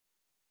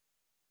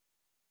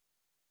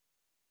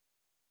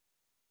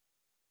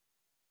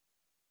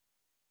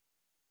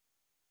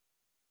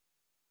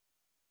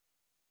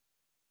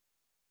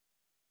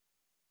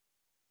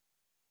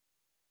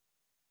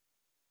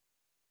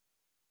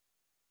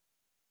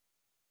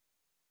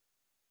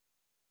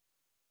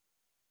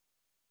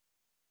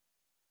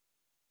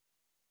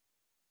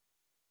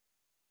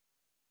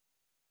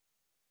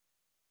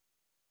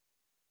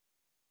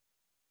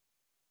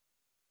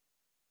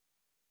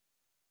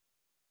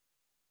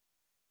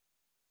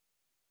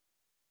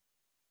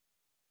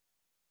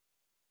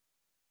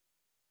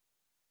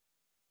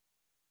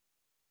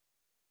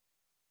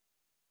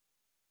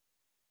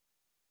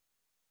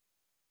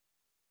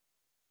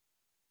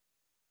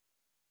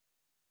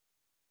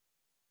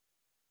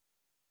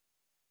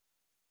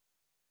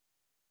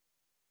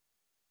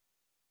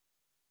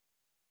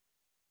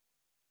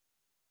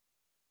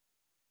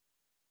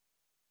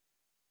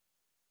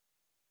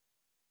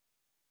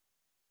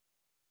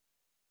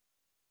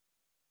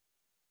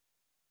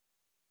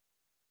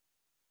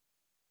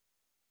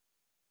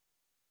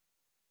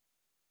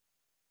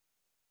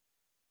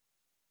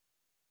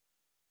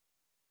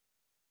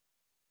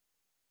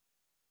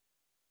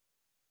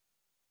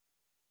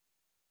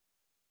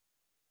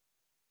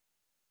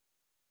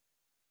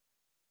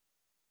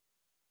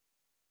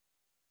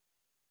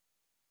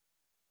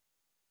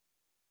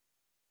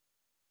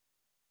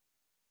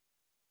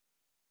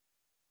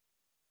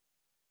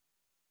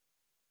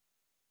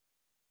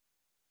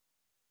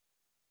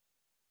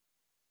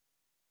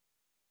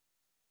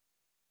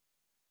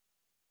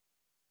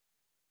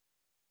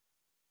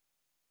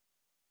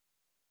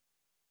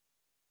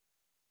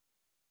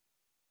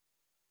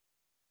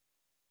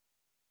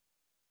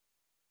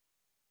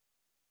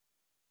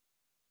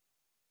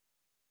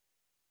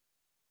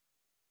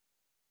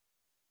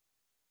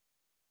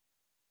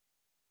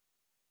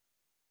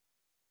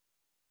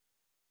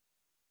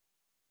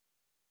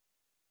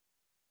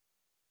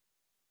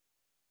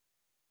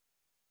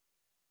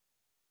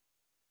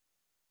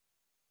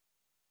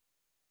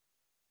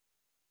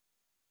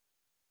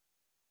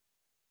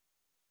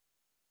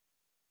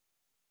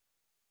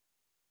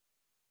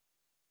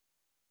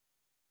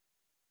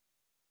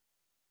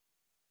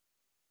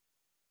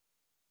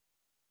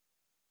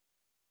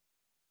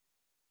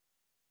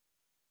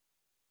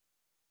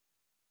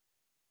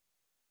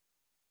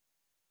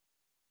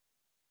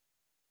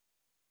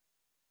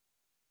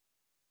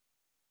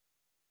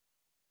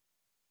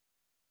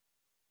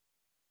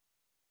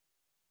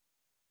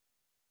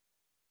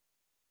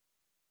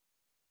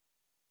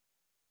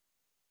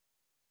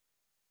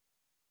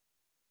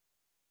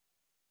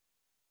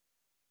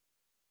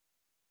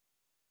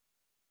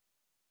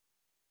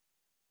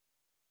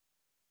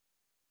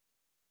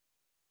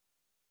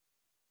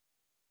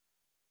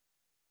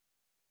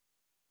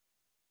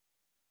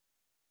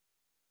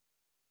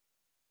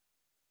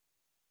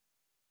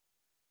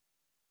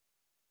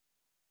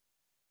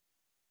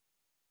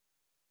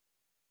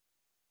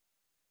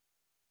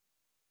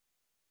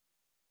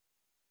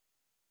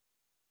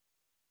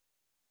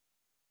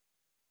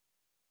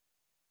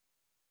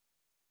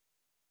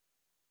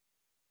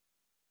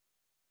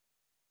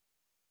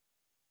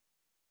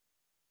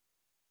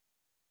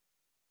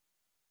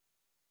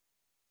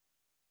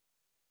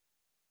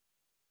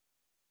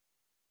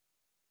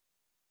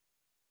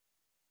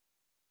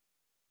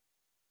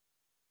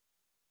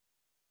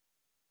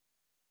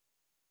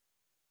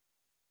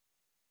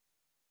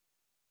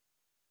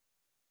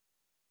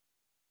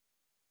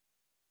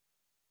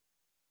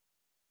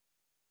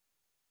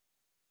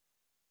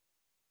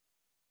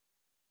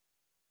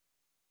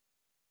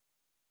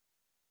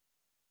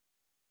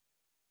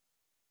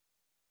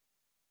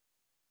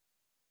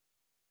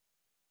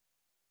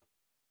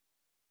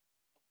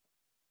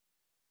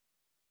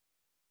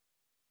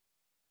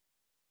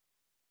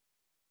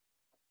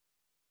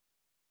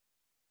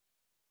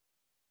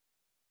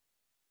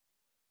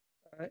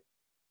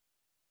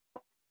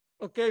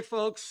Okay,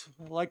 folks,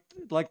 I'd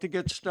like to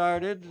get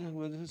started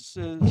with this.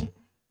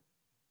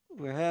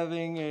 We're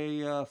having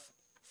a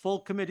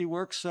full committee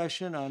work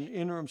session on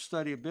interim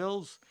study of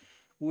bills.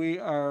 We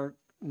are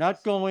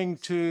not going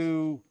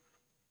to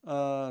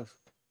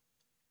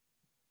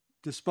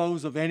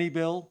dispose of any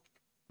bill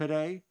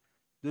today.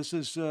 This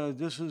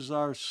is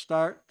our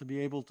start to be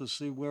able to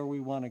see where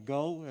we want to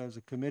go as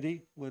a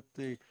committee with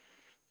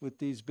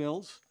these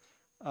bills,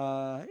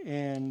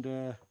 and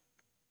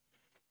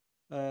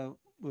uh,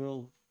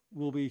 we'll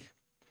we'll be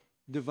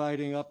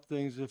dividing up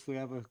things if we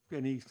have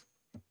any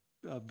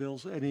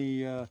bills,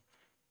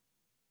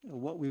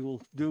 what we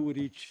will do with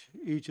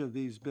each of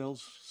these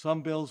bills.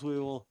 Some bills we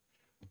will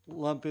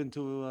lump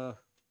into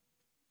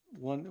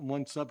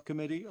one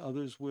subcommittee,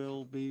 others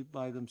will be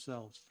by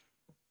themselves.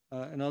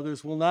 And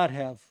others will not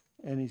have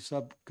any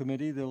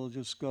subcommittee, they will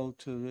just go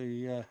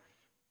to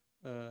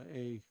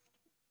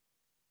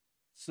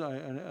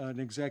an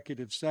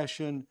executive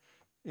session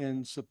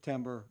in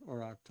September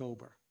or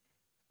October.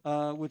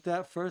 With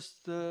that,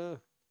 first, I'd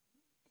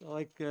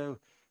like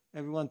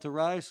everyone to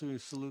rise, so we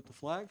salute the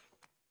flag.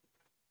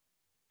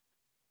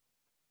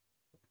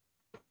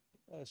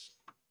 Yes.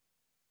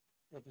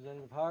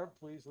 Representative Harb,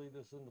 please lead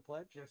us in the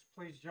pledge. Yes,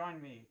 please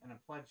join me in a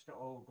pledge to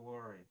Old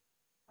Glory.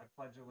 I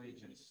pledge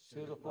allegiance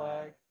To the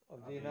flag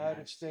of the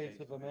United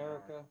States of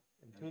America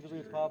and to the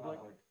republic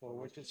for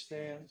which it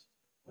stands,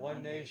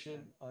 one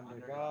nation,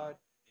 under God,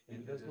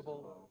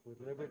 indivisible, with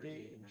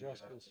liberty and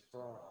justice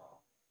for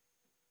all.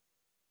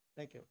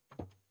 Thank you.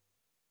 All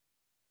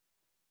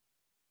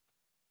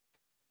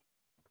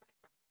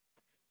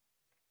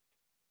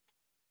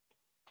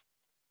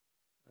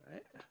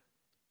right.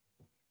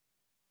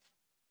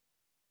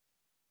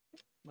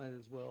 Might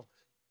as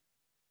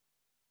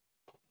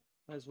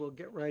well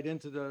get right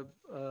into the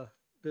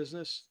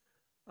business.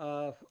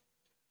 Uh,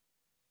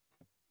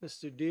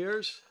 Mr.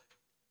 Deers,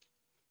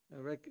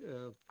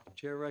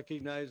 Chair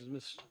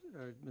recognizes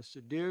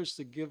Mr. Deers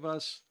to give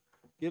us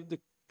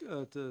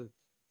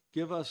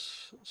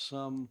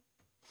some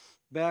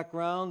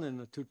background and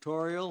a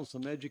tutorial,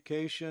 some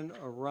education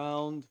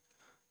around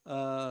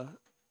well,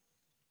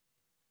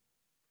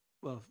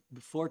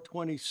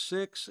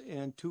 426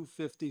 and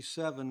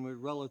 257 were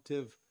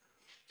relative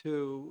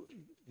to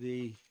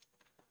the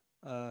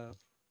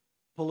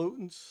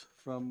pollutants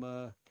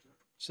from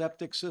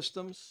septic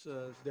systems.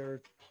 There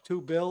are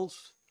two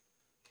bills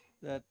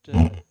that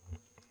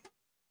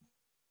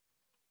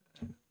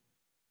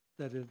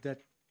that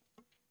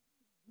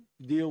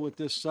deal with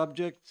this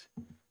subject,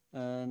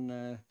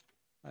 and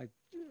I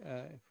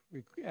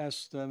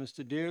asked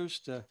Mr. Deers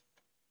to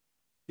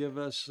give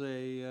us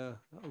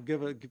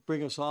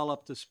bring us all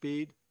up to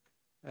speed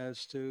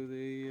as to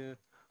the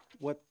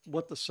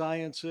what the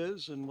science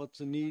is and what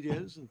the need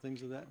is and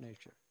things of that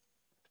nature.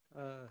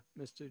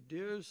 Mr.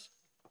 Deers,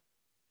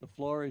 the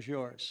floor is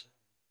yours.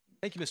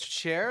 Thank you, Mr.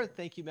 Chair.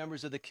 Thank you,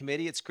 members of the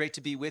committee. It's great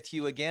to be with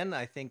you again.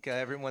 I think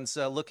everyone's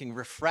looking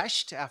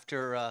refreshed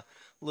after a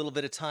little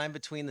bit of time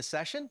between the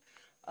session.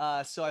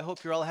 So I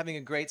hope you're all having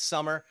a great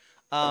summer.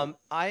 I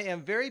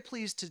am very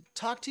pleased to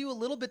talk to you a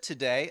little bit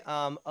today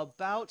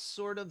about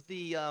sort of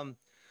the, I'm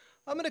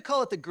going to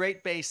call it the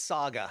Great Bay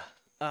Saga,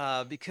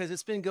 because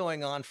it's been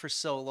going on for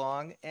so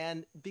long.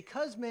 And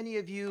because many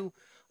of you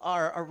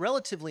are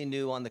relatively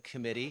new on the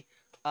committee,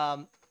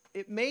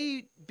 it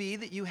may be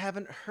that you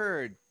haven't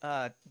heard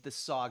the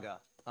saga.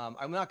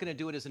 I'm not going to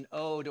do it as an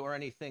ode or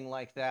anything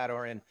like that,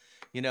 or in,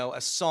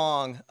 a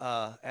song,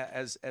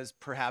 as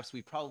perhaps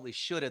we probably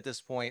should at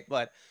this point.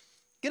 But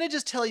going to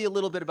just tell you a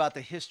little bit about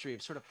the history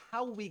of sort of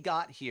how we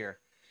got here,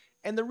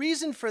 and the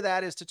reason for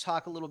that is to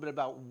talk a little bit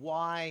about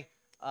why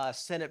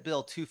Senate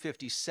Bill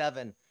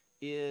 257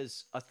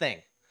 is a thing.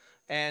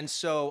 And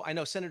so I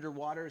know Senator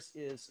Waters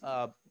is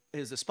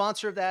the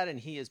sponsor of that, and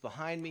he is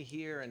behind me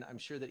here, and I'm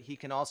sure that he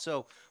can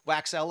also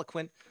wax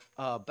eloquent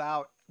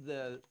about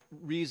the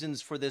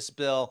reasons for this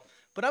bill.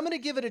 But I'm going to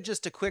give it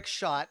just a quick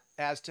shot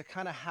as to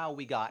kind of how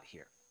we got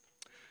here.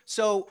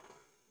 So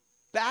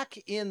back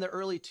in the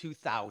early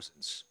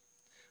 2000s,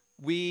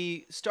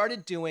 we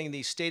started doing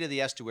the State of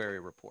the Estuary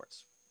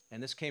reports,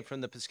 and this came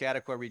from the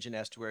Piscataqua Region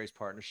Estuaries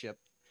Partnership.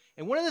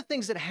 And one of the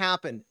things that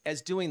happened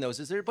as doing those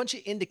is there are a bunch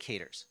of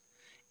indicators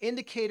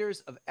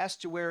of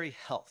estuary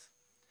health.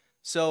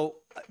 So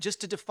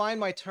just to define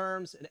my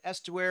terms, an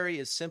estuary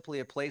is simply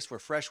a place where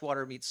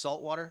freshwater meets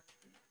saltwater,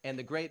 and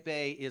the Great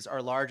Bay is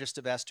our largest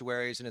of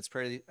estuaries, and it's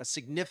a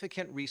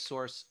significant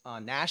resource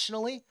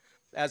nationally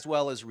as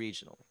well as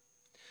regionally.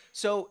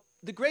 So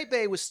the Great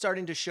Bay was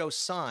starting to show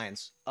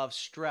signs of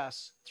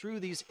stress through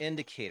these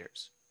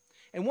indicators.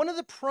 And one of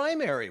the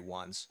primary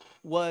ones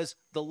was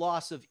the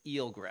loss of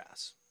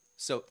eelgrass.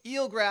 So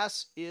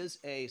eelgrass is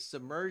a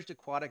submerged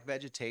aquatic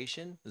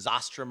vegetation,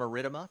 Zostra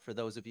marittima, for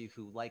those of you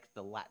who like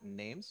the Latin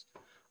names.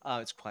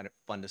 It's quite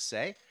fun to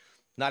say.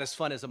 Not as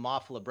fun as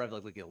Ammophila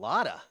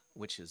breviligulata,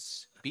 which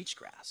is beach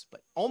grass,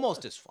 but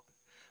almost as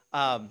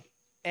fun.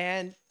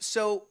 And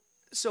so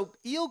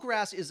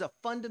eelgrass is a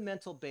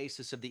fundamental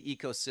basis of the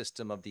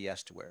ecosystem of the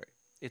estuary.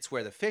 It's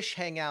where the fish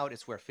hang out.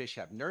 It's where fish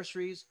have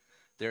nurseries.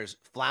 There's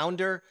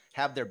flounder,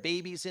 have their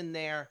babies in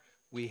there.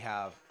 We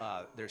have,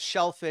 there's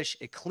shellfish.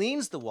 It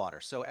cleans the water.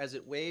 So as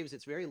it waves,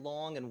 it's very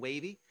long and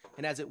wavy.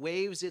 And as it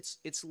waves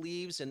its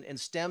leaves and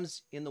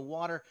stems in the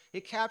water,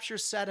 it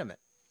captures sediment.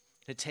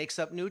 It takes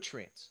up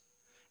nutrients.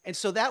 And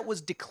so that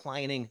was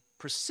declining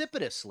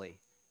precipitously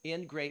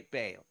in Great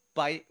Bay.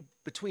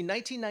 Between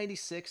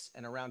 1996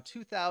 and around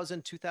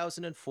 2000,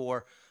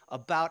 2004,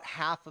 about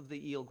half of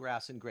the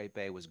eelgrass in Great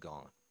Bay was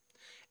gone.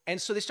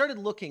 And so they started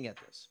looking at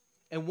this.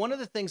 And one of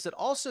the things that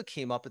also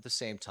came up at the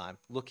same time,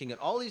 looking at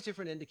all these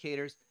different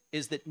indicators,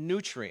 is that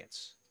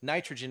nutrients,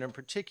 nitrogen in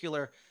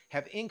particular,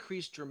 have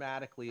increased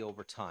dramatically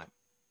over time.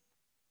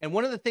 And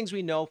one of the things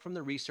we know from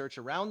the research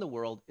around the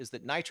world is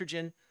that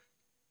nitrogen,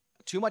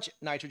 too much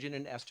nitrogen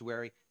in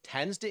estuary,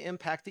 tends to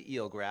impact the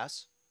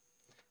eelgrass,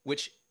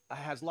 which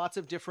has lots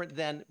of different,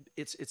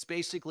 it's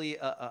basically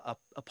a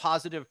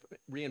positive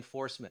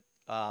reinforcement.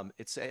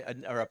 It's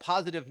a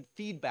positive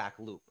feedback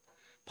loop.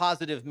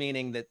 Positive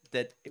meaning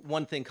that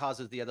one thing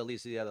causes the other,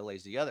 leads to the other,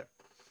 leads to the other.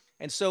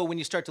 And so when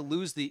you start to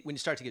when you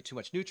start to get too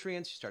much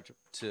nutrients, you start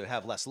to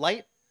have less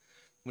light.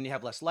 When you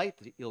have less light,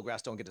 the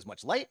eelgrass don't get as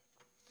much light.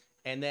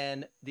 And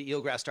then the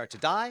eelgrass start to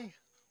die,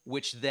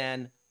 which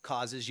then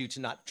causes you to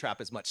not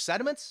trap as much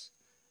sediments.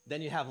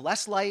 Then you have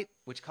less light,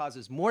 which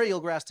causes more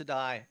eelgrass to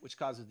die, which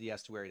causes the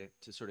estuary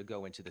to sort of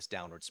go into this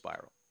downward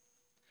spiral.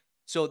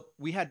 So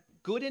we had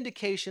good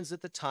indications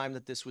at the time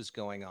that this was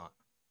going on.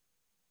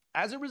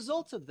 As a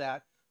result of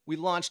that, we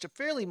launched a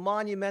fairly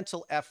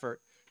monumental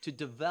effort to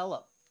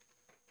develop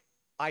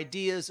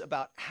ideas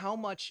about how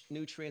much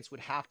nutrients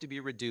would have to be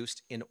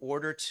reduced in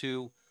order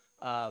to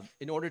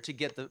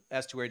get the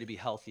estuary to be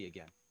healthy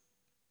again.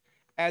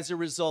 As a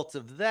result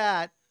of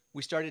that,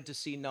 we started to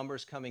see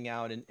numbers coming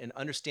out and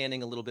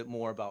understanding a little bit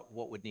more about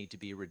what would need to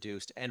be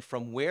reduced and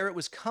from where it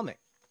was coming.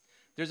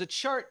 There's a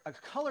chart, a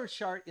color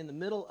chart in the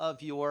middle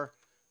of your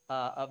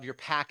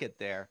packet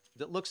there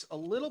that looks a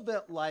little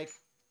bit like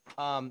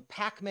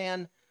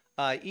Pac-Man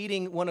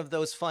eating one of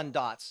those fun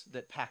dots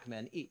that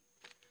Pac-Man eat.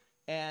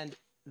 And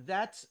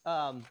that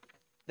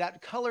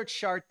color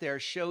chart there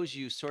shows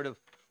you sort of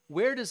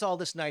where does all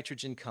this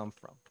nitrogen come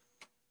from.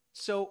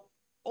 So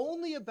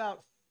only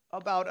about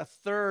a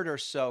third or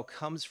so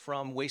comes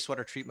from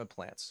wastewater treatment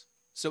plants.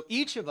 So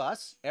each of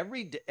us,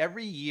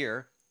 every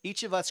year,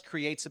 each of us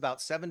creates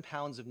about 7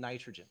 pounds of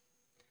nitrogen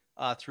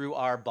through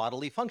our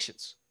bodily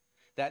functions.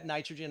 That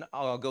nitrogen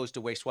goes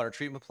to wastewater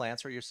treatment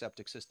plants or your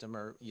septic system,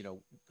 or,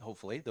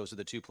 hopefully those are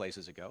the two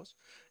places it goes.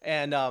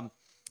 And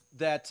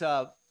that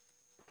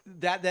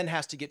then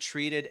has to get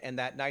treated, and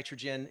that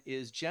nitrogen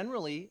is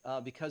generally,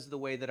 because of the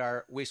way that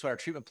our wastewater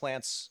treatment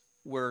plants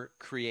were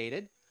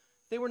created,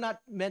 they were not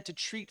meant to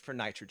treat for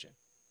nitrogen.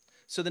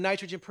 So the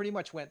nitrogen pretty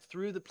much went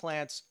through the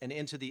plants and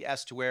into the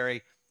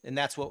estuary, and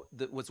that's what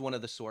was one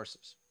of the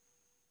sources.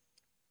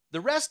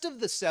 The rest of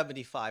the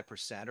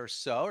 75% or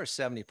so, or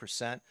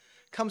 70%,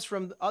 comes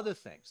from other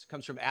things. It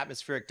comes from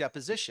atmospheric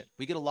deposition.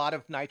 We get a lot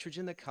of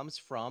nitrogen that comes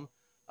from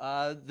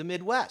the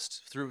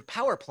Midwest through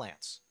power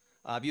plants.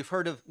 You've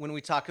heard of, when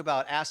we talk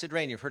about acid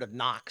rain, you've heard of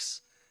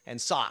NOx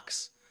and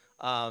SOx,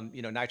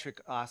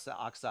 nitric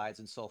oxides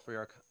and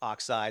sulfuric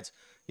oxides.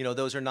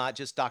 Those are not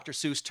just Dr.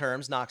 Seuss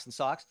terms, NOx and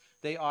SOx.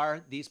 They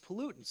are these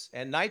pollutants.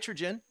 And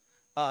nitrogen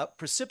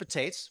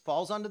precipitates,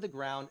 falls onto the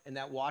ground, and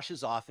that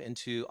washes off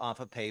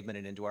of pavement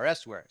and into our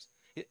estuaries.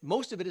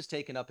 Most of it is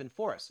taken up in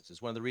forests. This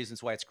is one of the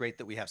reasons why it's great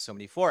that we have so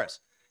many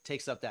forests. It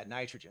takes up that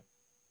nitrogen.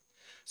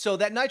 So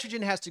that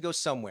nitrogen has to go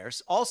somewhere.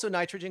 Also,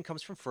 nitrogen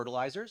comes from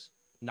fertilizers.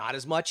 Not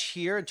as much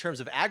here in terms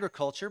of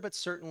agriculture, but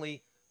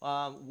certainly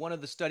one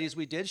of the studies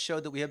we did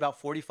showed that we had about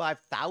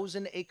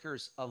 45,000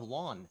 acres of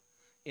lawn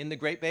in the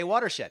Great Bay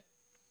watershed,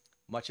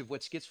 much of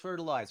which gets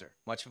fertilizer,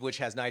 much of which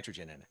has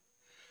nitrogen in it.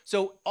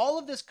 So all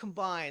of this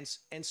combines,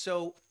 and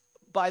so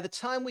by the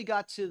time we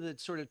got to the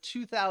sort of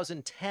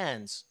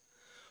 2010s,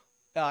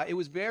 it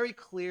was very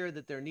clear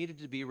that there needed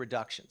to be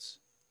reductions.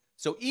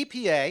 So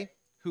EPA,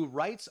 who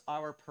writes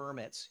our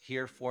permits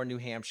here for New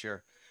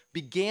Hampshire,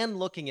 began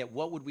looking at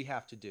what would we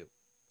have to do.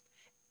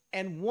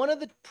 And one of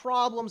the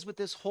problems with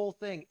this whole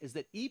thing is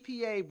that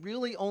EPA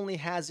really only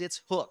has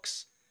its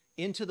hooks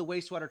into the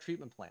wastewater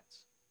treatment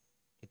plants.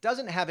 It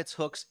doesn't have its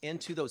hooks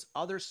into those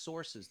other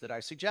sources that I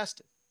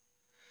suggested.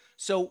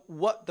 So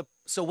what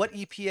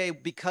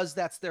EPA, because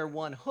that's their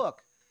one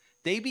hook,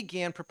 they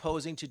began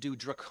proposing to do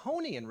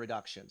draconian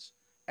reductions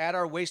at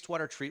our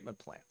wastewater treatment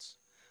plants.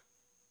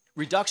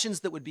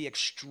 Reductions that would be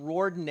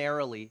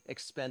extraordinarily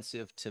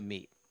expensive to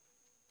meet.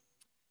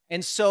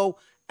 And so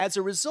as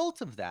a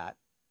result of that,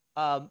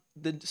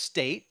 the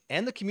state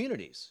and the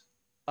communities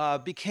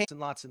became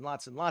lots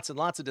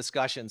of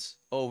discussions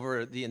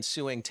over the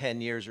ensuing 10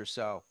 years or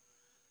so.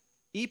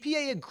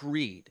 EPA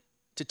agreed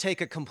to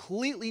take a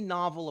completely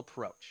novel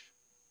approach.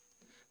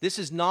 This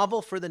is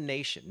novel for the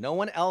nation. No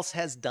one else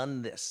has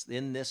done this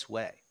in this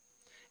way.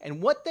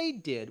 And what they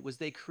did was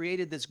they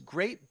created this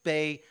Great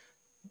Bay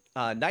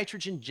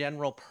Nitrogen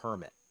General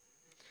Permit,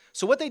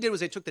 So what they did was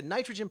they took the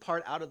nitrogen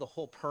part out of the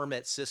whole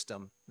permit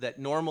system that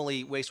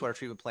normally wastewater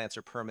treatment plants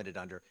are permitted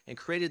under and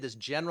created this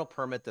general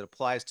permit that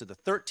applies to the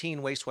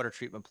 13 wastewater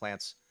treatment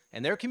plants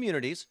and their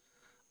communities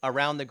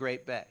around the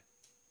Great Bay.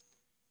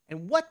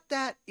 And what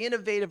that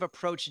innovative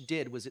approach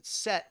did was it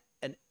set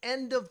an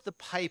end of the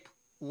pipe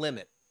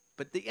limit.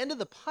 But the end of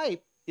the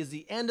pipe is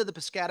the end of the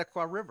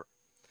Piscataqua River.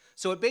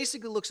 So it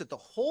basically looks at the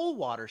whole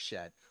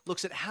watershed,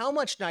 looks at how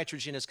much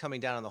nitrogen is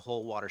coming down on the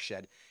whole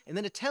watershed, and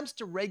then attempts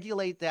to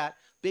regulate that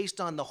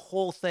based on the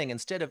whole thing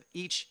instead of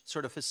each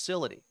sort of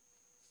facility.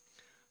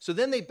 So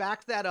then they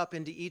backed that up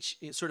into each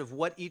sort of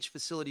what each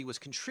facility was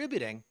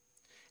contributing,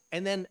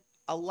 and then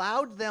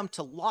allowed them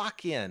to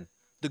lock in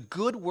the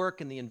good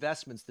work and the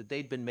investments that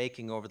they'd been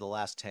making over the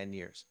last 10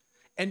 years.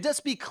 And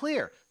just be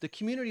clear, the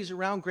communities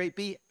around Great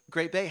Bay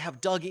have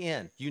dug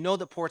in. You know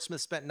that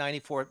Portsmouth spent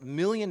 $94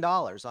 million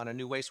on a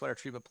new wastewater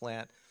treatment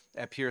plant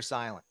at Pierce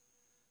Island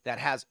that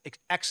has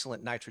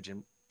excellent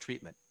nitrogen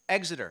treatment.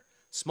 Exeter,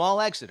 small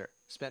Exeter,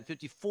 spent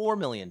 $54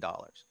 million.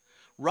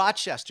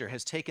 Rochester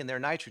has taken their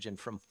nitrogen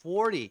from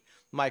 40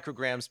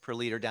 micrograms per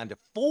liter down to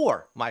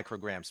 4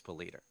 micrograms per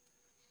liter.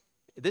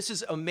 This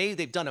is amazing.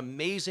 They've done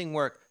amazing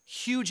work,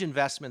 huge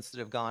investments that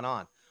have gone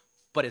on,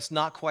 but it's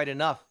not quite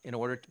enough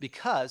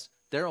because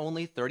they're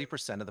only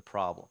 30% of the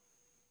problem.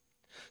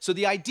 So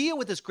the idea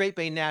with this Great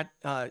Bay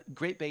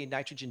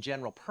Nitrogen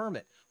General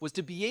Permit was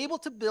to be able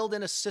to build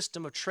in a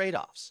system of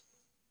trade-offs.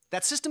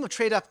 That system of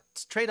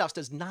trade-offs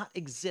does not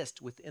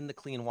exist within the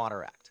Clean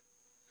Water Act.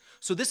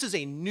 So this is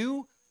a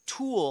new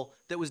tool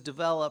that was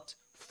developed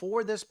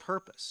for this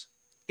purpose.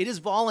 It is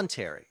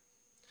voluntary.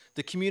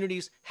 The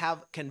communities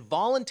can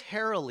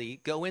voluntarily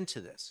go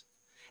into this.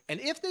 And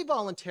if they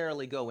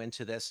voluntarily go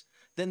into this,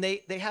 then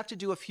they have to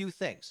do a few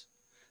things.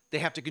 They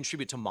have to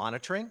contribute to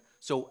monitoring,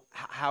 so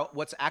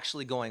what's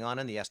actually going on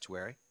in the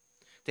estuary.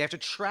 They have to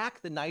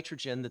track the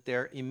nitrogen that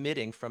they're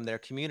emitting from their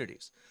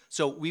communities.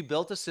 So we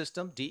built a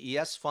system,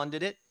 DES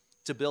funded it,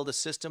 to build a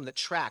system that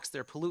tracks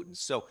their pollutants.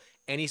 So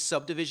any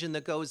subdivision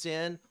that goes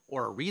in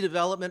or a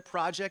redevelopment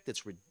project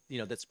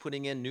that's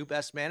putting in new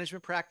best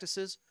management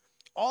practices,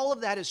 all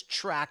of that is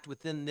tracked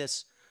within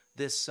this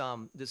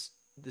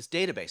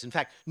database. In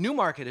fact,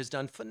 Newmarket has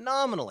done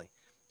phenomenally,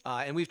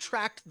 and we've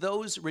tracked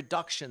those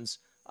reductions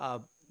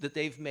that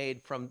they've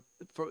made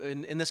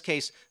in this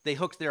case, they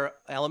hooked their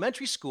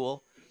elementary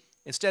school,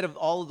 instead of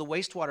all of the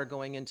wastewater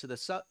going into the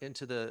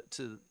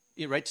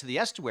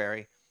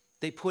estuary,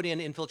 they put in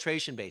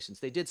infiltration basins.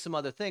 They did some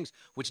other things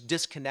which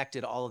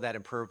disconnected all of that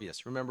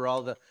impervious. Remember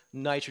all the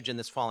nitrogen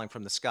that's falling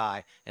from the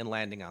sky and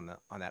landing on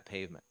that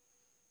pavement.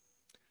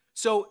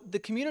 So the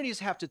communities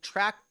have to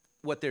track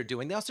what they're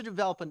doing. They also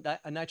develop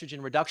a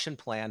nitrogen reduction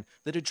plan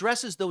that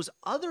addresses those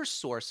other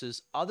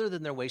sources other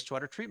than their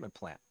wastewater treatment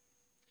plant.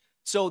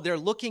 So they're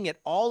looking at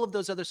all of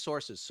those other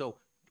sources. So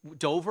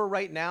Dover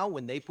right now,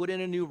 when they put in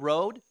a new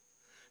road,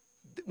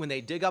 when they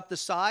dig up the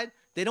side,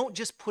 they don't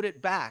just put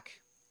it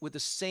back with the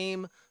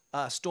same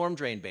storm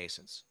drain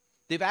basins.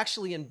 They've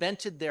actually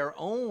invented their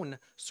own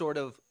sort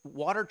of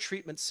water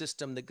treatment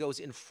system that goes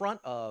in front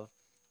of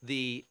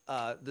the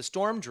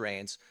storm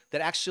drains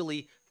that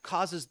actually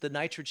causes the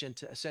nitrogen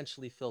to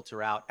essentially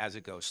filter out as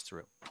it goes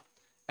through,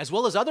 as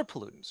well as other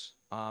pollutants.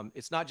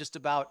 It's not just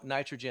about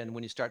nitrogen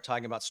when you start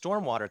talking about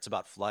stormwater. It's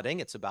about flooding.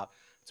 It's about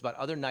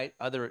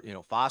other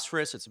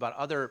phosphorus. It's about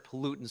other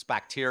pollutants,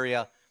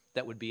 bacteria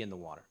that would be in the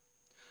water.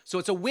 So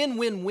it's a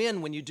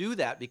win-win-win when you do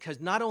that, because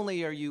not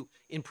only are you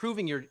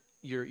improving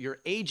your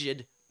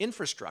aged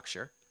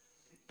infrastructure,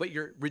 but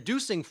you're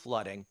reducing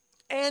flooding,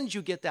 and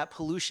you get that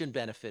pollution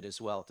benefit as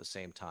well at the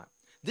same time.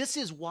 This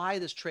is why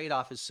this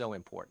trade-off is so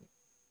important.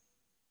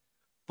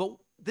 But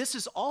this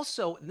is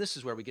also, and this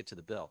is where we get to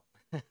the bill.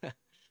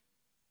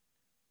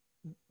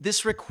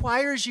 This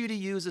requires you to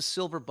use a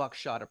silver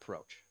buckshot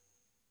approach,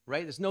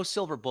 right? There's no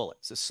silver bullet.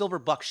 It's a silver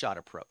buckshot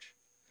approach.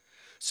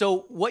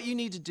 So what you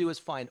need to do is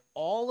find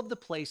all of the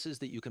places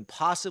that you can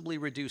possibly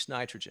reduce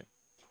nitrogen.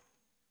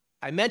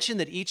 I mentioned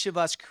that each of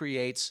us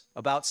creates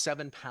about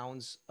 7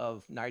 pounds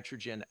of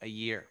nitrogen a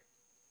year.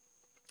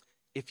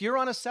 If you're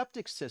on a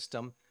septic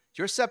system,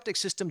 your septic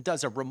system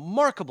does a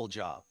remarkable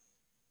job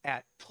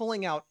at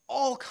pulling out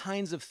all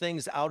kinds of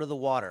things out of the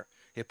water.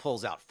 It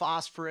pulls out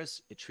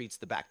phosphorus, it treats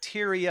the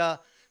bacteria,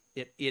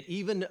 it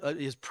even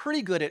is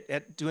pretty good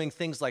at doing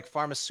things like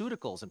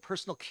pharmaceuticals and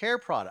personal care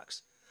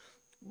products.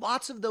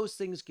 Lots of those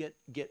things get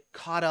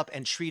caught up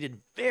and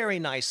treated very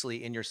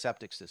nicely in your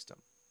septic system.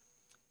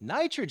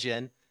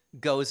 Nitrogen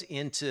goes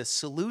into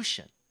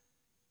solution,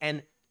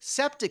 and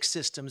septic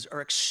systems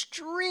are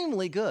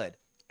extremely good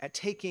at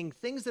taking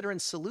things that are in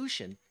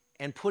solution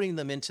and putting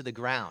them into the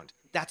ground.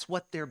 That's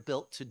what they're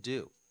built to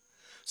do.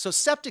 So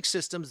septic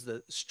systems,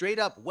 the straight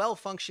up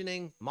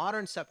well-functioning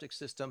modern septic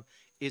system,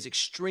 is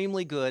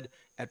extremely good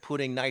at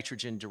putting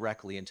nitrogen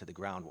directly into the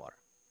groundwater.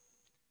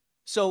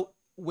 So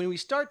when we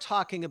start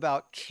talking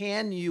about,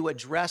 can you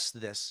address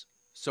this?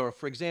 So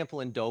for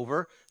example, in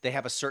Dover, they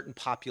have a certain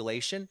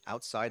population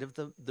outside of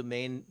the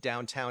main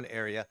downtown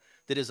area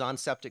that is on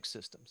septic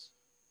systems.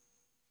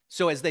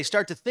 So as they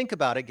start to think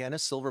about, again, a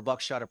silver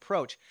buckshot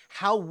approach,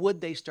 how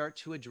would they start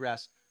to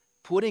address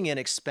putting in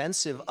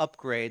expensive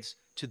upgrades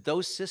to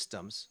those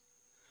systems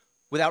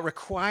without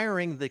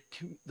requiring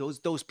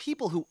those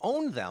people who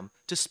own them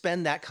to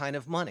spend that kind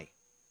of money?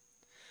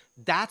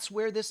 That's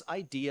where this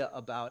idea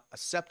about a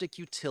septic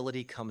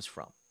utility comes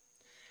from.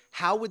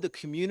 How would the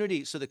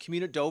community, so the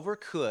community Dover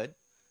could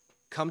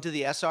come to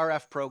the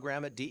SRF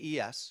program at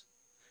DES,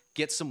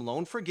 get some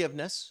loan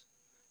forgiveness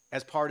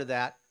as part of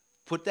that,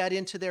 put that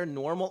into their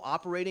normal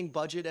operating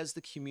budget as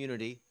the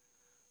community,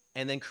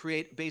 and then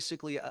create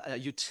basically a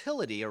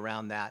utility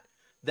around that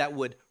that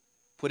would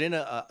put in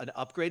an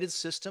upgraded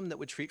system that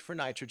would treat for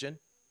nitrogen.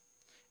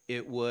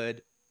 It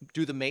would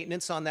do the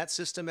maintenance on that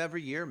system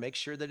every year, make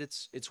sure that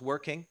it's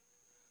working.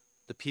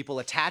 The people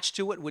attached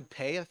to it would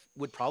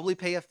probably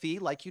pay a fee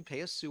like you'd pay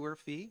a sewer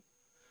fee,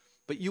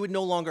 but you would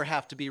no longer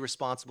have to be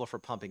responsible for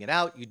pumping it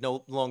out. You'd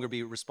no longer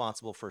be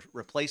responsible for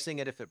replacing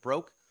it if it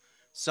broke.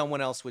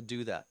 Someone else would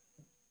do that.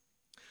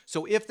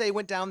 So if they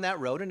went down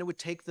that road, and it would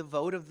take the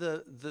vote of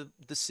the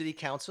city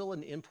council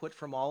and input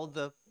from all of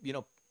the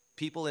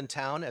people in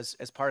town as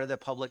part of the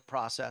public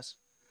process,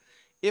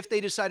 if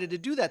they decided to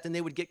do that, then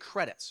they would get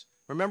credits.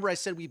 Remember, I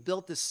said we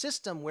built this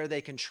system where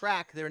they can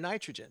track their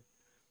nitrogen.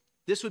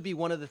 This would be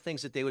one of the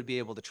things that they would be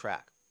able to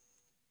track.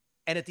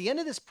 And at the end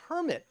of this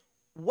permit,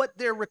 what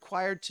they're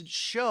required to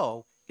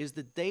show is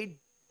that they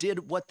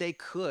did what they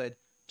could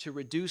to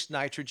reduce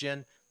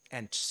nitrogen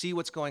and see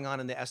what's going on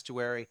in the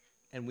estuary.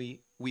 And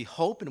we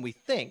hope and we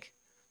think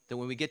that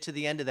when we get to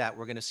the end of that,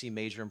 we're going to see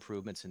major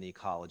improvements in the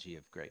ecology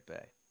of Great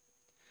Bay.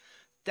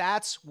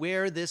 That's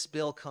where this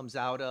bill comes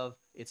out of.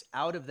 It's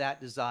out of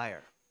that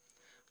desire.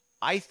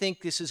 I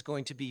think this is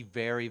going to be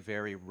very,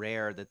 very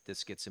rare that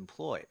this gets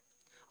employed.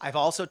 I've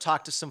also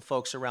talked to some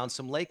folks around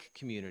some lake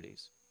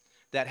communities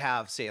that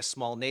have, say, a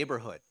small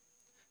neighborhood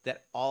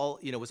that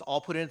was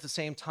all put in at the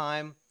same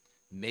time.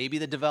 Maybe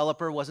the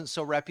developer wasn't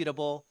so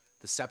reputable.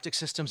 The septic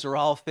systems are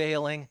all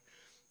failing.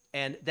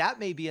 And that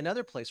may be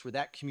another place where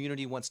that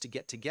community wants to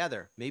get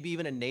together, maybe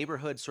even a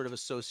neighborhood sort of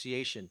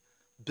association,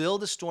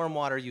 build a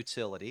stormwater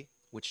utility,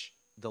 which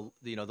the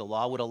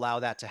law would allow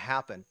that to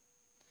happen,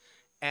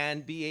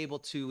 and be able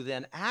to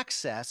then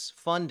access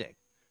funding.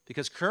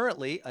 Because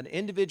currently, an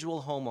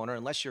individual homeowner,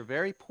 unless you're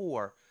very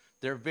poor,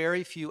 there are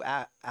very few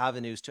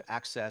avenues to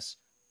access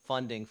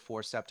funding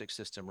for septic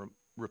system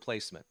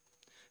replacement.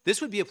 This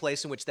would be a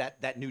place in which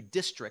that new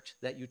district,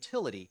 that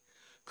utility,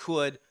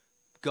 could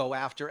go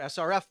after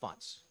SRF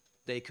funds.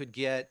 They could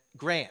get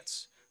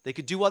grants. They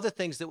could do other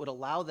things that would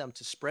allow them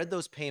to spread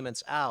those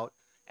payments out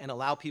and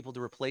allow people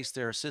to replace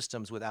their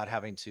systems without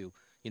having to,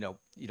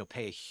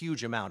 pay a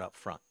huge amount up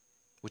front,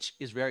 which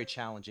is very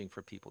challenging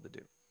for people to do.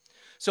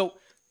 So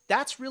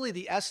that's really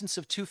the essence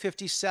of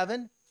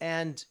 257.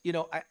 And,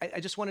 I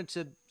just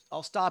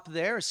I'll stop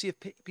there and see if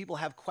people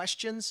have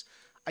questions.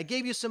 I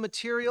gave you some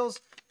materials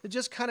that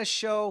just kind of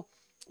show,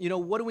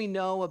 what do we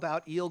know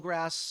about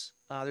eelgrass?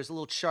 There's a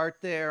little chart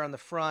there on the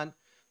front.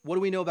 What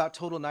do we know about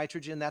total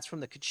nitrogen? That's from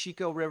the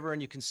Cocheco River.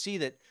 And you can see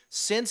that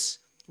since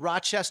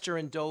Rochester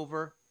and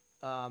Dover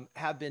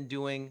have been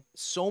doing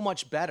so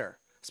much better,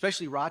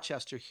 especially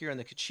Rochester here in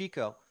the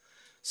Cocheco,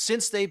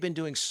 since they've been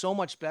doing so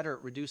much better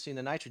at reducing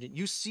the nitrogen,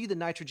 you see the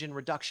nitrogen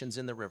reductions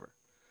in the river.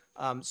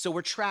 So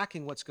we're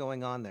tracking what's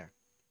going on there.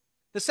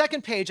 The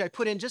second page, I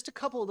put in just a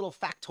couple of little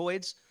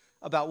factoids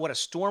about what a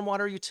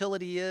stormwater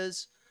utility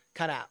is,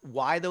 kind of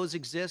why those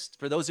exist.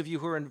 For those of you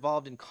who are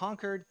involved in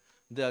Concord,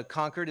 the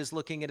Concord is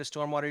looking at a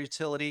stormwater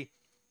utility.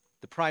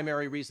 The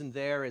primary reason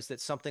there is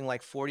that something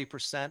like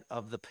 40%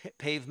 of the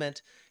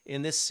pavement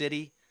in this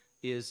city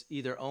is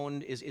either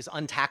is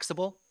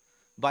untaxable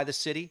by the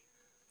city.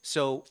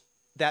 So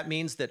that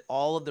means that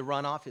all of the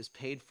runoff is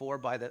paid for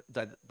by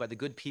the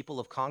good people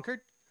of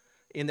Concord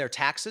in their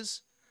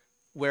taxes,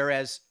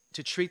 whereas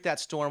to treat that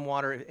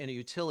stormwater in a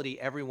utility,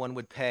 everyone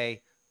would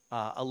pay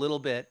a little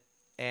bit,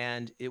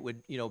 and it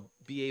would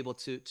be able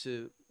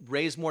to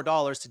raise more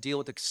dollars to deal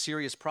with the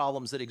serious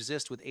problems that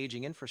exist with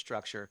aging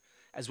infrastructure,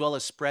 as well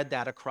as spread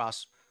that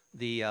across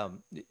the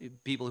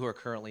people who are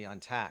currently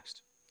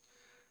untaxed.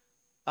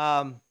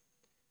 And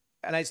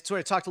I sort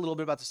of talked a little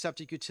bit about the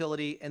septic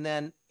utility, and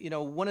then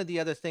one of the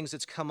other things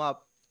that's come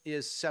up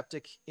is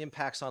septic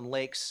impacts on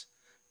lakes,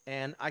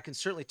 and I can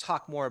certainly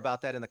talk more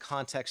about that in the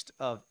context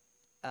of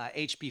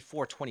HB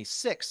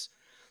 426,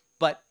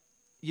 but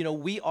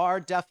we are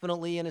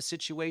definitely in a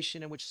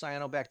situation in which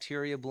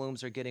cyanobacteria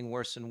blooms are getting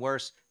worse and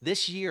worse.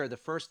 This year, the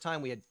first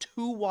time, we had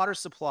 2 water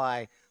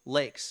supply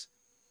lakes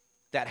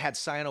that had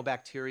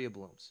cyanobacteria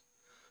blooms.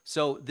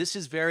 So this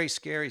is very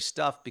scary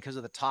stuff because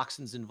of the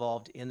toxins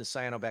involved in the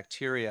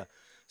cyanobacteria.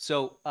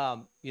 So,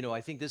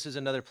 I think this is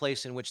another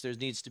place in which there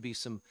needs to be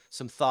some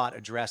thought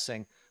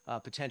addressing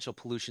potential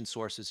pollution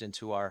sources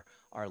into our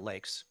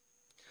lakes.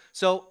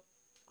 So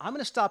I'm going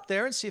to stop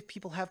there and see if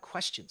people have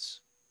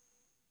questions.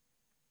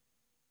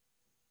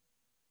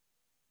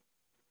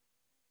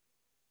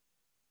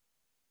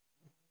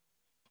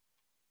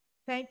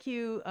 Thank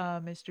you,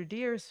 Mr.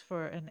 Deers,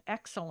 for an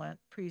excellent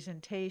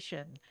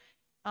presentation.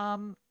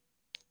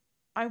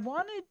 I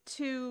wanted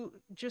to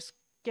just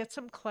get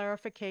some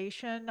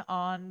clarification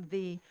on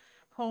the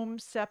home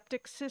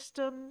septic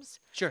systems.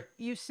 Sure.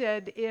 You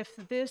said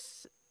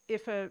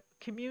if a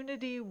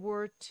community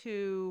were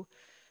to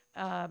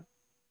uh,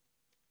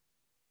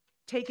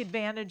 take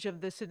advantage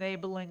of this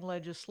enabling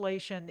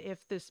legislation,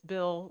 if this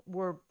bill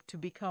were to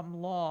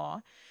become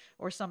law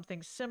or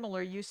something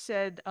similar, you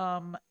said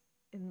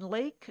in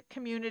lake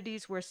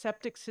communities where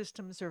septic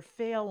systems are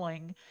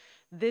failing,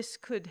 this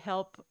could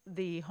help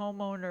the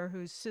homeowner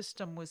whose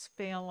system was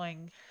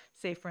failing,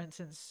 say, for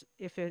instance,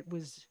 if it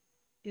was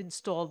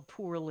installed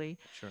poorly,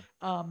 Sure.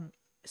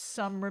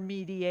 some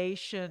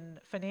remediation,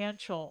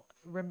 financial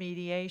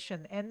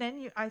remediation. And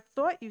then I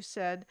thought you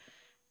said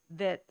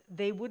that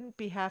they wouldn't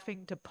be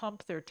having to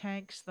pump their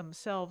tanks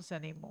themselves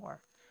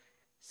anymore.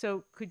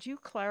 So could you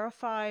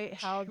clarify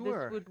how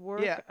Sure. this would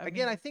work? Yeah. I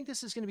Again, mean, I think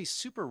this is going to be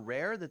super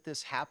rare that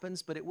this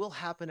happens, but it will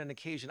happen on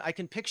occasion. I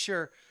can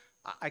picture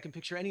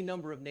any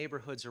number of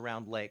neighborhoods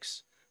around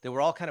lakes that were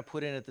all kind of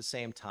put in at the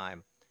same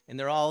time, and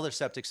all their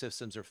septic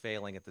systems are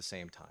failing at the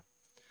same time.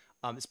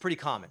 It's pretty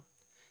common.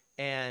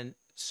 And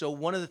so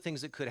one of the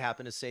things that could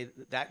happen is, say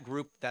that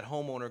group, that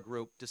homeowner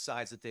group,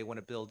 decides that they want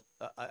to build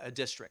a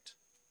district,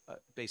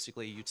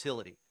 basically a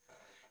utility.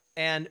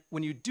 And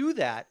when you do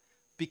that,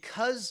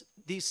 because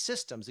these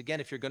systems, again,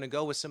 if you're going to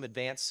go with some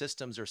advanced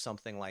systems or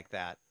something like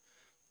that,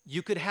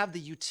 you could have the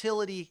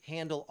utility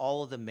handle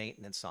all of the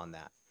maintenance on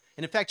that.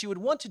 And in fact, you would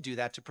want to do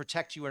that to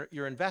protect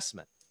your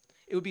investment.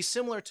 It would be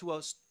similar to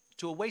a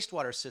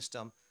wastewater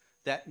system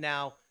that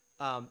now,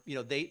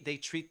 they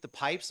treat the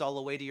pipes all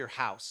the way to your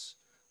house.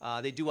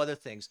 They do other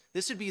things.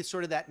 This would be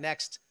sort of that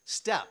next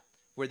step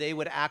where they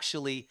would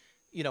actually,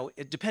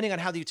 depending on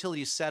how the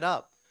utility is set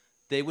up,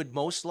 they would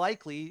most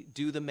likely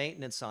do the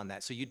maintenance on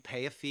that. So you'd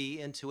pay a fee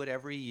into it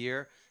every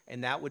year,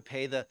 and that would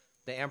pay the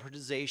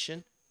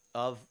amortization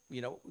of,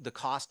 the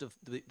cost of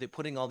the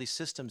putting all these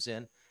systems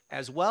in,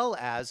 as well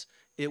as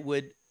it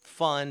would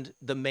fund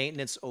the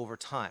maintenance over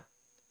time.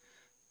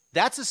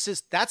 That's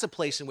a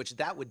place in which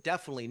that would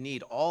definitely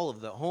need all of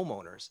the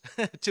homeowners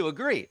to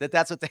agree that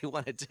that's what they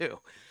want to do.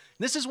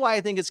 This is why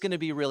I think it's going to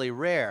be really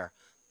rare.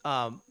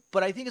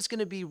 But I think it's going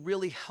to be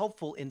really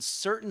helpful in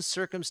certain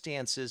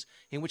circumstances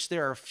in which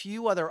there are a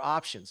few other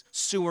options.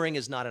 Sewering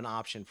is not an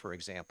option, for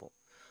example.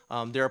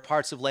 There are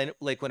parts of Lake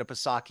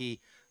Winnipesaukee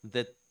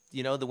that,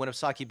 the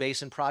Winnipesaukee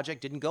Basin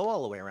Project didn't go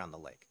all the way around the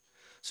lake.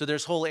 So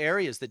there's whole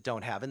areas that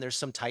don't have, and there's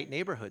some tight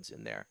neighborhoods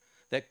in there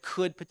that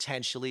could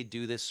potentially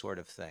do this sort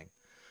of thing.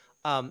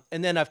 And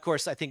then, of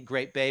course, I think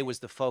Great Bay was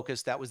the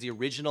focus. That was the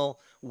original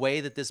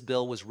way that this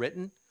bill was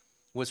written,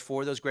 was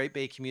for those Great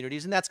Bay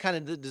communities. And that's kind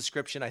of the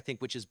description, I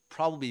think, which is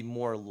probably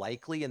more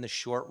likely in the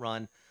short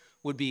run,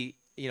 would be,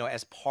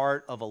 as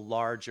part of a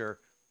larger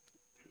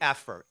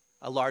effort,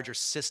 a larger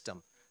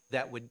system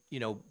that would,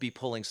 be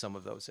pulling some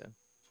of those in.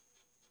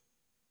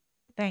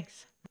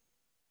 thanks.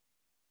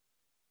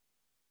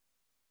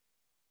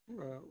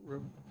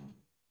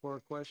 For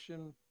a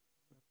question,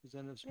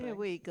 Representative Spang? There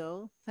we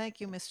go.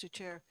 Thank you, Mr.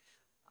 Chair.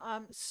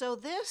 So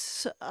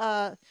this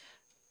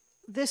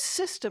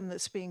system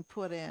that's being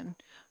put in,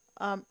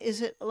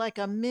 is it like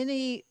a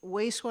mini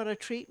wastewater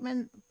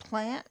treatment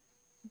plant?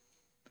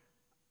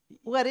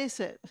 What is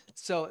it?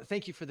 So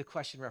thank you for the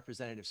question,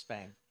 Representative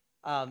Spang.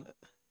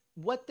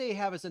 What they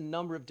have is a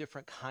number of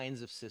different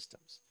kinds of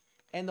systems.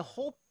 And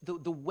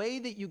the way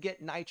that you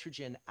get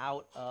nitrogen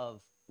out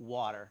of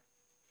water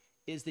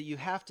is that you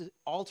have to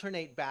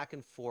alternate back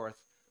and forth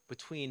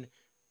between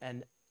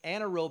an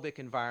anaerobic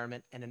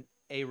environment and an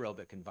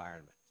aerobic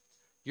environment.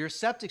 Your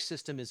septic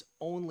system is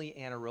only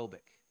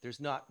anaerobic. There's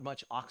not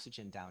much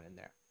oxygen down in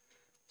there.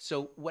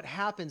 So what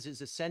happens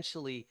is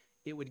essentially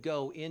it would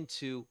go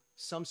into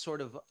some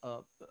sort of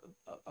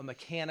a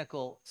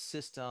mechanical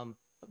system,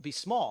 be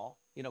small,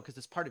 because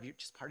it's part of your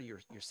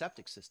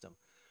septic system,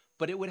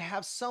 but it would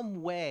have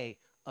some way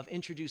of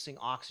introducing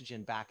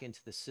oxygen back into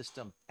the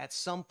system at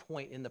some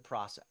point in the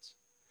process.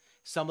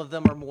 Some of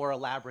them are more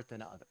elaborate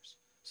than others.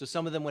 So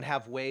some of them would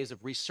have ways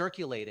of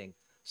recirculating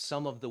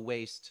some of the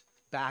waste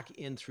back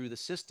in through the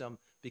system,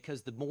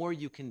 because the more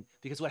you can,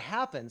 because what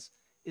happens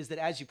is that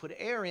as you put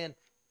air in,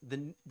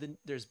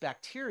 there's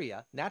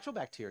bacteria, natural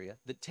bacteria,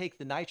 that take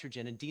the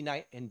nitrogen and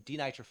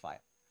denitrify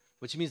it,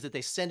 which means that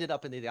they send it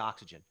up into the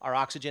oxygen. Our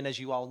oxygen, as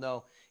you all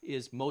know,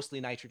 is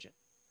mostly nitrogen.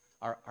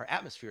 Our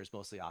atmosphere is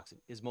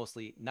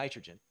mostly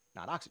nitrogen,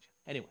 not oxygen.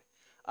 Anyway,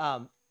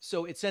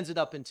 so it sends it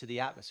up into the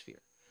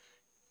atmosphere.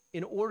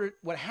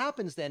 What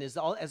happens then is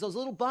as those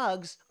little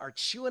bugs are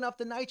chewing up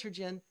the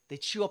nitrogen, they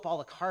chew up all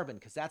the carbon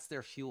because that's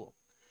their fuel.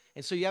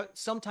 And so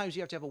sometimes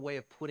you have to have a way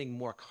of putting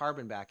more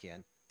carbon back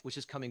in, which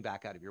is coming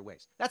back out of your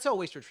waste. That's how a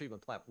wastewater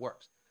treatment plant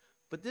works.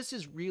 But this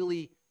is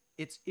really,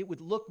 it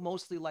would look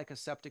mostly like a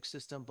septic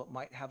system, but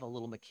might have a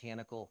little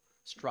mechanical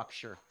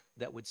structure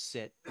that would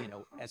sit,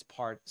 at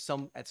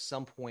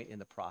some point in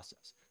the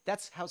process.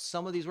 That's how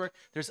some of these work.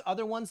 There's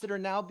other ones that are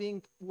now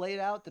being laid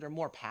out that are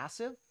more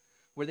passive,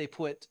 where they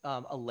put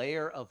a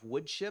layer of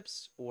wood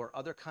chips or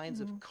other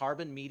kinds of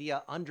carbon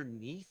media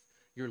underneath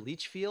your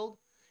leach field.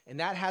 And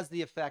that has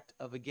the effect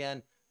of,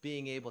 again,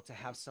 being able to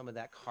have some of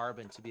that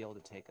carbon to be able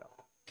to take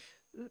out.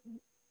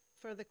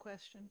 Further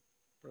question?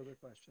 Further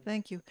question?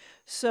 Thank you.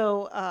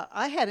 So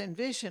I had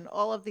envisioned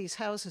all of these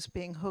houses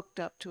being hooked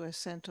up to a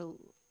central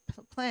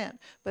plant,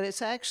 but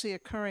it's actually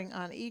occurring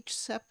on each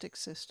septic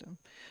system.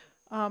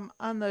 On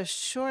the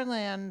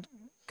Shoreland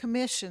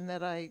Commission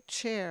that I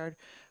chaired,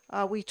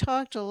 we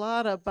talked a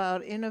lot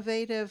about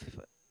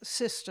innovative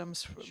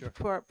systems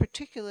for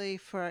particularly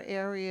for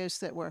areas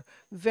that were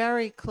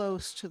very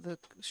close to the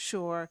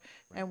shore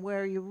and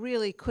where you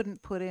really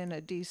couldn't put in a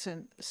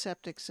decent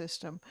septic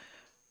system.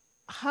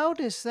 How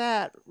does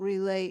that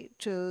relate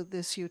to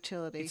this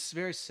utility? It's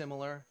very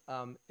similar.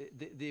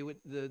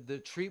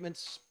 The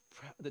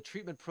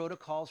treatment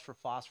protocols for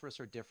phosphorus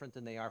are different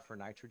than they are for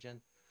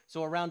nitrogen.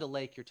 So around a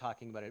lake, you're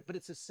talking about it, but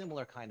it's a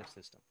similar kind of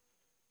system.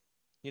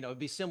 You know, it'd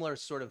be similar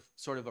sort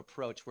of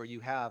approach where you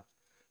have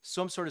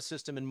some sort of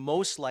system, and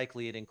most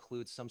likely it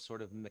includes some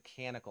sort of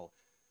mechanical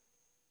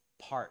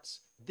parts.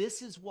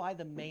 This is why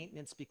the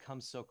maintenance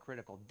becomes so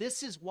critical.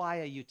 This is why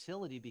a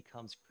utility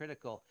becomes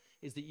critical,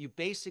 is that you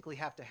basically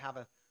have to have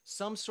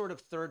some sort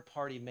of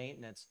third-party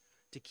maintenance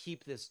to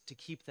keep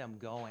them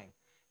going.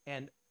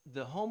 And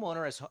the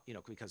homeowner, as you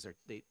know, because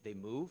they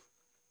move.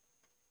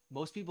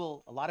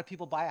 A lot of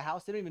people buy a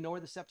house, they don't even know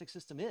where the septic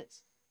system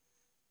is.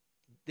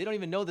 They don't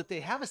even know that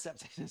they have a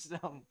septic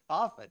system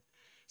often.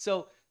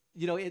 So,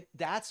 you know,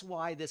 that's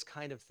why this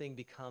kind of thing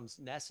becomes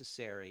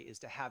necessary, is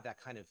to have that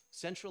kind of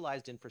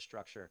centralized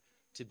infrastructure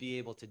to be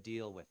able to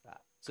deal with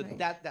that. So Great.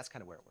 that's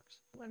kind of where it works.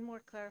 One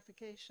more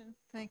clarification.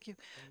 Thank you.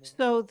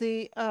 So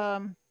the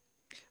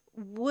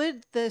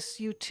would this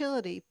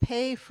utility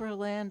pay for a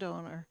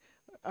landowner,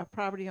 a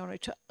property owner,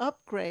 to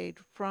upgrade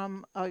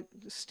from a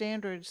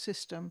standard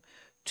system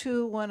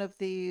to one of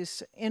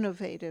these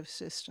innovative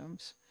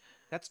systems?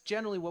 That's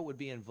generally what would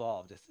be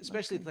involved,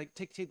 especially Okay. like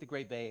take the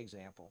Great Bay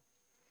example,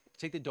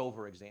 take the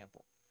Dover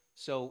example.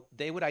 So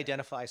they would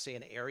identify, say,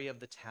 an area of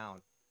the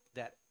town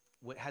that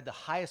had the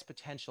highest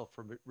potential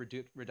for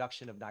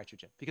reduction of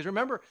nitrogen. Because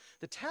remember,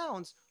 the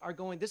towns are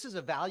going, this is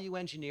a value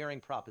engineering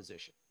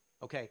proposition,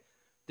 okay?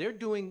 They're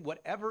doing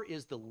whatever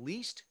is the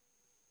least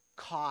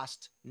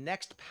cost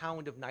next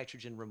pound of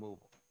nitrogen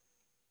removal.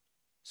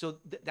 So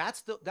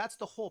that's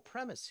the whole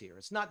premise here.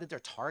 It's not that they're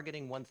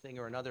targeting one thing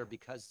or another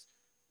because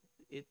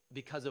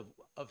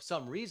of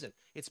some reason.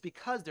 It's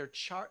because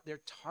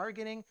they're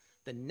targeting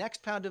the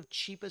next pound of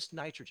cheapest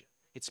nitrogen.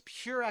 It's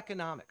pure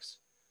economics.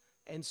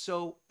 And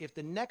so if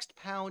the next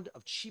pound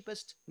of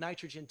cheapest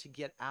nitrogen to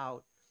get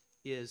out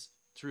is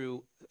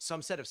through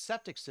some set of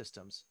septic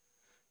systems,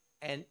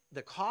 and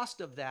the cost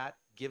of that,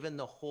 given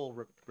the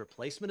whole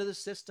replacement of the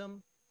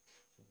system,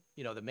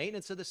 you know, the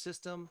maintenance of the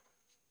system,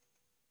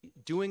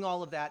 doing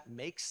all of that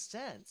makes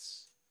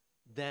sense,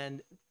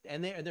 then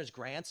and there's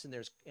grants and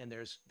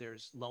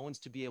there's loans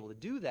to be able to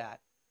do that.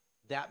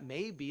 That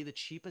may be the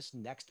cheapest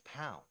next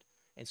pound.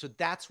 And so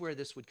that's where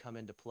this would come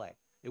into play.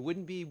 It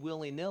wouldn't be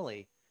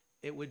willy-nilly.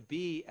 It would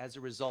be as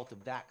a result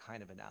of that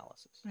kind of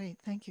analysis. Great,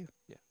 thank you.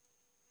 Yeah.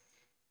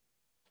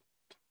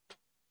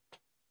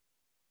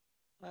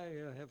 I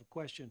have a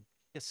question.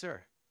 Yes,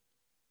 sir.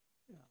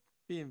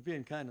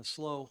 Being kind of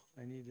slow,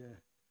 I need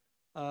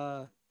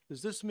to,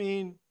 does this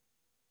mean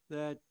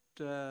that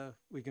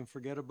we can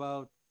forget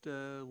about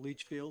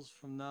leach fields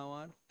from now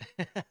on?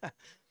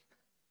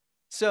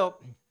 So,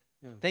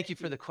 Yeah. thank you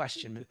for the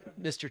question,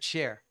 Mr.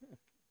 Chair.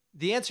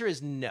 The answer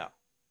is no.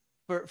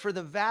 For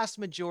the vast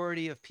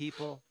majority of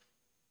people,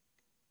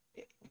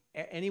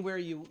 anywhere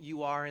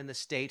you are in the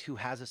state who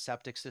has a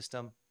septic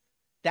system,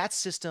 that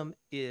system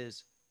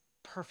is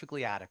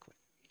perfectly adequate.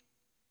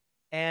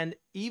 And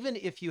even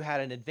if you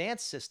had an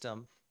advanced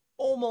system,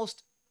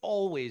 almost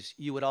always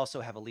you would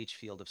also have a leach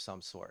field of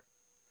some sort.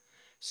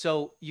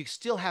 So you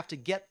still have to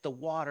get the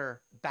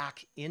water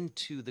back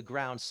into the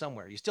ground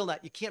somewhere. You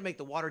can't make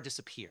the water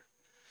disappear.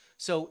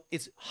 So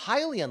it's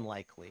highly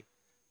unlikely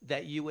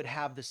that you would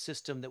have the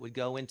system that would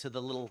go into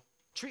the little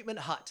treatment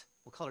hut.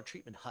 We'll call it a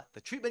treatment hut,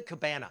 the treatment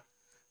cabana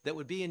that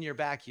would be in your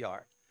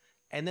backyard.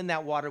 And then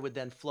that water would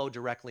then flow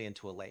directly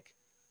into a lake.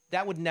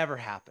 That would never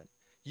happen.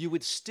 You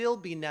would still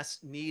be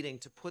needing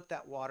to put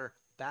that water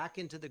back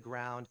into the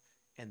ground.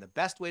 And the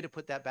best way to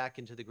put that back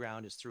into the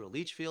ground is through a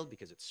leach field,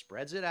 because it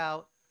spreads it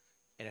out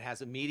and it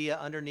has a media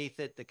underneath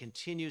it that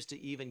continues to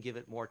even give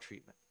it more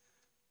treatment.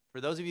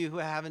 For those of you who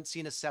haven't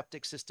seen a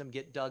septic system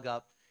get dug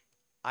up,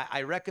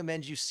 I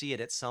recommend you see it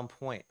at some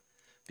point,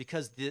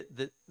 because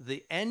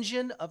the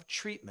engine of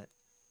treatment,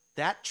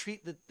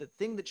 the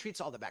thing that treats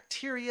all the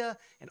bacteria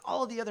and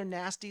all of the other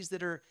nasties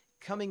that are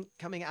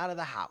coming out of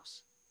the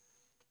house,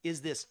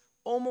 is this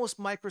almost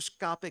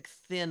microscopic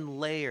thin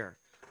layer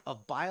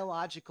of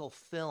biological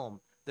film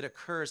that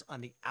occurs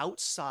on the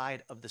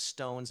outside of the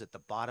stones at the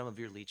bottom of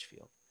your leach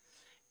field.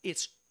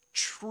 It's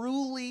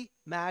truly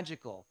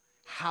magical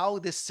how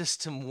this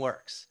system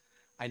works.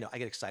 I know I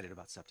get excited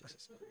about septic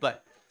systems,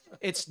 but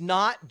it's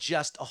not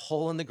just a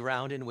hole in the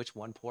ground in which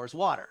one pours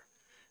water.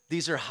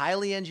 These are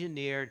highly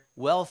engineered,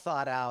 well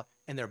thought out,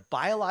 and they're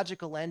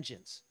biological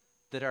engines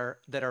that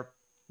are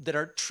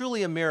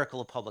truly a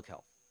miracle of public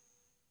health.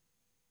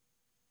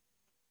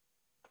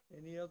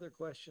 Any other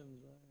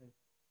questions,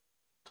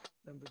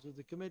 members of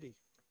the committee?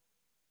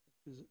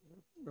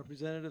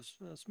 Representative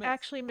Smith?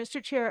 Actually,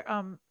 Mr. Chair,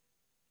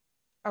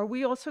 are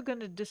we also going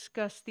to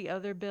discuss the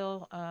other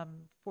bill,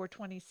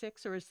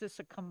 426, or is this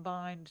a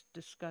combined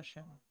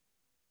discussion?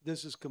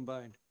 This is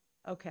combined.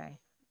 Okay.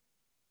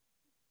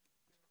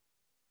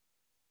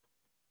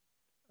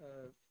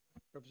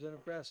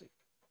 Representative Grassi?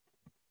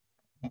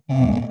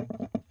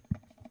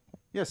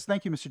 Yes,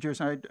 thank you, Mr.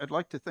 Chair. I'd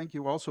like to thank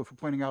you also for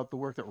pointing out the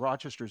work that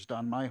Rochester's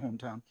done, my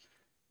hometown.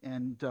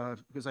 And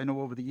because I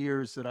know over the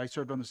years that I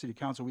served on the city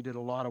council, we did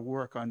a lot of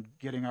work on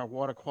getting our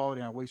water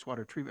quality, our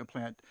wastewater treatment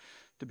plant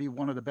to be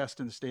one of the best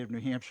in the state of New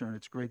Hampshire. And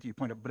it's great that you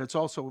point out, but it's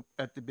also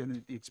been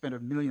at the expense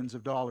of millions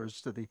of dollars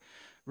to the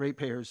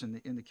ratepayers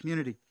in the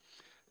community.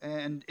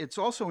 And it's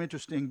also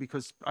interesting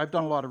because I've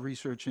done a lot of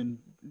research in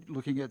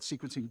looking at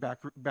sequencing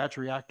batch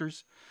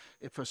reactors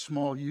for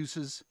small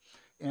uses.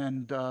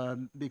 And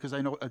because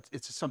I know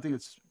it's something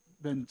that's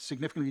been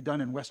significantly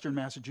done in Western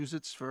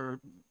Massachusetts for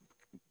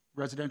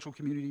residential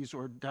communities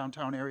or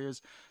downtown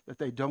areas that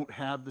they don't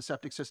have the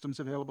septic systems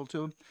available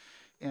to them.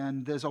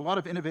 And there's a lot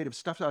of innovative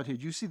stuff out here.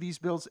 Do you see these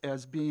bills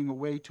as being a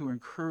way to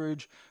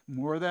encourage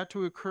more of that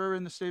to occur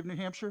in the state of New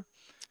Hampshire?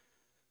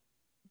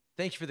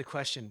 Thank you for the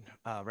question,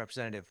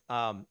 Representative.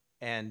 And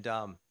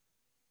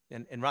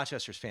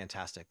Rochester's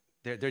fantastic.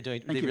 They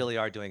really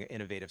are doing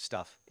innovative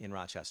stuff in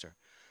Rochester.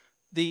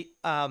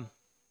 Yeah,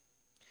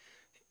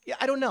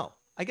 I don't know.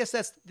 I guess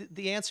that's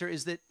the answer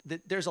is that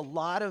there's a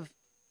lot of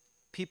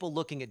people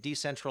looking at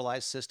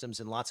decentralized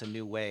systems in lots of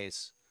new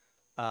ways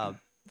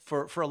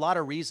for a lot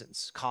of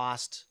reasons.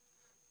 Cost,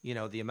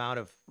 the amount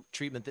of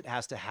treatment that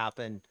has to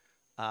happen.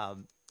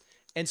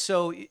 And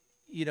so,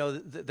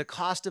 the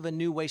cost of a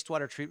new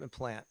wastewater treatment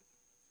plant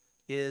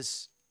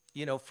is,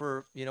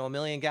 for, 1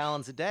 million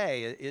gallons a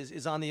day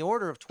is on the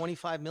order of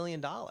 $25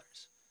 million.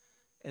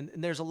 And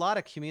there's a lot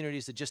of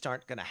communities that just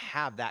aren't going to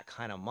have that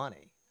kind of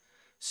money.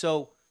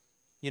 So,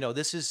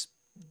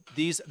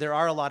 there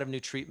are a lot of new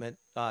treatment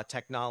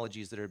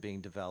technologies that are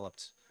being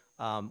developed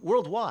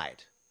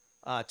worldwide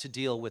to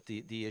deal with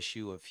the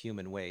issue of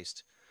human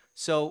waste.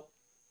 So,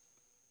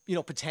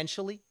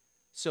 potentially,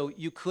 so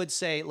you could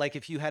say, like,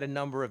 if you had a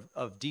number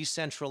of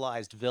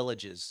decentralized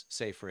villages,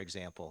 say, for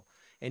example,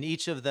 and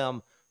each of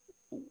them,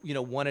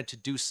 wanted to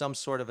do some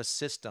sort of a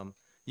system,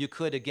 you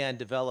could, again,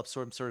 develop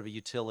sort of a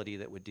utility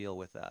that would deal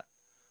with that.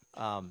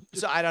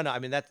 So I don't know. I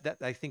mean,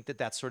 I think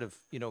that's sort of,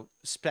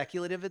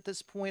 speculative at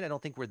this point. I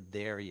don't think we're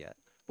there yet.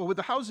 Well, with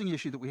the housing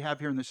issue that we have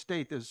here in the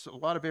state, there's a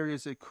lot of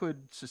areas that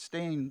could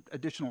sustain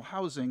additional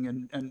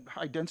housing and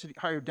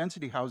higher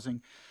density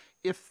housing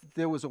if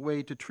there was a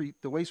way to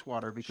treat the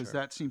wastewater, because Sure.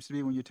 that seems to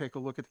be, when you take a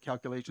look at the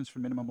calculations for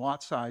minimum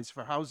lot size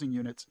for housing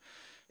units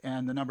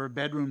and the number of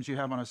bedrooms you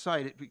have on a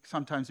site,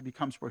 sometimes it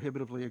becomes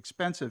prohibitively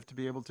expensive to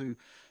be able to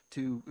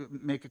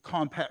make a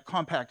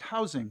compact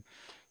housing.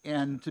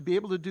 And to be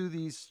able to do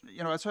these,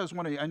 that's what I was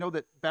wondering. I know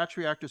that batch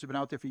reactors have been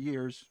out there for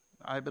years.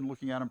 I've been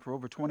looking at them for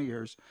over 20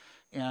 years.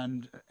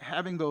 And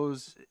having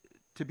those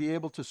to be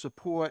able to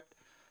support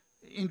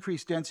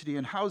increased density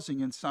in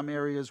housing in some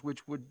areas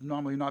which would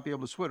normally not be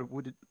able to support it,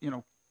 would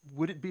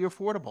it be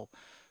affordable?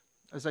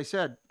 As I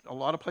said, a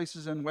lot of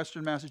places in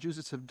Western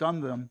Massachusetts have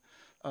done them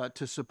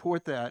to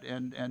support that,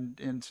 and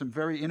in some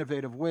very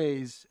innovative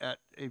ways at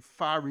a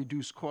far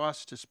reduced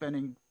cost to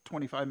spending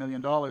 $25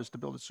 million to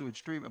build a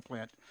sewage treatment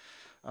plant.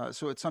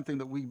 So it's something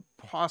that we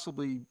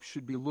possibly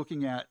should be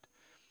looking at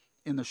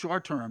in the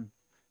short term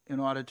in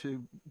order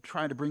to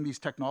try to bring these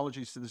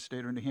technologies to the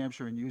state of New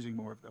Hampshire and using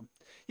more of them.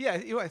 Yeah,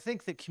 I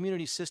think that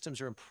community systems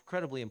are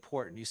incredibly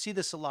important. You see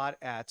this a lot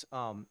at,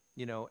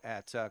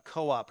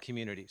 co-op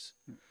communities,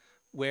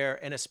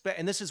 where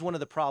and this is one of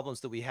the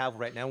problems that we have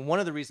right now. One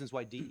of the reasons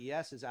why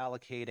DES is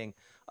allocating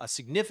a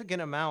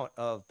significant amount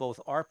of both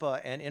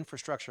ARPA and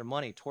infrastructure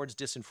money towards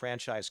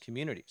disenfranchised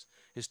communities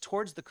is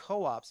towards the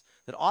co-ops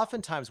that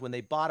oftentimes when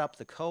they bought up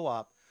the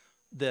co-op,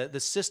 the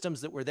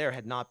systems that were there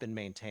had not been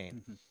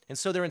maintained. Mm-hmm. And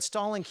so they're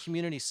installing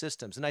community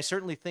systems. And I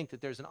certainly think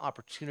that there's an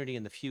opportunity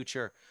in the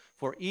future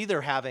for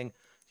either having,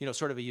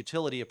 sort of a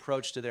utility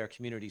approach to their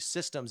community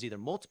systems, either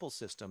multiple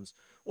systems,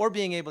 or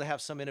being able to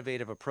have some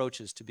innovative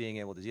approaches to being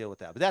able to deal with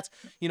that. But that's,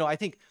 I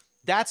think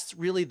that's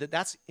really,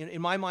 that's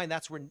in my mind,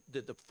 that's where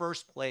the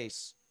first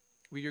place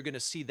where you're going to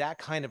see that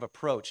kind of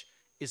approach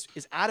is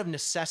out of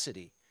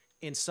necessity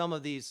in some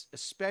of these,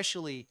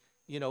 especially,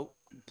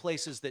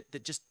 places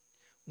that just,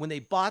 when they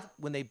bought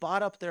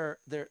up their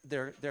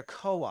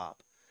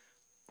co-op,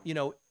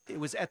 it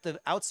was at the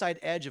outside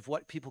edge of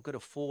what people could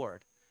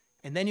afford.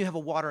 And then you have a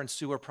water and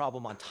sewer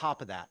problem on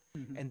top of that.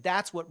 Mm-hmm. And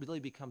that's what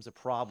really becomes a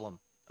problem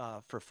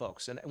for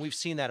folks. And we've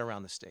seen that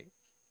around the state.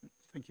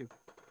 Thank you.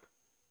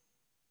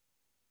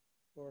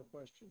 For a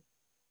question.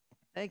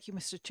 Thank you,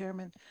 Mr.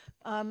 Chairman.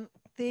 I'm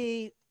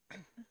going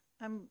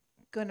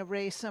to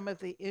raise some of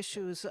the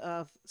issues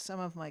of some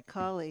of my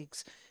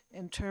colleagues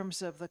in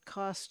terms of the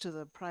cost to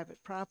the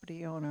private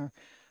property owner.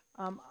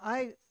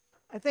 I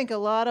think a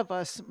lot of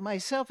us,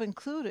 myself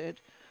included,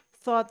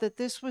 thought that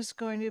this was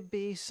going to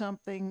be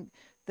something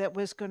that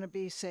was going to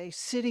be, say,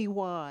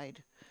 citywide,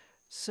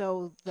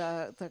 So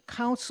the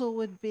council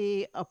would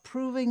be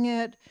approving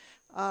it.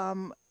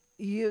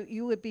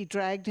 You would be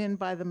dragged in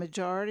by the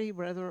majority,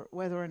 whether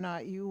or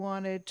not you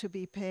wanted to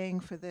be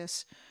paying for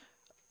this.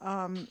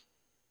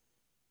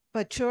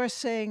 But you're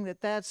saying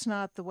that that's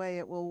not the way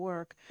it will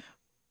work.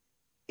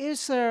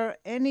 Is there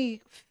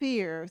any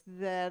fear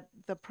that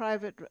the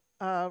private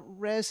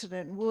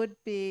resident would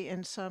be,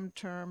 in some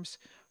terms,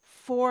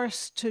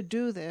 forced to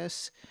do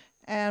this?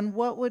 And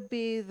what would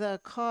be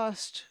the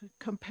cost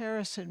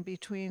comparison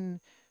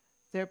between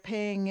they're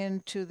paying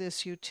into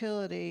this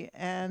utility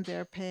and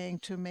they're paying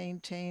to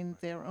maintain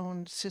their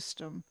own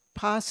system,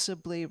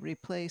 possibly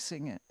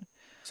replacing it?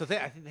 So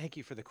thank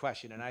you for the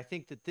question. And I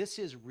think that this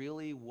is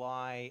really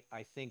why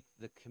I think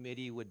the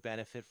committee would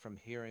benefit from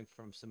hearing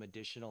from some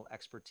additional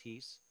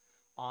expertise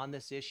on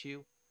this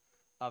issue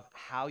of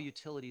how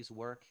utilities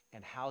work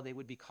and how they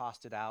would be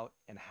costed out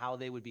and how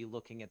they would be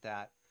looking at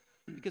that.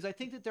 Because I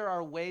think that there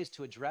are ways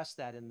to address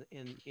that in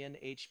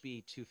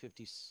HB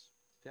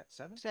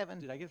 257? Seven.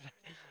 Did I get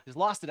just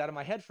lost it out of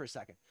my head for a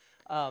second.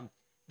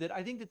 That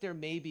I think that there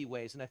may be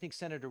ways, and I think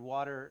Senator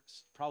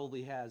Waters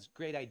probably has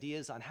great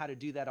ideas on how to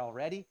do that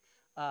already.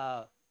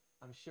 I'm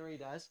sure he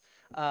does.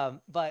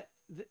 But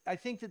I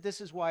think that this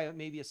is why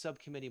maybe a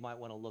subcommittee might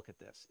want to look at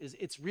this.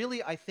 It's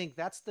really, I think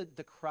that's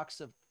the crux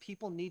of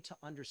people need to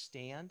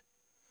understand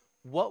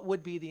what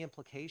would be the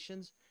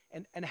implications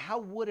and how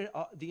would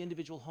the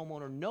individual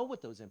homeowner know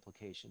what those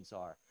implications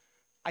are.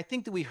 I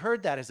think that we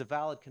heard that as a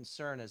valid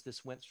concern as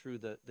this went through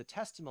the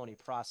testimony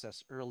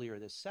process earlier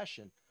this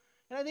session.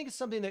 And I think it's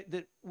something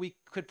that we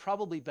could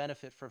probably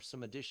benefit from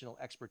some additional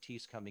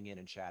expertise coming in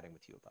and chatting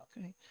with you about.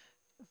 Okay.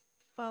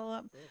 Follow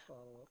up.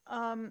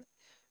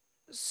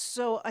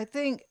 So I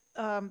think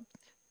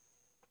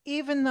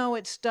even though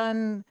it's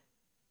done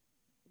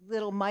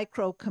little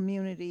micro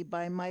community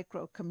by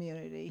micro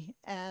community,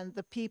 and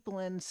the people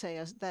in,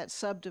 say, that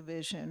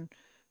subdivision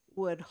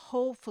would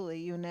hopefully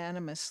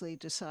unanimously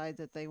decide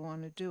that they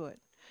want to do it.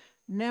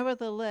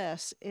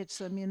 Nevertheless, it's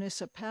the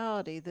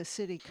municipality, the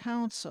city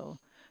council,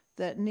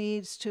 that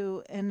needs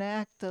to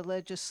enact the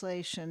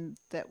legislation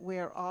that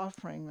we're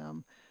offering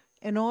them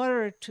in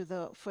order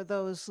for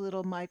those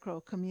little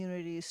micro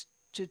communities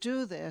to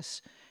do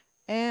this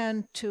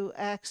and to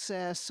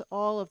access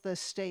all of the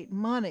state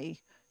money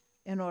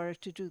in order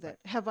to do that.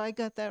 Have I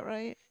got that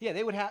right? Yeah,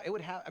 it would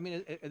have, I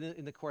mean,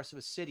 in the course of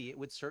a city, it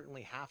would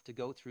certainly have to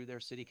go through their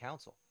city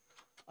council.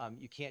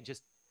 You can't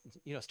just,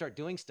 start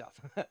doing stuff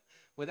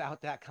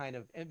without that kind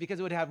of, and because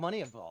it would have money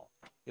involved.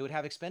 It would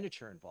have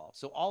expenditure involved.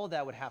 So all of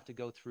that would have to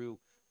go through,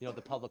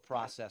 the public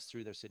process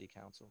through their city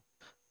council.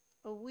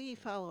 We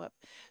follow up.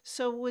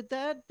 So would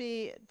that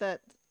be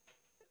that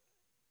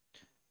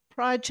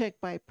project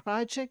by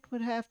project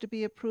would have to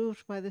be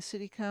approved by the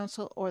city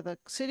council, or the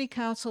city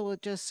council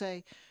would just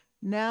say,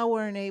 now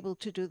we're unable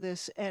to do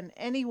this, and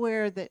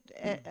anywhere that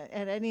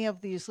and any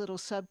of these little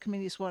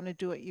subcommittees want to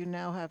do it, you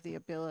now have the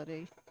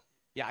ability?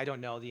 Yeah, I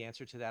don't know the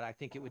answer to that. I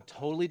think it would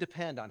totally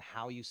depend on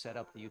how you set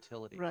up the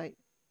utility. Right.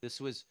 This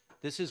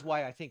is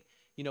why I think,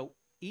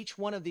 each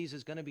one of these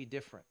is going to be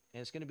different,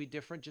 and it's going to be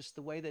different just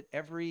the way that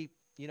every,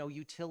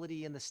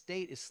 utility in the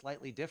state is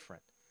slightly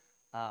different.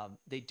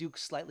 They do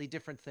slightly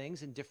different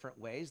things in different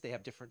ways. They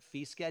have different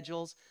fee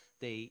schedules.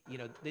 They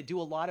do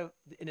a lot of,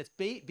 and it's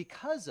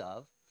because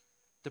of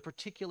the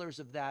particulars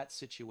of that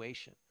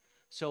situation.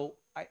 So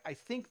I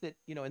think that,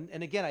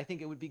 and again, I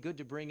think it would be good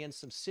to bring in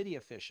some city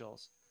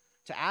officials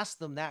to ask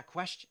them that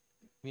question.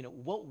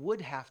 What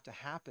would have to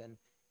happen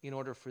in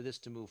order for this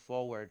to move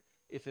forward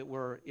if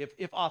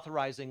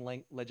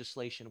authorizing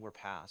legislation were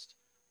passed?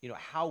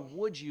 How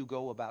would you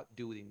go about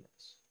doing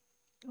this?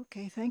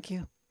 Okay, thank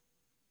you.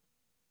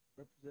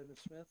 Representative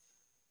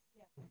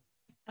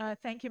Smith?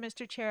 Thank you,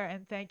 Mr. Chair,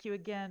 and thank you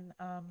again,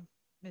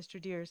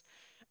 Mr. Deers.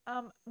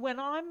 When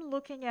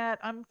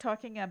I'm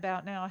talking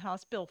about now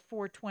House Bill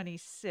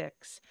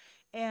 426,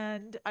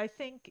 and I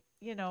think,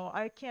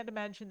 I can't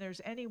imagine there's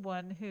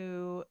anyone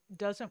who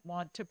doesn't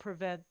want to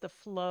prevent the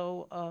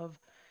flow of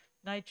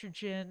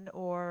nitrogen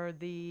or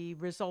the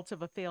results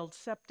of a failed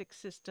septic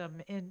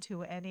system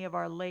into any of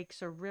our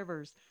lakes or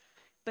rivers.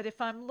 But if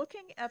I'm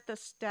looking at the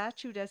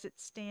statute as it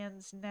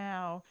stands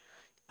now,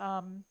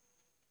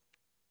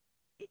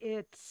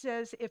 it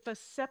says if a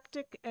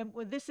septic, and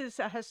this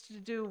has to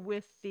do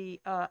with the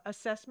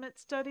assessment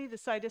study, the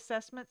site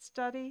assessment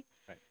study.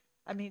 Right.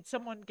 I mean,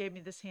 someone gave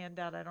me this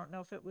handout. I don't know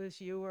if it was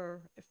you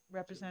or if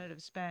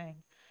Representative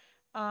Spang.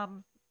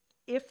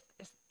 If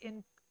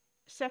in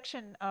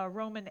section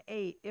Roman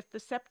 8, if the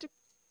septic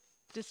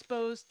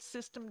disposed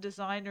system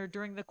designer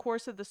during the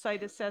course of the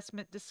site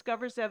assessment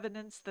discovers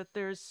evidence that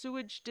there is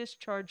sewage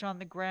discharge on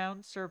the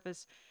ground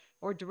surface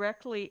or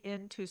directly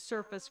into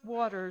surface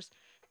waters,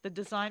 the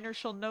designer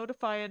shall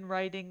notify in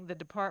writing the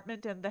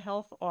department and the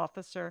health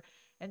officer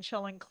and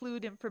shall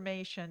include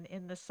information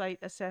in the site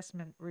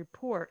assessment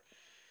report.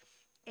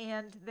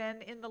 And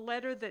then in the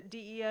letter that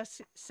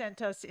DES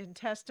sent us in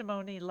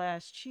testimony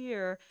last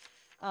year,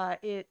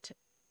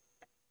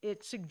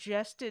 it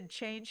suggested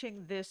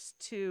changing this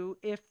to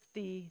if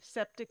the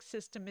septic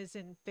system is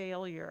in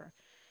failure.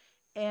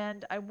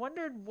 And I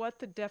wondered what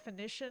the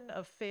definition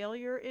of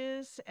failure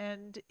is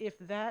and if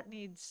that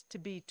needs to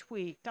be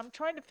tweaked. I'm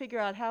trying to figure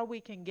out how we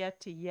can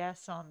get to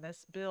yes on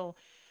this bill,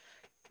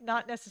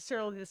 not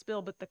necessarily this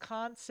bill, but the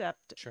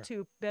concept Sure.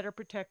 to better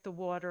protect the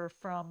water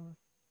from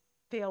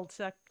failed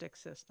septic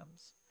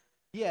systems.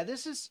 Yeah,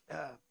 this is.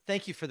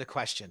 Thank you for the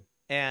question.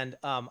 And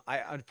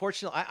I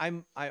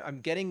unfortunately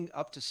I'm getting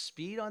up to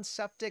speed on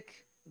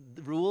septic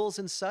rules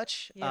and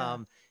such Yeah.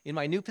 in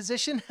my new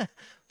position,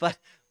 but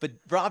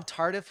Rob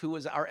Tardif, who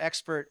was our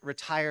expert,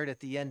 retired at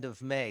the end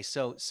of May.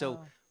 So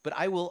Oh. but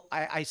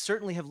I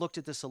certainly have looked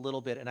at this a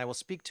little bit, and I will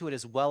speak to it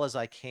as well as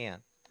I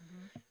can.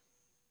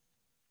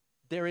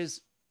 There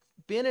has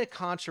been a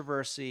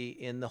controversy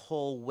in the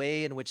whole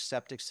way in which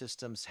septic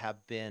systems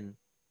have been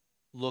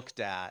looked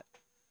at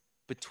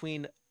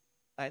between,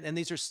 and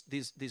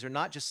these are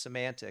not just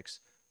semantics,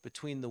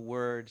 between the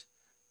word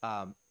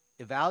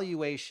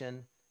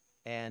evaluation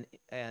and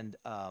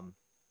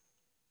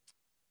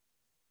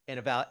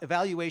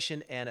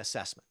evaluation and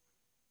assessment.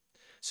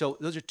 So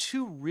those are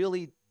two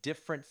really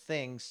different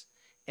things,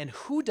 and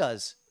who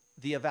does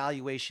the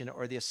evaluation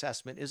or the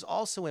assessment is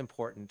also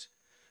important,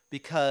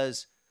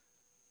 because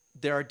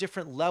there are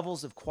different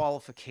levels of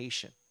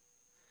qualification.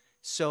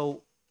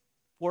 So,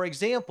 for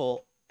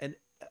example,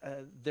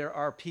 there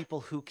are people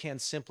who can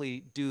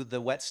simply do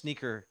the wet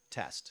sneaker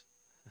test.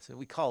 So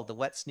we call it the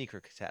wet sneaker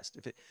test.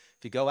 If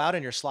you go out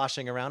and you're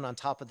sloshing around on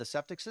top of the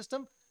septic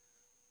system,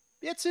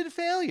 it's a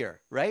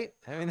failure, right?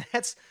 I mean,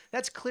 that's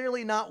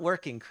clearly not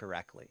working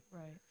correctly.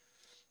 Right.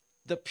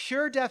 The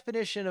pure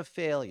definition of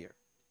failure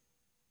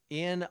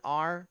in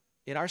our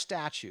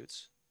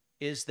statutes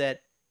is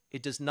that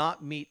it does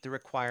not meet the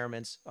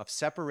requirements of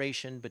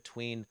separation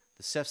between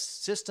the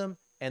system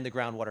and the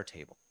groundwater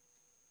table.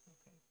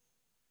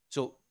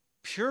 So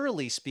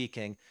purely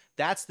speaking,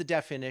 that's the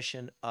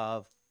definition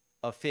of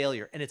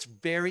failure. And it's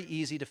very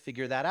easy to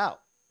figure that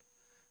out.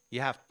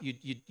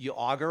 You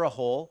auger a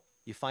hole,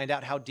 you find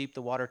out how deep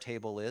the water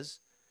table is,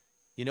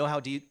 you know how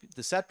deep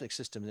the septic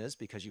system is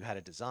because you had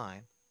a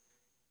design,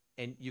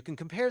 and you can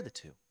compare the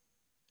two.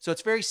 So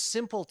it's very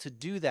simple to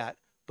do that,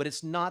 but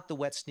it's not the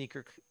wet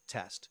sneaker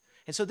test.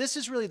 And so this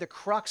is really the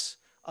crux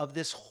of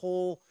this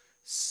whole,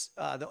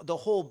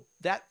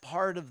 that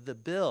part of the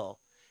bill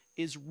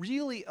is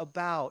really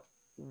about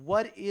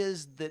what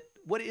is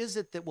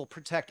it that will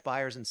protect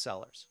buyers and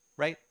sellers,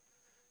 right?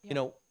 Yeah. You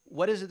know,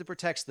 what is it that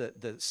protects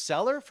the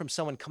seller from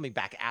someone coming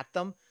back at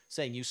them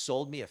saying you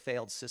sold me a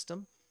failed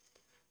system,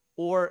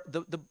 or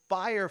the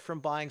buyer from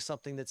buying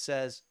something that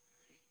says,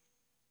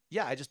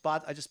 yeah, I just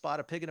bought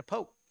a pig in a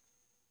poke,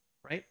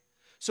 right?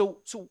 So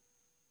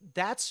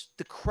that's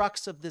the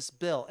crux of this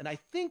bill. And I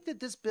think that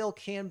this bill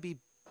can be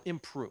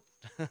improved.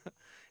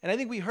 And I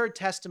think we heard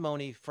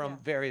testimony from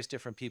various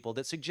different people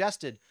that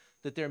suggested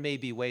that there may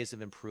be ways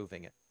of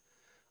improving it.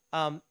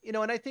 You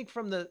know, and I think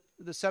from the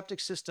Septic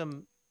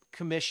System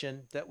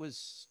Commission, that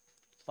was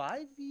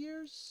 5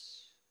 years?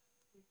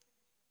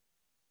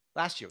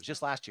 Last year, it was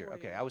just last year.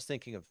 Okay, I was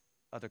thinking of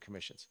other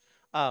commissions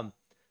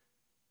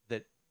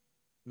that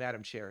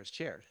Madam Chair has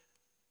chaired.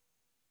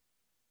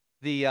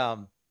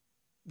 You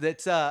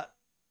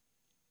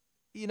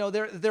know,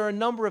 there are a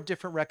number of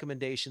different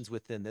recommendations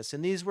within this,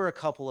 and these were a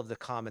couple of the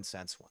common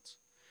sense ones.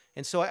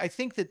 And so I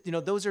think that, you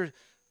know, those are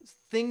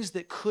things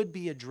that could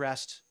be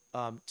addressed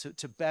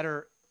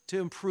to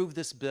improve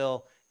this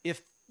bill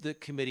if the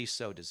committee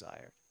so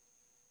desired.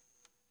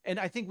 And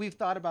I think we've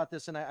thought about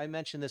this, and I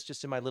mentioned this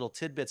just in my little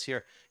tidbits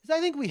here, is I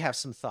think we have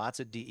some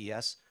thoughts at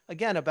DES,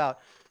 again, about,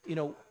 you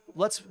know,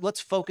 let's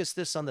focus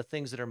this on the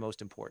things that are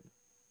most important.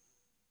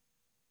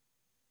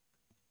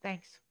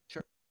 Thanks.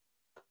 Sure.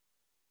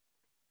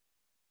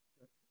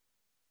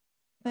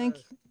 Thank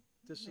you.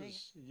 This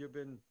is, you've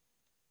been,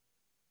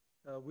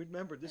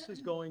 remember, this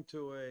is going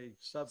to a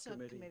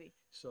subcommittee, Subcommittee.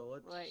 so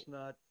let's Right.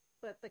 not,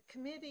 But the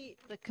committee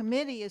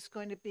is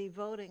going to be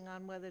voting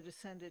on whether to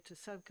send it to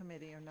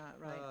subcommittee or not,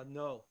 right?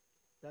 no,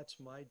 that's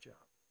my job.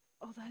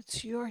 Oh,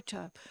 that's your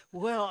job.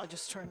 Well, I'll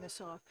just turn this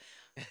off.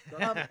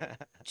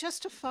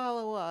 Just to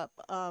follow up,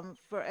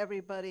 for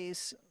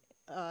everybody's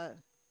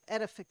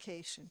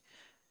edification,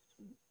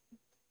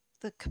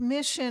 the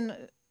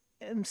commission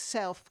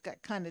himself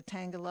got kind of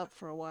tangled up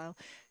for a while.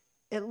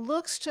 It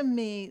looks to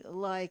me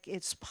like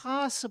it's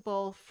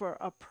possible for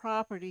a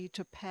property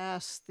to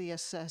pass the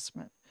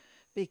assessment,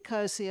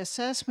 because the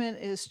assessment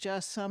is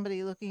just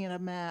somebody looking at a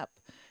map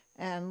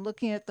and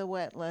looking at the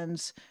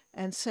wetlands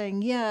and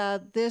saying, yeah,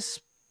 this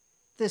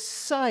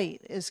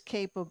site is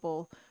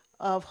capable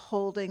of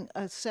holding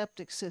a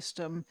septic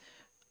system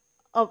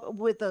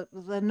with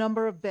the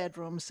number of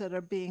bedrooms that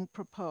are being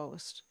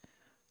proposed.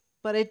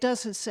 But it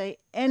doesn't say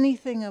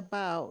anything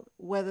about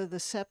whether the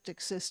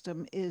septic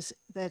system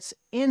that's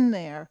in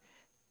there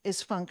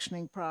is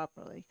functioning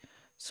properly.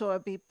 So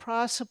it'd be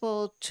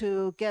possible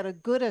to get a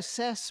good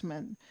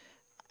assessment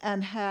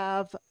and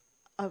have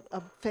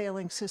a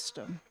failing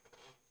system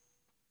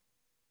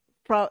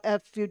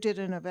if you did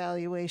an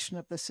evaluation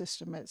of the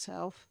system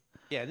itself.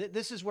 Yeah,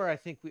 this is where I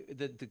think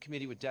the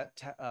committee would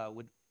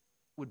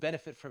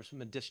benefit from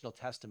some additional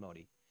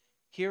testimony.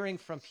 hearing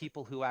from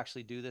people who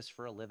actually do this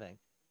for a living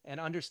and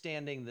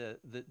understanding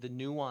the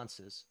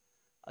nuances.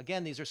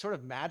 Again, these are sort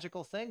of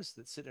magical things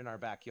that sit in our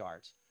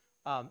backyards.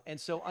 And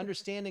so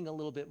understanding a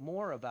little bit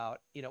more about,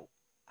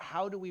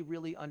 how do we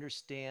really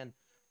understand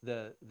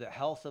the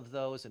health of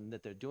those, and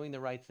that they're doing the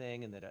right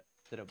thing, and that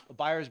a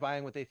buyer is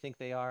buying what they think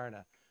they are, and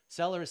a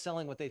seller is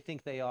selling what they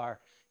think they are.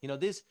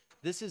 This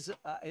is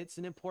it's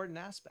an important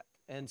aspect.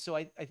 And so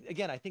I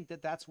think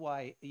that's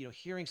why,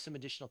 hearing some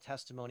additional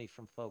testimony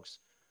from folks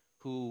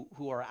who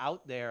are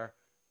out there,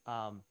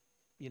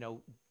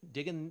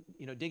 digging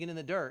in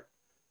the dirt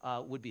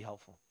would be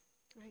helpful.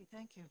 Great,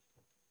 thank you.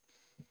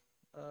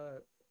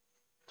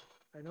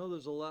 I know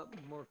there's a lot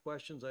more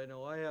questions. I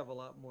know I have a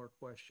lot more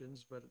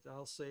questions, but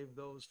I'll save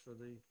those for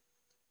the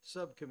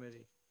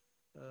subcommittee.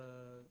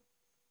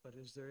 But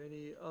is there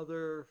any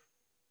other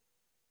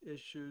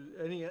issues,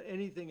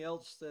 anything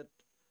else that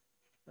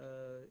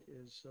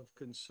is of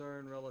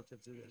concern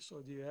relative to this?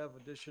 Or do you have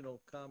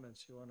additional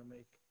comments you want to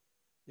make?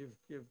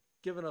 You've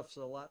given us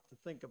a lot to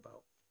think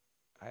about.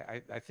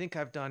 I think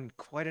I've done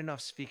quite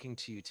enough speaking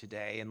to you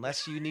today,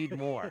 unless you need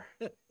more.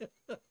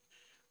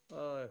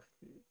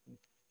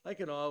 I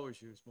can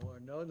always use more.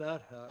 No,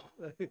 not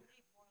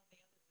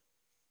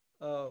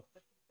how.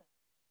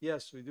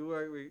 Yes, we do.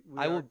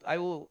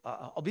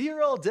 I'll be here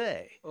all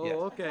day. Oh, Yeah.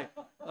 okay.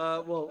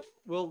 Well,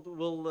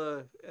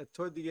 we'll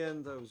toward the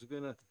end, I was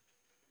gonna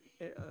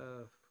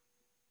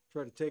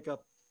try to take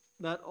up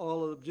not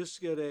all of them, just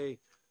get an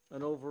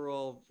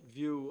overall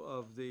view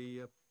of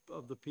the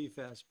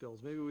PFAS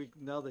bills. Maybe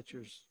now that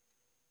you're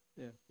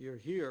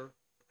here,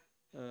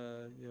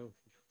 I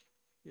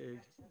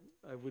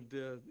would.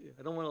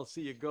 I don't want to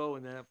see you go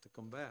and then have to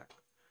come back.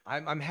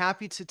 I'm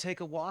happy to take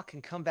a walk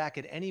and come back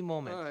at any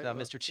moment, All right,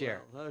 Mr.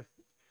 Chair. But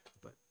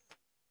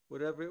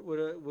whatever,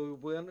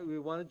 we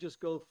want to just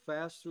go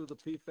fast through the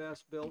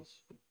PFAS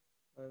bills,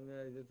 and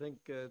I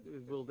think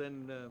we'll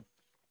then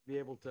be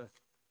able to.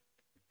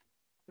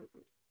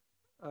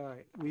 All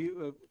right, have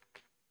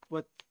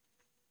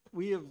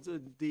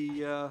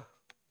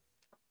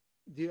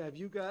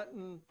you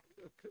gotten?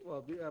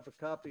 Well, do you have a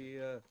copy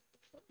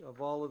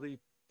of all of the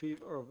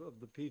of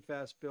the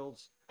PFAS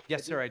bills?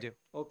 Yes, sir, I do.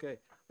 Okay.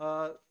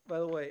 By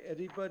the way,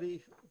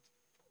 everybody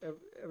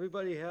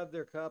have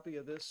their copy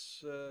of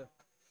this?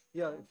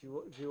 Yeah,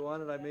 if you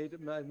want it, I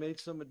made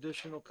some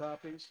additional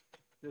copies.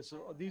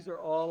 These are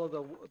all of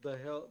the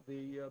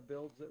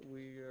bills that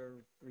we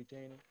are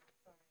retaining.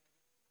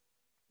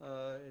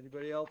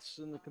 Anybody else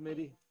in the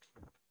committee?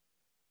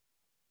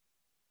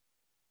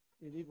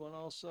 You need one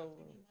also?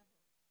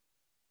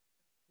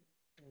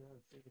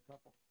 Take a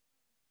couple.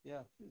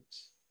 Yeah,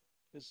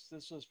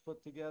 this was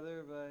put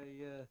together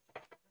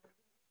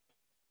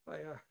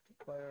by our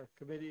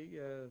committee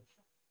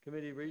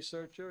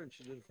researcher, and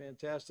she did a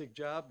fantastic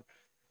job.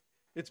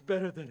 It's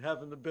better than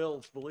having the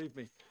bills, believe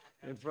me,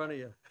 in front of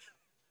you.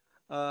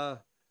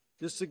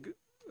 Just to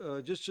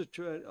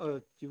try.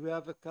 Do you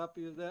have a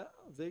copy of that?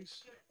 Of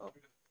these? Oh.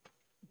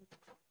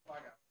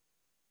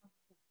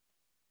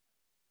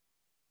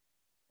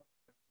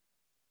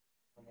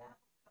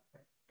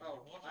 Oh,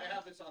 I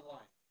have this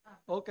online.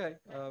 Okay,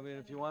 I mean,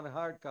 if you want a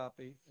hard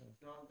copy.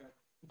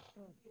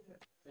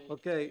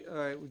 Okay, all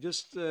right, we're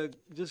just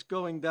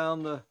going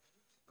down the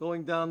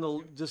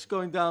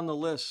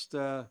list.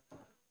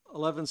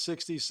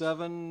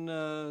 1167,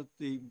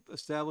 the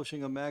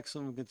establishing a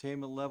maximum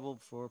containment level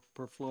for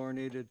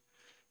perfluorinated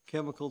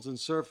chemicals in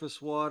surface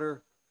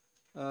water.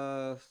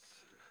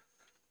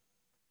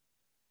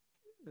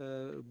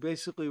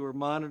 Basically, we're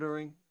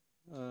monitoring.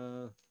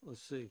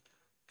 Let's see.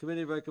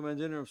 Committee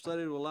recommends interim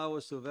study to allow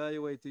us to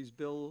evaluate these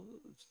bills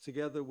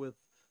together with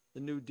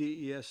the new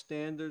DES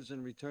standards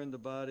and return the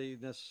body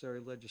necessary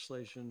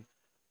legislation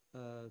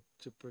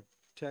to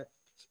protect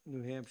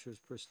New Hampshire's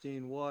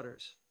pristine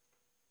waters.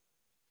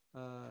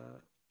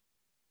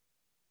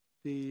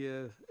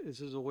 This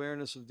is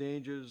awareness of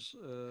dangers,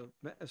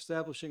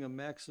 establishing a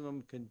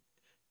maximum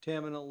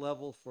contaminant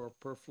level for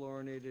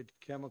perfluorinated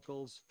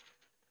chemicals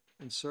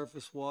in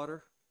surface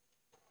water.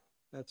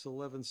 That's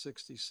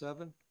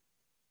 1167.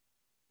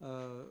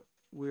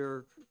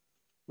 We're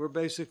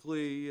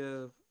basically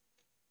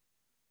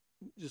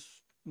just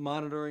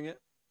monitoring it,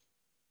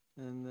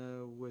 and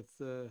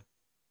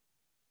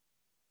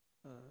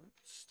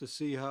to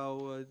see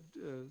how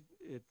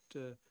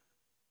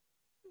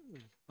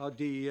how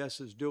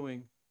DES is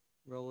doing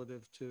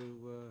relative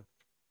to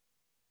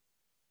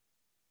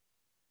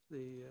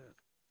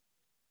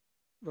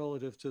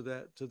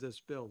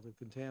this bill, the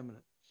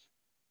contaminant.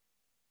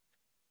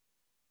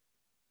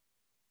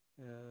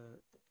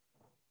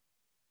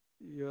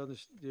 You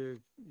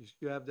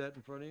have that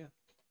in front of you?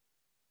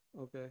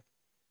 Okay.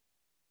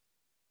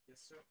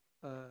 Yes, sir.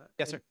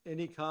 Yes, sir.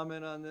 Any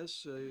comment on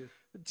this?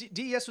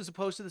 DES was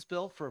opposed to this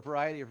bill for a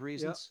variety of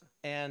reasons.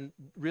 And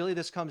really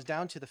this comes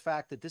down to the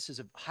fact that this is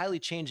a highly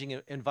changing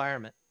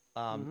environment.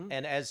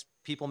 And as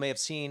people may have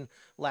seen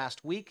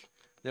last week,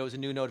 there was a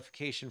new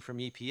notification from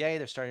EPA.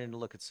 They're starting to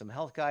look at some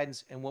health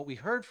guidance. And what we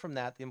heard from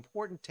that, the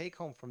important take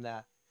home from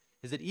that,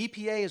 is that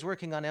EPA is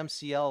working on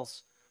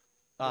MCLs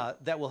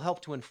that will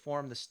help to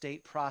inform the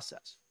state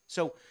process.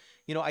 So,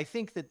 you know, I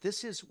think that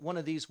this is one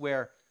of these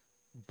where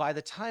by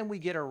the time we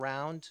get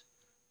around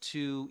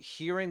to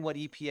hearing what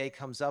EPA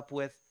comes up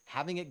with,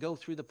 having it go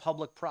through the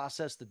public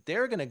process that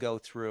they're going to go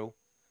through,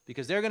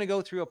 because they're going to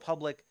go through a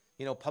public,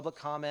 you know, public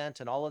comment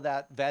and all of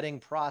that vetting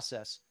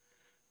process,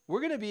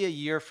 we're going to be a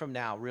year from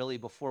now, really,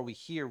 before we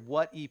hear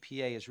what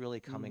EPA is really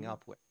coming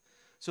up with.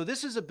 So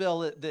this is a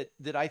bill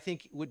that I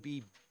think would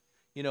be,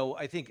 you know,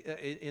 I think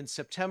in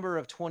September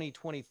of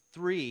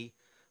 2023,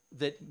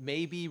 that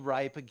may be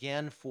ripe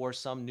again for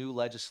some new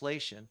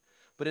legislation.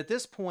 But at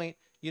this point,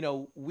 you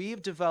know,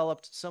 we've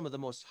developed some of the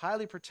most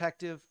highly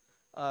protective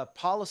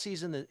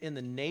policies in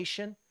the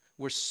nation.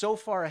 We're so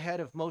far ahead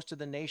of most of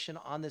the nation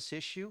on this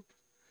issue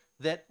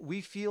that we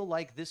feel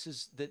like this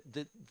is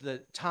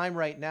the time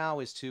right now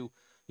is to,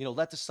 you know,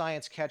 let the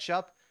science catch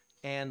up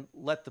and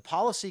let the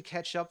policy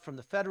catch up from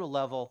the federal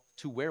level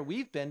to where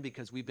we've been,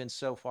 because we've been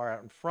so far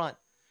out in front.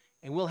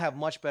 And we'll have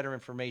much better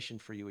information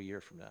for you a year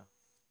from now.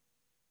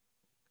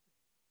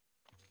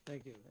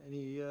 Thank you.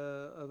 Any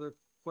other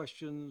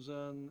questions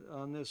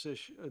on this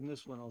issue, on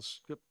this one? I'll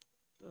skip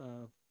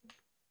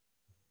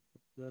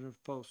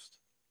Representative Post.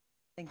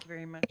 Thank you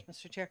very much,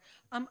 Mr. Chair.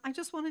 I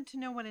just wanted to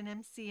know what an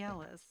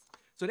MCL is.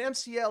 So an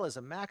MCL is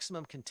a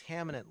maximum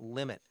contaminant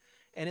limit.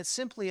 And it's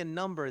simply a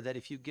number that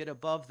if you get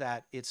above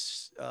that,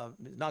 it's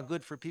not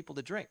good for people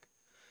to drink.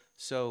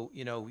 So,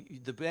 you know,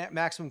 the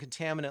maximum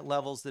contaminant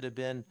levels that have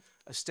been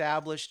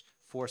established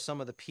for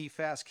some of the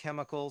PFAS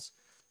chemicals,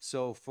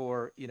 so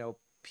for, you know,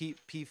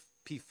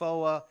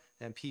 PFOA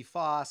and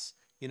PFOS,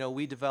 you know,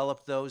 we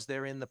developed those.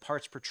 They're in the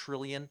parts per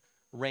trillion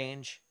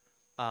range.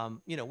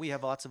 You know, we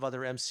have lots of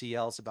other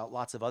MCLs about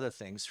lots of other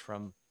things,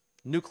 from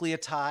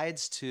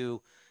nucleotides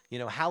to, you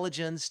know,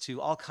 halogens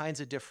to all kinds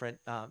of different,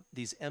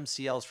 these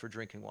MCLs for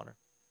drinking water.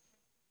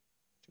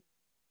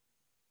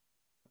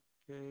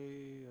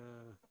 Okay,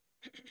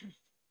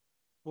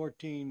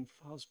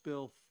 House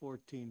Bill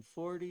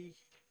 1440,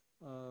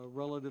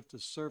 relative to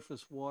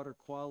surface water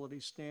quality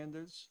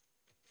standards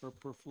for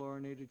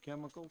perfluorinated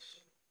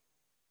chemicals.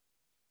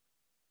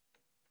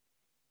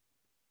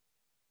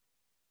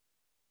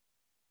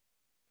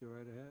 Go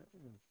right ahead.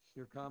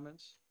 Your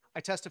comments? I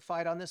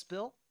testified on this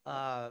bill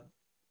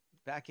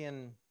back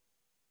in,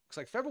 looks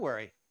like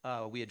February.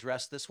 We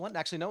addressed this one.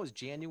 Actually, no, it was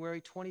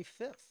January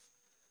 25th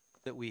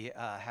that we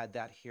had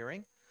that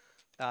hearing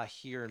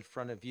here in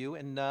front of you.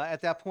 And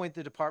at that point,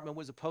 the department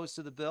was opposed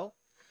to the bill.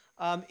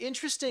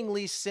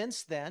 Interestingly,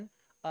 since then,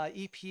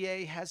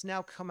 EPA has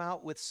now come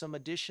out with some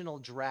additional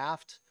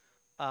draft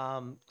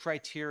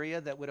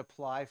criteria that would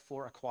apply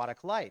for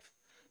aquatic life.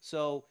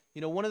 So,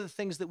 you know, one of the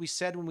things that we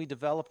said when we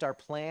developed our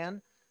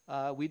plan,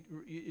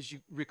 as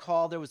you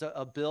recall, there was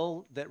a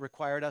bill that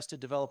required us to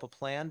develop a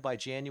plan by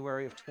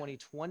January of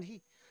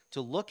 2020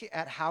 to look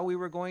at how we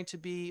were going to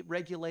be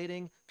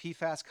regulating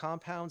PFAS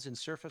compounds in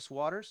surface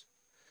waters.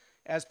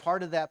 As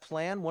part of that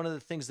plan, one of the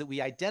things that we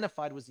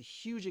identified was the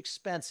huge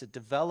expense at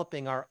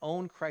developing our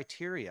own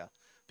criteria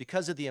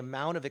because of the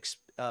amount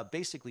of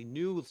basically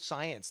new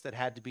science that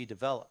had to be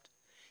developed.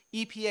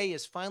 EPA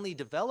is finally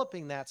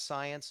developing that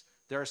science.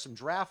 There are some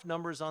draft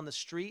numbers on the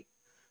street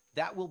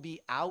that will be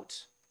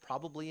out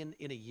probably in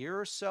a year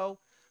or so.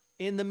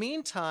 In the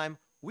meantime,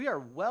 we are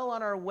well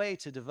on our way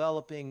to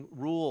developing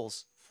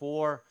rules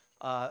for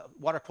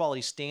water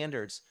quality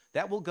standards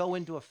that will go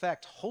into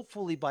effect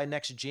hopefully by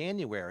next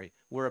January.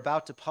 We're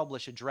about to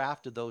publish a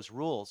draft of those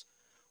rules,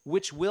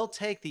 which will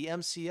take the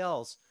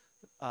MCLs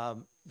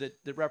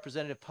that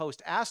Representative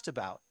Post asked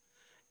about.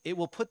 It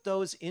will put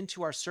those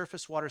into our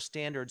surface water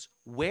standards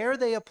where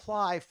they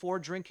apply for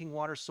drinking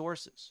water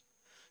sources.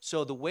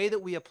 So the way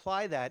that we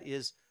apply that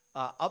is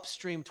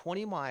upstream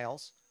 20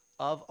 miles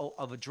of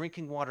a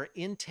drinking water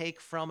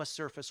intake from a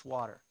surface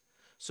water.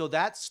 So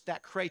that's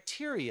that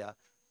criteria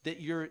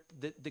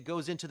that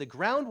goes into the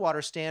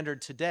groundwater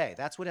standard today.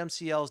 That's what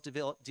MCLs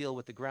deal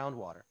with, the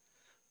groundwater.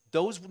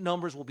 Those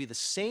numbers will be the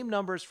same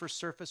numbers for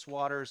surface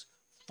waters,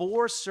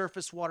 for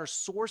surface water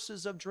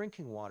sources of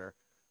drinking water,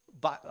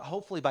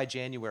 hopefully by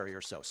January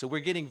or so. So we're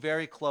getting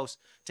very close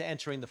to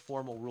entering the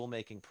formal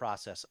rulemaking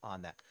process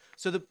on that.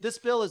 So this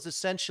bill is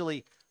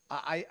essentially,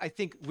 I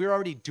think we're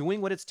already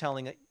doing what it's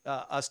telling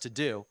us to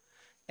do.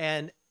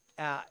 And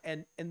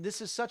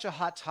this is such a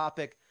hot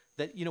topic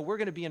that, you know, we're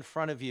going to be in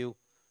front of you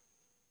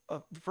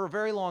for a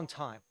very long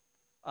time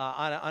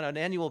on an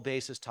annual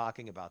basis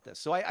talking about this.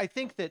 So I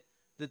think that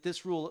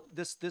this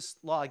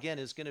law, again,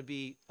 is going to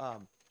be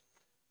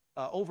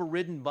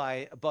overridden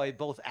by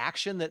both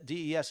action that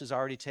DES has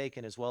already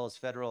taken as well as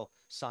federal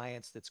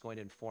science that's going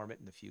to inform it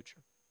in the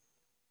future.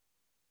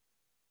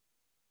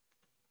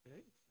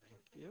 Okay,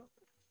 thank you.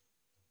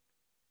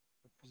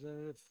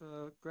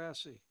 Representative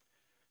Grassi.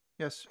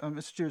 Yes,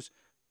 Mr. Chair,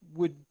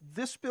 would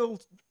this bill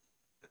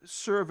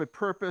serve a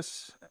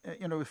purpose,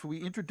 you know, if we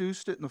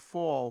introduced it in the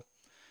fall,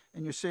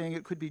 and you're saying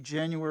it could be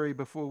January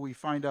before we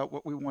find out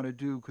what we want to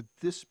do, could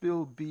this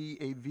bill be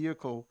a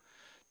vehicle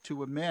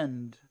to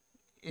amend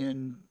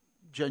in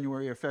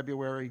January or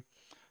February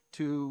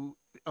to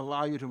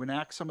allow you to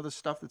enact some of the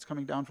stuff that's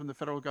coming down from the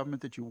federal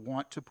government that you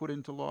want to put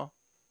into law?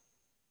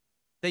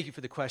 Thank you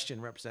for the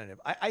question, Representative.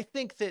 I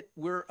think that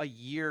we're a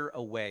year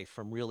away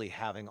from really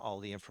having all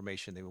the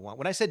information that we want.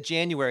 When I said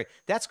January,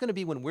 that's going to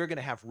be when we're going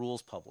to have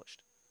rules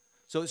published.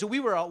 So we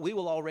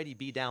will already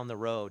be down the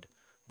road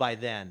by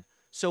then.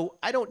 So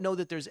I don't know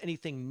that there's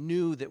anything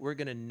new that we're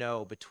going to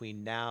know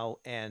between now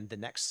and the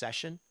next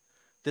session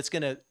that's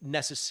going to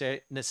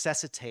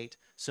necessitate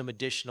some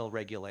additional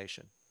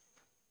regulation.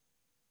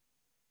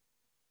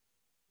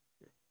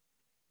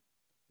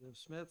 Representative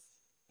Smith?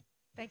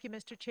 Thank you,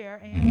 Mr. Chair,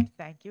 and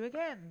thank you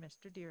again,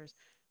 Mr. Deers.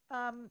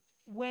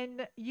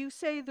 When you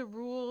say the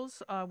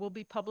rules will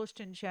be published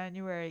in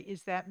January,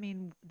 does that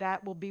mean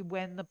that will be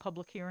when the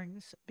public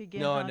hearings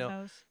begin on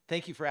those?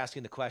 Thank you for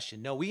asking the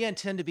question. No, we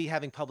intend to be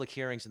having public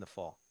hearings in the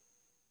fall.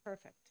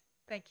 Perfect.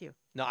 Thank you.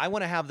 No, I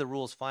want to have the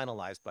rules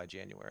finalized by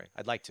January.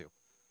 I'd like to.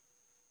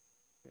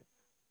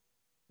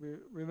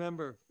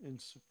 Remember, in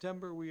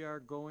September, we are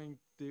going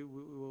to,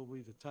 will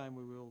be the time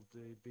we will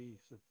be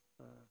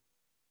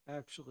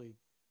actually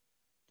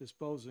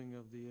disposing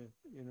of the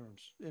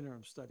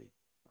interim study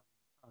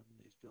on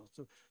these bills.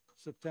 So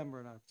September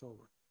and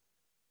October.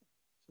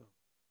 So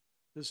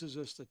this is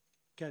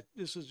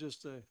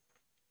just a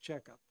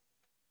checkup.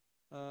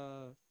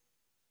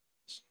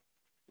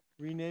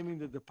 Renaming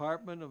the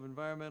Department of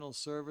Environmental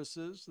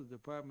Services, the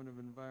Department of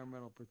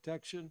Environmental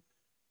Protection.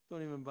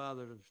 Don't even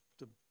bother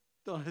to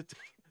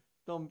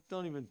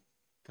don't even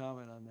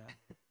comment on that.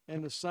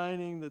 And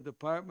assigning the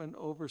department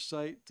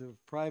oversight to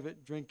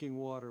private drinking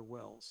water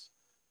wells.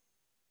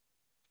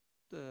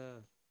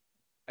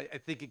 I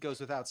think it goes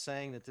without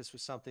saying that this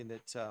was something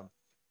that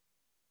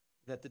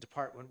that the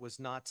department was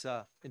not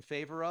in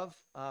favor of,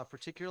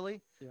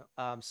 particularly.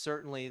 Yeah.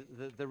 Certainly,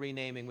 the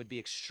renaming would be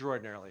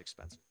extraordinarily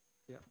expensive.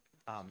 Yeah.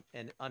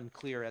 And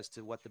unclear as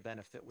to what the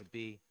benefit would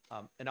be.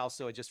 And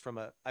also,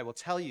 I will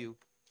tell you,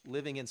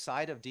 living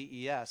inside of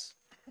DES,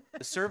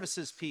 the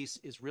services piece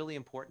is really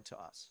important to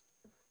us.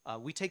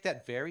 We take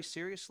that very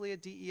seriously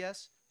at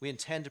DES. We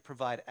intend to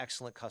provide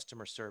excellent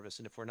customer service,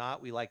 and if we're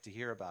not, we like to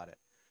hear about it,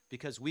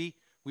 because we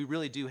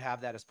really do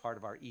have that as part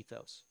of our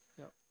ethos.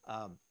 Yep.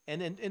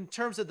 And in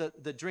terms of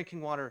the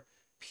drinking water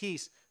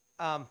piece,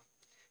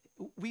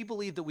 we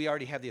believe that we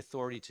already have the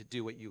authority to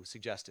do what you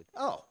suggested.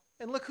 Oh,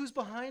 and look who's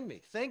behind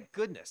me. Thank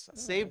goodness.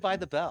 Saved by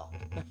the bell.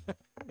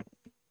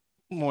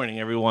 Morning,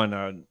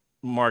 everyone.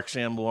 Mark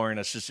Sanborn,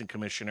 Assistant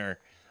Commissioner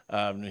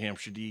of New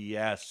Hampshire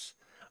DES.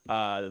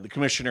 The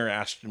commissioner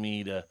asked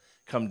me to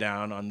come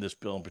down on this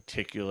bill in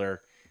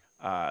particular.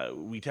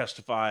 We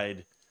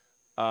testified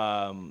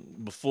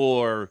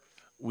before.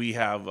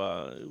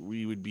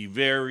 We would be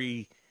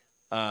very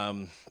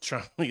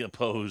strongly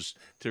opposed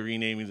to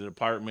renaming the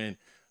department,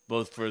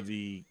 both for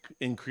the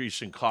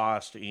increase in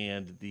cost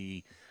and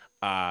the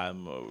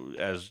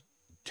as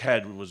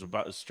Ted was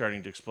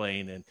starting to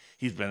explain, and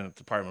he's been in the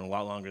department a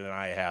lot longer than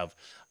I have.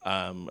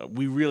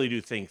 We really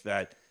do think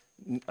that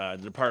the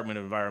Department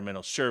of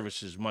Environmental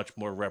Services much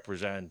more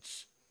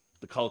represents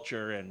the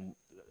culture and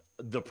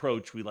the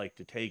approach we like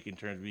to take in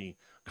terms of being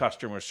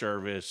customer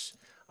service,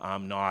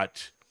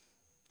 not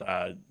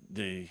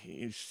the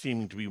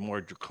seeming to be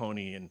more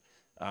draconian,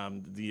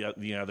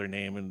 the other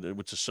name and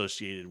what's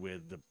associated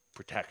with the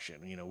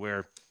protection. You know,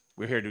 we're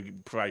here to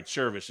provide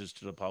services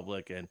to the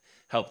public and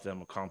help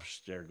them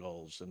accomplish their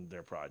goals and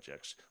their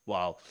projects,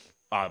 while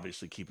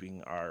obviously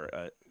keeping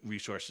our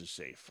resources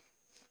safe.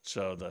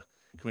 So the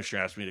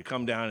commissioner asked me to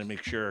come down and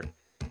make sure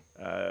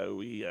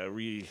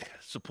we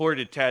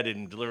supported Ted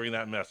in delivering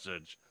that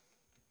message.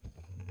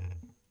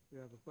 You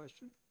have a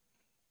question?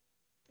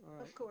 All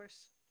right. Of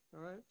course.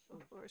 All right.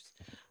 Of course.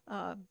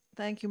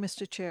 Thank you,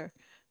 Mr. Chair.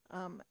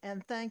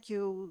 And thank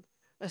you,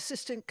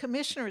 Assistant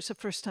Commissioner. It's the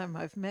first time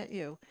I've met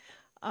you.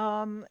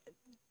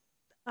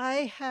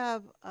 I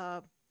have,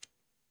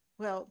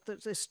 well,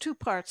 there's two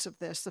parts of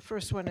this. The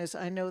first one is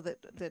I know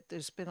that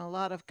there's been a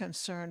lot of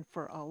concern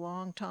for a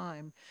long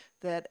time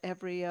that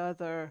every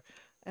other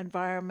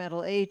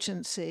environmental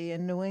agency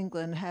in New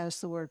England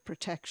has the word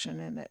protection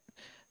in it,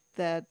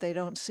 that they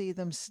don't see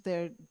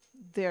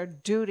their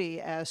duty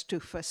as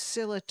to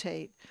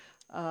facilitate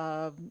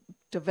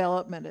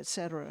development,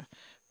 etc.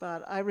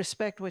 But I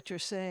respect what you're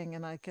saying,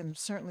 and I can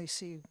certainly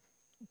see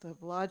the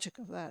logic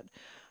of that.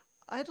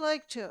 I'd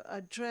like to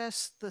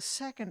address the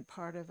second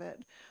part of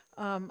it.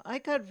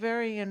 I got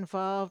very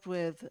involved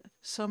with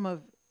some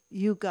of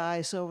you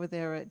guys over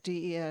there at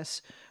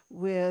DES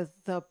with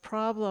the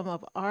problem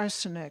of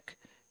arsenic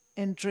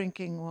in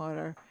drinking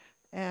water,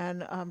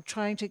 and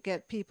trying to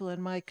get people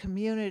in my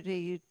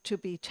community to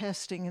be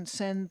testing and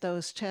send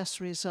those test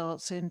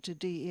results into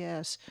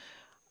DES.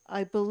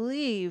 I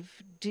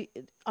believe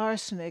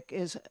arsenic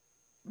is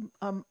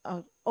an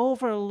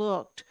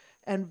overlooked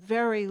and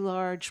very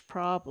large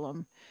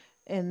problem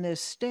in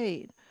this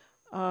state.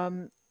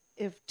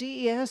 If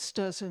DES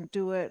doesn't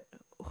do it,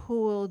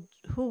 who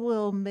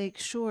will make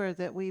sure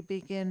that we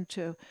begin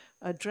to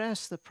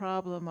address the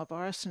problem of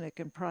arsenic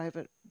in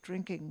private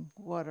drinking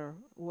water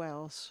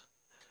wells?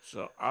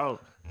 So I'll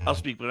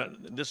speak,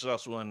 but this is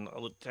also one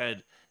I'll let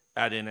Ted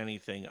add in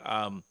anything.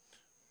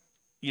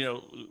 You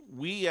know,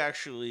 we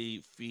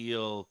actually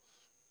feel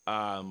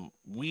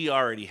we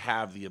already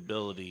have the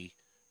ability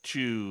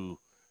to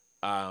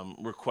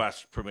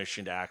request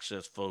permission to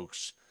access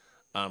folks'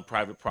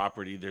 private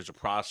property. There's a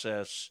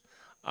process.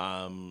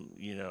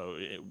 You know,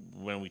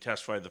 when we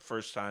testified the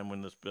first time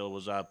when this bill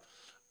was up,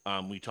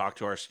 we talked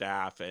to our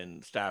staff,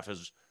 and staff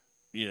has,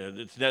 you know,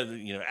 it's never,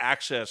 you know,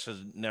 access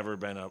has never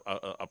been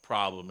a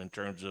problem in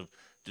terms of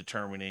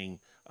determining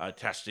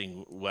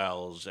testing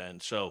wells,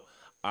 and so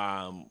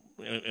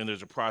and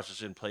there's a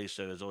process in place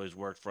that has always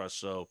worked for us.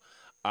 So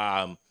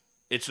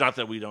it's not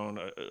that we don't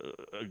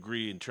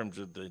agree in terms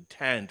of the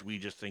intent. We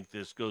just think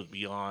this goes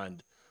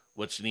beyond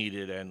what's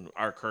needed, and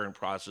our current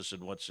process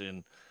and what's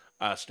in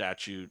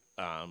statute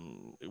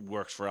it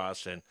works for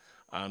us.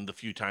 And the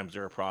few times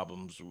there are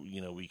problems,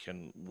 you know, we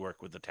can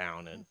work with the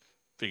town and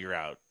figure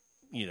out,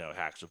 you know,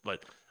 hacks.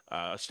 But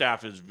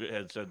staff has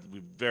said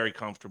we're very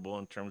comfortable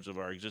in terms of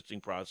our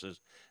existing process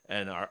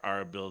and our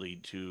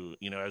ability to,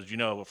 you know, as you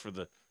know, for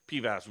the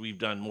PVAS, we've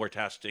done more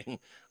testing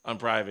on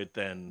private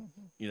than,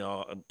 you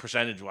know,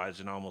 percentage-wise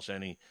in almost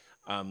any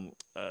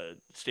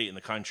state in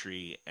the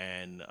country,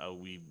 and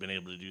we've been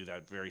able to do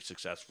that very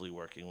successfully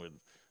working with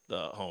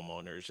the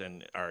homeowners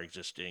and our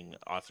existing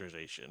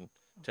authorization.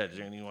 Ted, is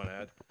there anything you want to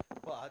add?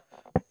 Well,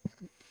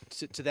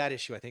 to that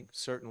issue, I think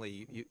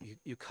certainly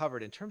you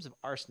covered. In terms of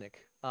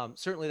arsenic,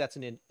 certainly that's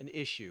an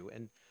issue.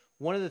 And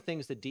one of the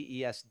things that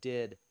DES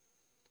did,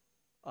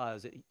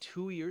 is it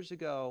 2 years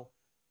ago,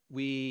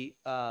 we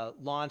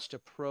launched a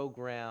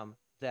program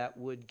that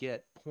would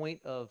get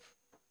point of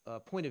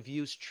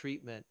use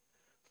treatment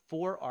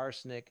for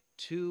arsenic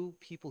to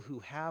people who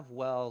have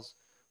wells,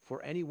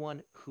 for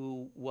anyone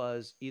who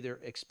was either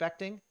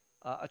expecting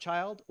a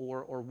child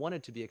or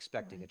wanted to be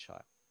expecting a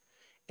child.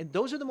 And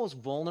those are the most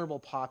vulnerable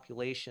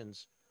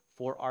populations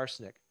for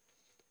arsenic.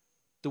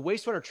 The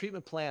wastewater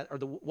treatment plant, or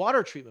the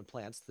water treatment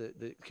plants,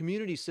 the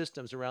community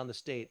systems around the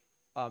state,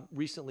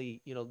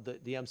 recently, you know,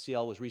 the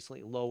MCL was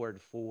recently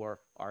lowered for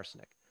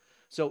arsenic.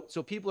 So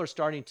people are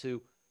starting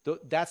to,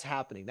 that's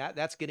happening,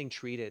 that's getting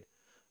treated.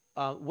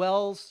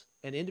 Wells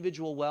and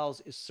individual wells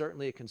is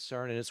certainly a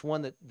concern, and it's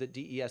one that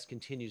DES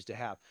continues to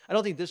have. I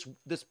don't think this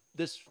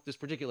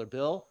particular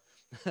bill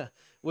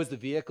was the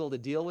vehicle to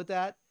deal with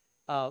that,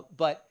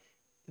 but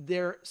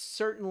there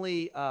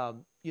certainly,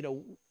 you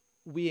know,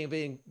 we have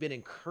been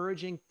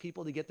encouraging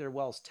people to get their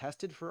wells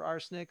tested for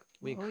arsenic.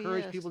 We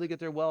encourage people to get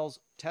their wells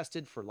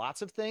tested for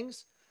lots of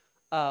things,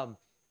 and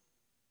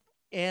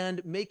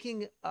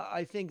making,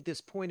 I think, this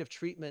point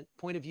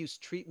of use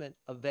treatment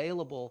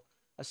available,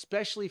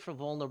 especially for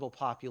vulnerable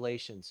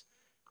populations,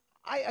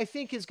 I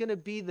think is going to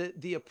be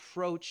the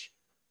approach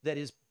that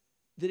is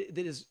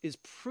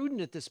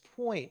prudent at this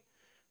point.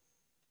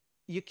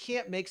 You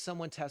can't make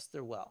someone test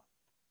their well,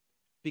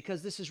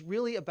 because this is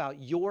really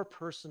about your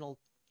personal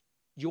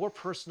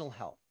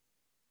health.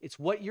 It's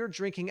what you're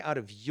drinking out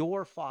of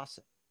your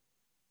faucet.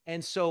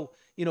 And so,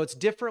 you know, it's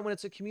different when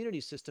it's a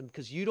community system,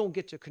 because you don't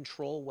get to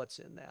control what's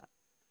in that.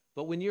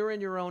 But when you're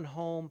in your own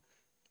home,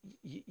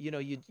 you know,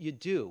 you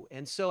do.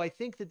 And so I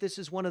think that this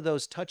is one of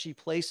those touchy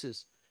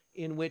places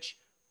in which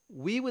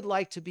we would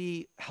like to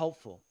be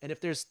helpful. And if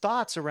there's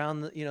thoughts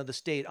around the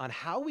state on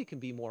how we can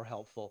be more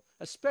helpful,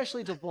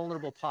 especially to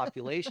vulnerable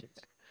populations,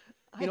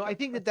 you know, I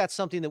think that that's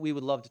something that we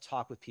would love to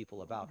talk with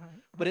people about.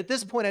 But at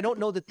this point, I don't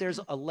know that there's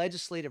a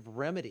legislative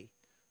remedy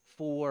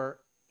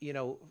for, you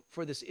know,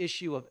 for this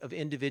issue of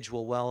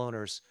individual well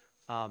owners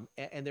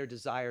and their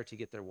desire to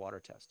get their water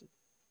tested.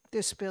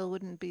 This bill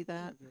wouldn't be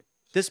that.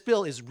 This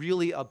bill is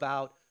really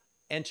about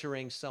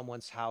entering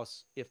someone's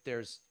house if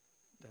there's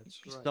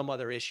some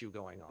other issue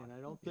going on. And I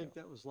don't think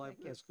that was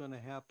that's going to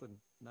happen.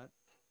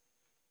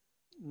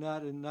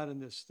 Not in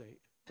this state,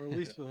 or at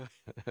least. Will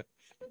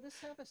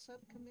this have a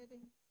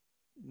subcommittee?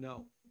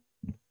 No,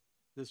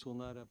 this will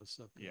not have a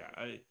subcommittee.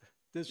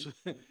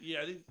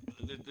 Yeah,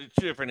 they're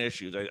two different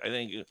issues. I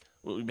think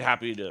we'll be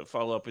happy to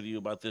follow up with you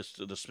about this,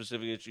 the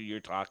specific issue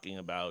you're talking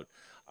about.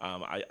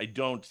 I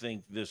don't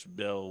think this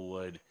bill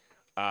would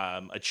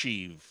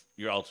achieve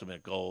your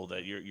ultimate goal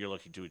that you're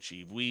looking to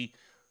achieve.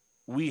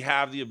 We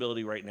have the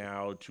ability right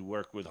now to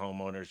work with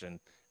homeowners and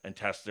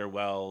test their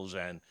wells,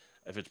 and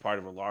if it's part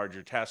of a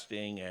larger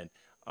testing, and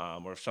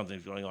or if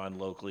something's going on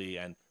locally,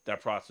 and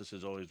that process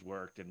has always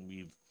worked, and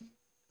we've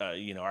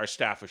you know, our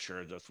staff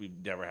assures us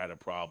we've never had a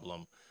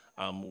problem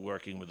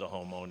working with the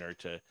homeowner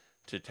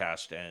to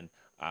test, and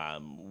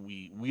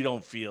we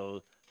don't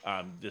feel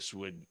this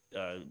would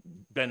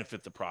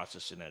benefit the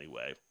process in any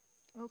way.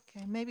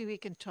 Okay, maybe we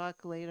can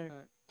talk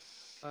later.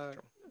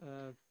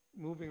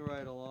 Moving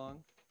right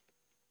along.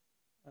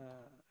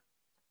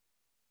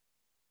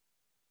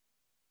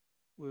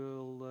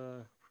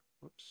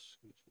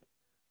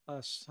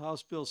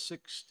 House Bill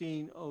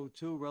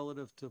 1602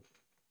 relative to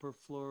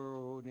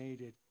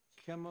perfluorinated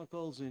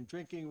chemicals in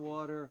drinking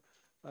water.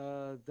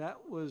 That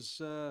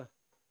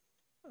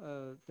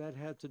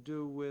had to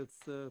do with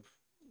the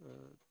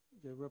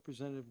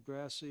Representative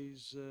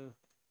Grassie's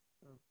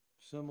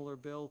similar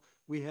bill.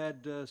 We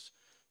had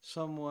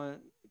someone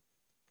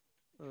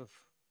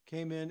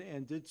came in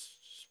and did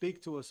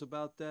speak to us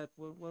about that.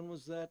 When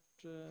was that?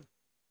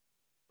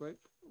 Right,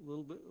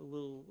 was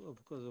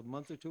it a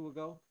month or two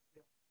ago?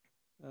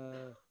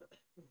 Uh,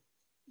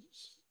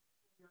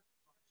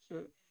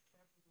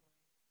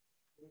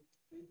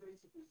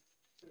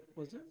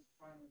 Was it?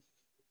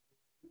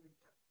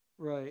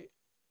 Right.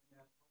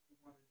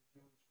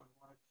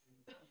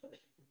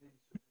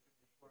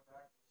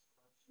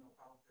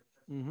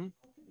 Mm-hmm,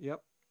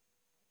 yep.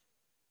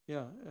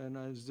 Yeah, and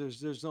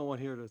there's no one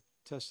here to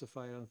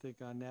testify, I don't think,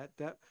 on that.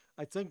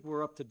 I think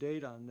we're up to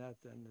date on that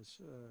then,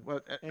 Well,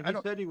 and I he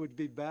don't, said he would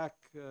be back,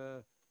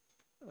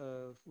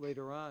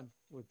 later on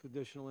with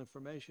additional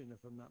information,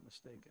 if I'm not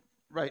mistaken.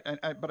 right,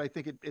 but I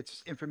think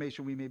it's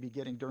information we may be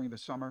getting during the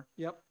summer.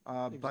 Yep,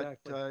 But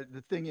exactly.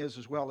 the thing is,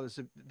 as well, is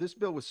that this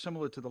bill was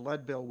similar to the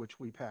lead bill, which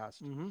we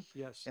passed, Mm-hmm,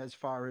 yes, as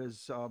far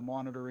as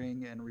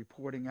monitoring and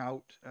reporting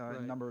out a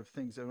Right. number of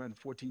things that were in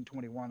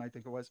 1421, I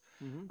think it was,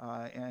 mm-hmm,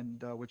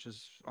 and which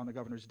is on the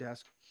governor's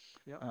desk.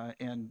 Yep.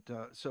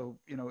 So,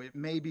 it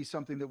may be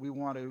something that we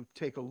want to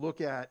take a look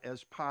at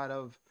as part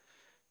of,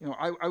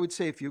 I would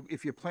say if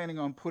you're planning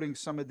on putting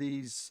some of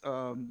these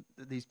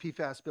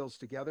PFAS bills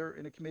together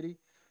in a committee,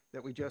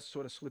 that we just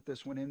sort of slip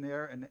this one in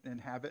there and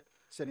have it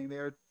sitting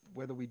there,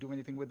 whether we do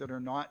anything with it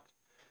or not.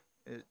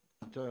 It,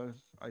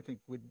 I think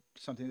would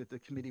something that the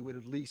committee would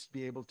at least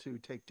be able to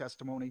take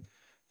testimony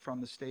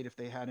from the state if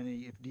they had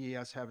any, if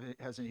DES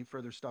has any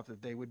further stuff,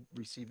 that they would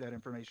receive that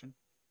information.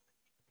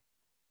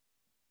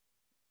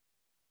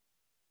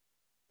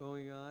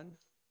 going on.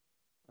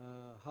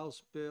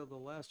 House Bill, the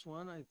last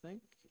one, I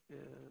think,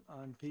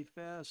 on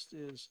PFAS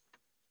is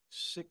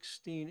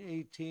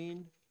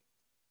 1618.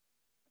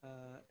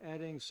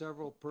 Adding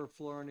several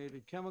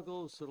perfluorinated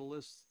chemicals to the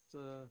list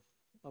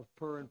of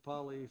per and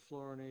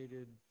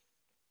polyfluorinated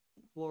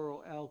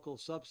fluoroalkyl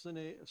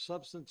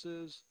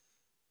substances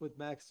with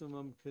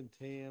maximum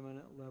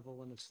contaminant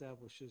level and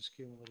establishes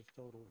cumulative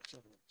total, et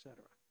cetera, et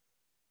cetera.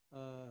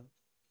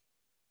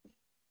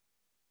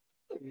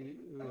 We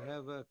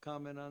have a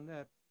comment on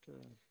that.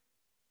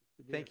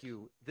 Thank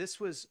you. This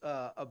was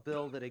a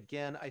bill that,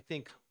 again, I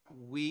think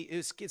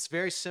it's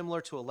very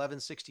similar to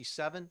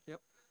 1167.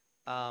 Yep.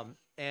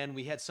 And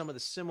we had some of the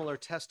similar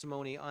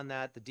testimony on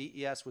that. The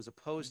DES was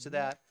opposed to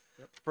that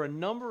Yep. for a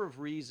number of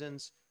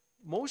reasons,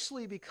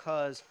 mostly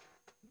because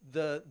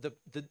the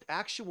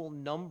actual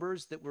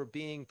numbers that were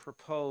being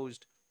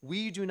proposed,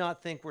 we do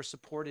not think were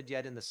supported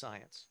yet in the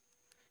science.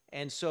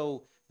 And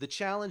so the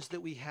challenge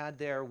that we had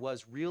there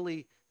was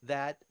really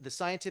that the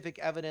scientific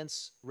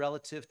evidence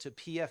relative to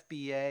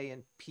PFBA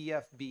and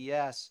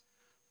PFBS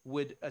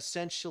would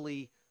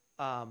essentially,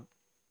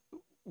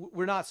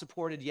 were not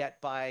supported yet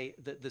by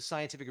the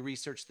scientific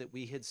research that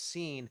we had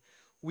seen.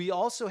 We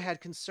also had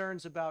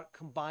concerns about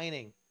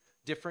combining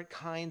different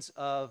kinds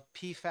of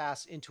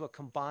PFAS into a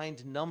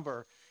combined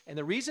number. And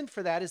the reason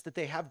for that is that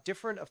they have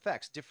different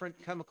effects.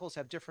 Different chemicals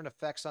have different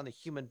effects on the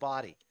human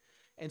body.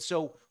 And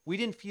so we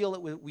didn't feel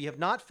it, we have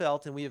not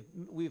felt, and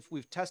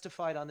we've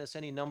testified on this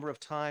any number of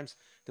times,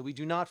 that we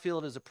do not feel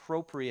it is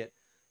appropriate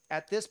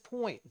at this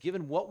point,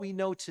 given what we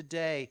know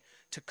today,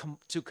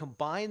 to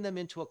combine them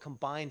into a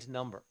combined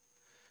number.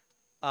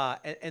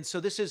 And so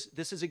this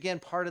is again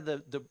part of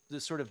the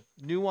sort of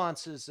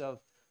nuances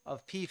of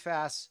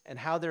PFAS and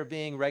how they're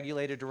being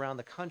regulated around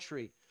the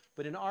country.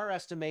 But in our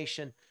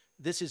estimation,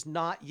 this is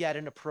not yet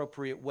an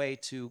appropriate way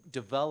to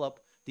develop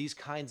these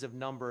kinds of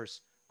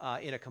numbers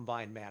in a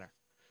combined manner.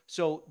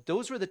 So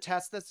those were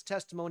that's the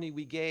testimony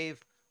we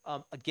gave.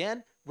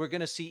 Again, we're going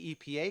to see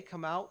EPA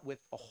come out with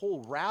a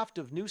whole raft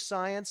of new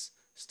science,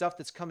 stuff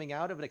that's coming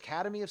out of an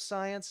Academy of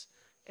Science,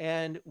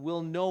 and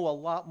we'll know a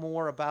lot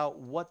more about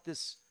what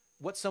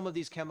some of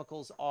these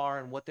chemicals are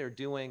and what they're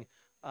doing,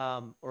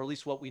 or at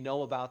least what we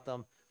know about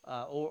them.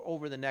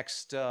 Over the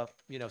next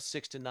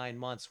 6 to 9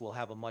 months, we'll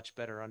have a much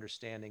better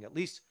understanding, at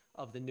least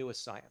of the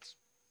newest science.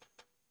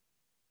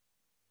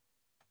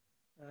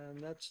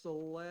 And that's the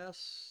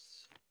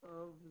last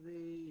of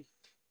the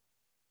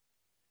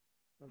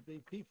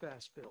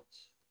PFAS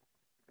bills.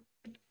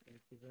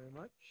 Thank you very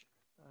much.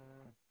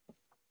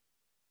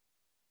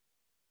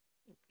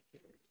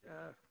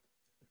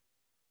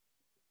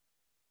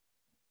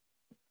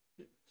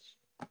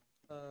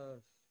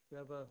 You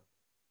have a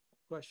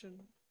question?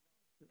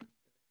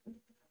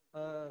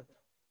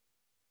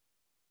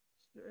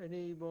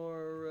 Any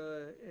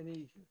more,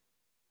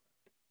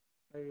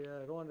 I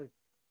don't want to,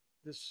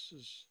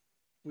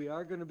 we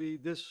are going to be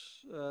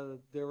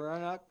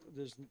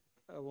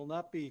I will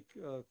not be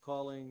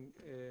calling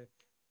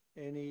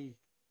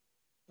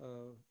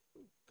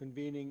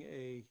convening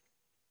a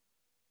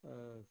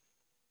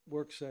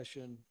work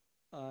session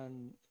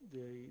on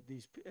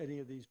any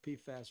of these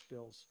PFAS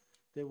bills.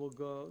 They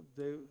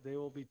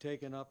will be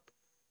taken up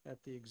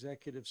at the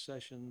executive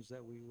sessions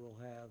that we will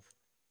have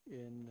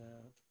in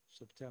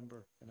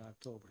September and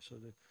October. So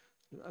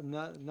I'm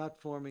not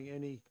forming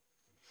any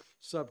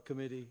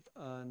subcommittee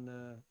on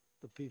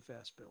the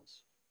PFAS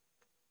bills.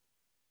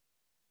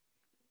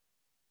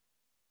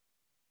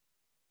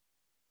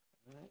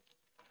 All right.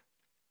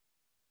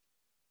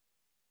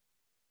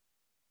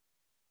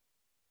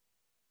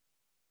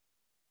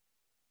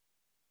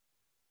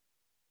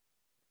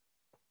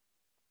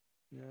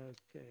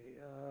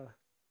 Okay,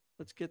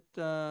 let's get,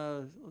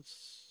 House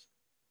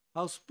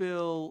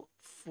Bill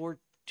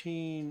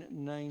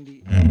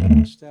 1490,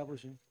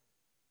 establishing,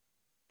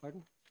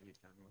 pardon?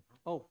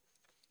 Oh,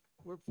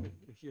 we're,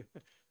 yeah,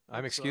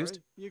 I'm excused?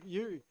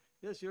 sorry.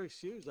 Yes, you're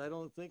excused. I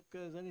don't think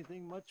there's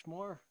anything much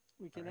more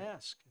we can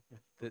ask.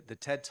 The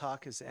TED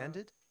Talk has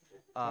ended.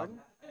 Pardon?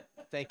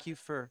 Thank you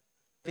for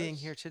being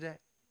Yes. here today.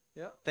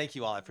 Yeah, Thank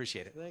you all. I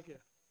appreciate it. thank you.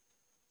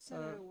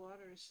 Senator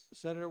Waters.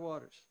 Senator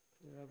Waters,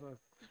 you have a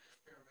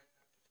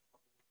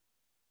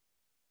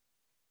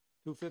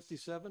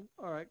 257?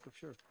 All right,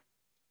 sure.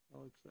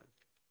 I'll accept.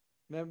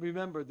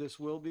 Remember, this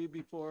will be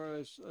before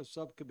a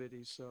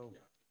subcommittee, so.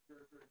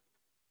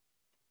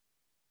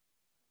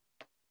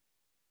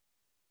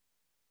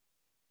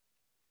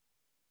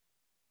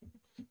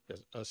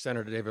 Yes,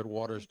 Senator David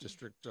Waters,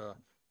 District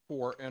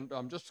 4. And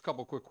just a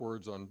couple quick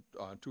words on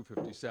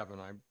 257.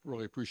 I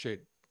really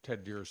appreciate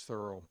Ted Deere's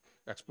thorough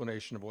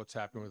explanation of what's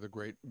happening with the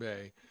Great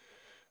Bay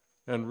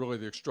and really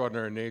the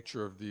extraordinary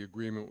nature of the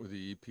agreement with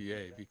the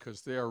EPA,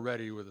 because they are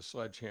ready with a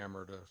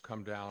sledgehammer to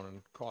come down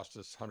and cost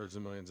us hundreds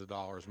of millions of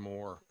dollars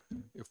more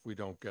if we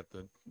don't get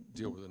the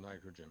deal with the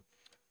nitrogen.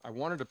 I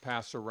wanted to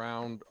pass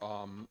around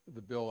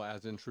the bill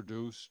as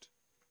introduced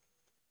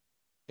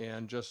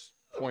and just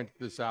point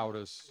this out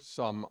as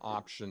some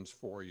options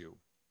for you.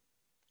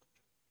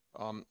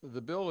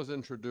 The bill is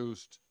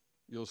introduced,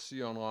 you'll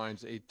see on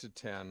lines 8 to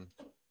 10,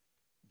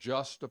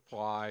 just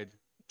applied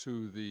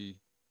to the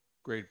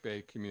Great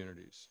Bay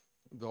communities,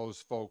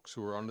 those folks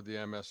who are under the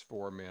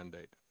MS4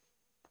 mandate.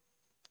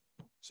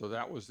 So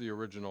that was the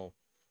original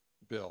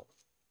bill.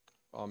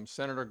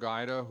 Senator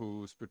Gaida,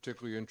 who's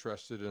particularly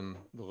interested in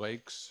the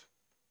lakes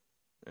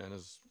and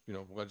is,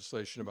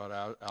 legislation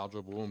about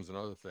algal blooms and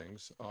other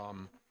things,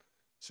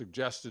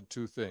 suggested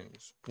two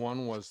things.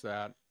 One was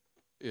that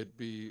it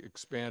be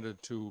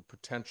expanded to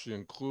potentially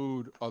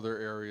include other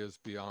areas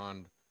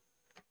beyond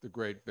the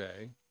Great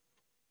Bay.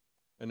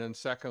 And then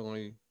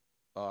secondly,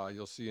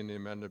 you'll see in the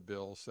amended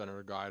bill,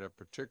 Senator Gaida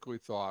particularly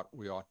thought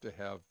we ought to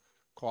have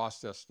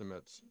cost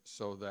estimates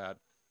so that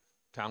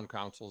town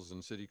councils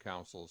and city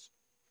councils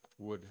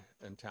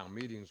and town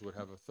meetings would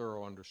have a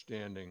thorough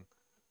understanding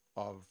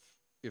of,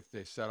 if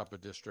they set up a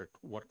district,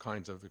 what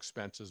kinds of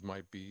expenses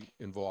might be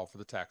involved for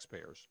the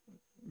taxpayers.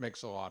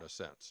 Makes a lot of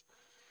sense.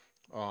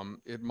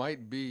 It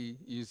might be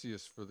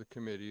easiest for the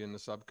committee and the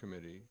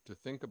subcommittee to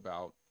think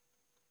about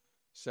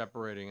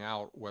separating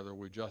out whether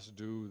we just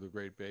do the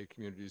Great Bay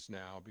communities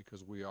now,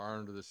 because we are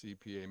under this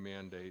EPA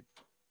mandate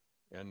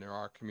and there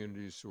are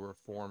communities who are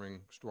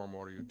forming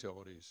stormwater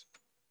utilities,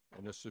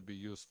 and this would be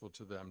useful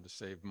to them to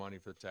save money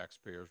for the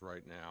taxpayers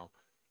right now,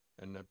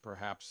 and that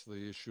perhaps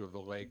the issue of the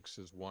lakes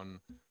is one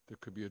that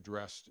could be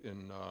addressed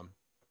in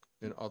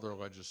other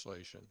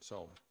legislation.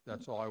 So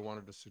that's all I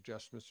wanted to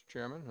suggest, Mr.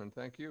 Chairman, and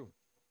thank you.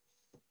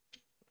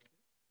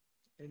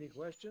 Any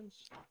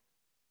questions?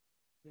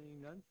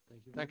 Seeing none,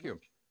 thank you. Thank you.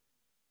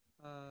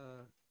 All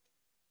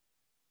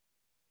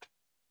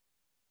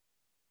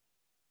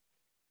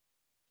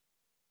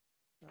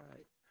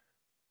right.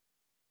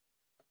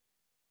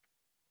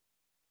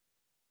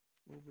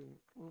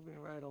 Moving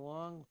right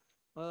along.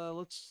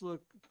 Let's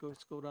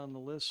go down the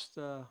list.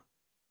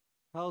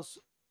 House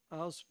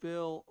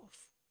Bill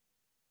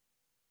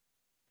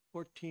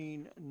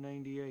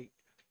 1498.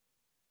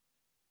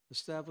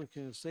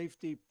 Establishing a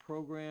safety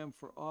program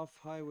for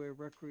off-highway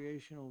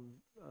recreational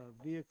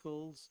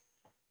vehicles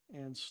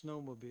and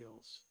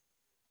snowmobiles.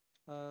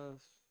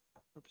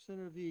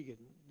 Representative Egan,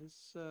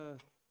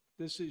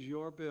 this is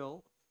your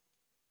bill.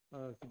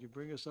 Could you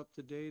bring us up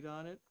to date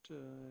on it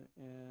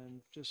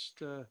and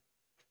just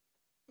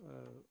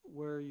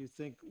where you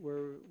think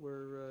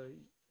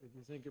if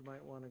you think it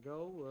might want to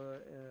go?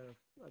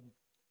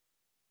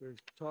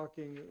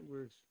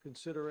 We're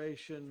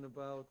consideration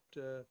about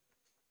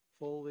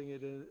folding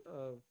it in,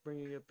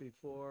 bringing it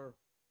before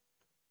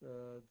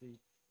the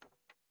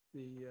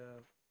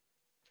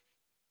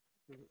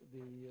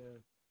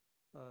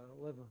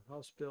 11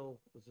 House Bill,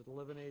 was it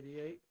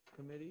 1188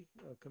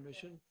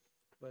 commission,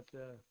 but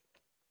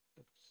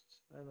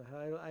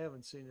I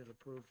haven't seen it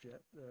approved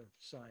yet,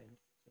 signed.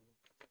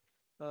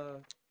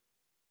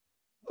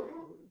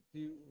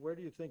 Where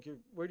do you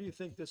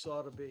think this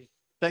ought to be?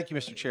 Thank you,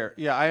 Mr. Chair.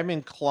 Yeah, I am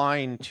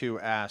inclined to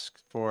ask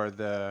for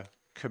the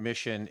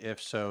commission, if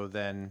so,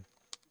 then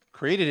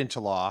create it into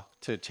law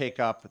to take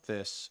up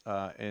this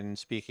in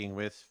speaking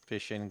with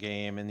Fish and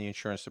Game and the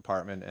insurance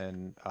department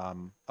and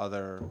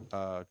other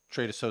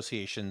trade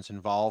associations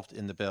involved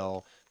in the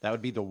bill. That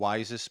would be the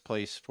wisest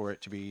place for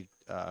it to be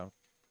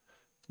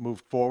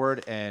moved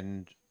forward,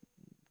 and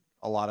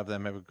a lot of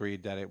them have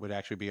agreed that it would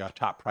actually be a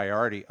top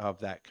priority of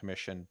that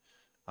commission.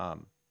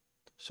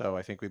 So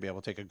I think we'd be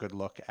able to take a good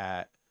look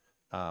at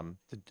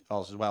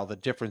as well the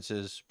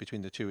differences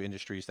between the two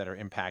industries that are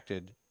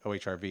impacted,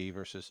 OHRV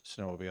versus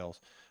snowmobiles.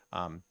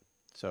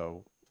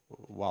 So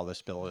while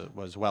this bill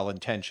was well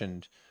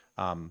intentioned,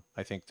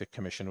 I think the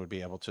commission would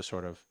be able to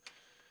sort of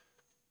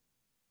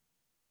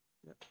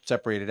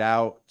separate it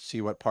out,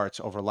 see what parts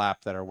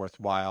overlap that are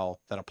worthwhile,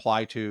 that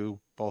apply to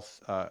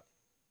both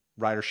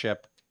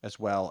ridership, as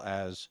well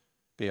as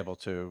be able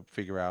to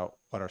figure out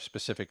what are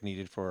specific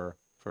needed for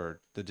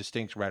the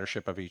distinct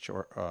ridership of each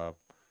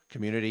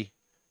community.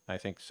 I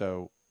think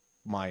so.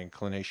 My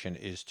inclination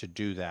is to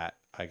do that.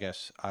 I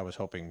guess I was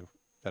hoping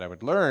that I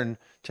would learn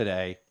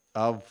today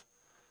of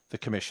the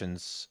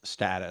commission's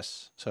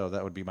status. So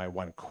that would be my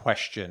one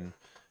question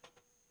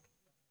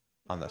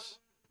on this.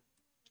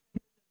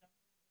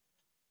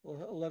 Well,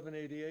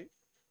 1188.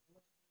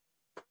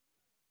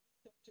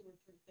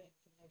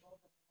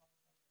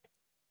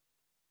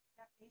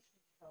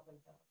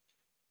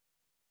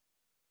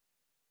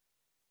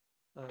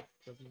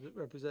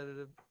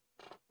 Representative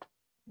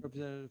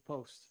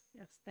Post.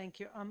 Yes, thank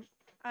you.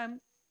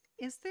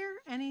 Is there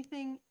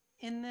anything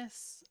in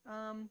this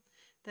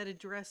that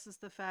addresses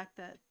the fact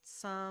that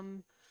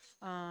some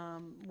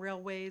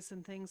railways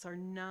and things are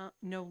no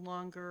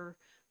longer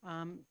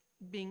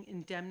being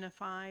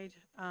indemnified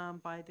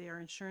by their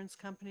insurance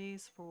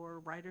companies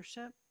for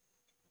ridership?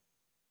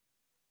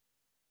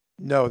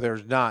 No,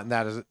 there's not,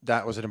 and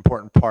that was an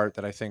important part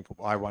that I think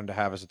I wanted to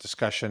have as a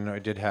discussion. I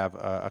did have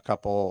a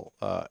couple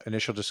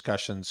initial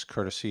discussions,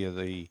 courtesy of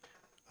the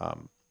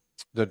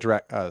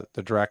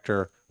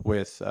director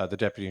with the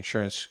deputy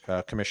insurance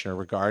commissioner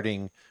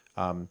regarding,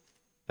 and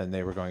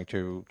they were going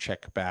to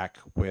check back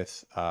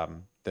with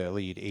the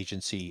lead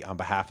agency on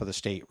behalf of the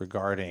state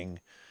regarding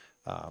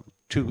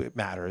two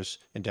matters: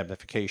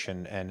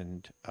 indemnification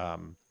and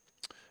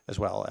as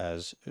well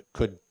as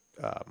could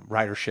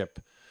ridership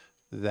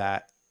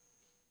that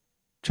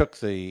took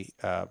the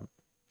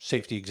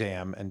safety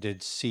exam and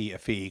did see a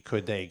fee,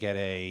 could they get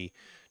a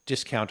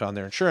discount on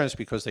their insurance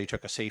because they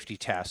took a safety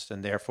test,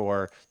 and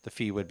therefore the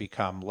fee would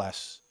become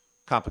less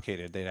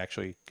complicated. They'd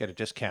actually get a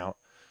discount,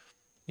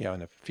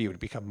 and the fee would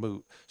become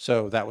moot.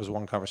 So that was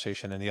one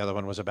conversation. And the other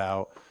one was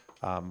about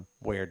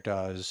where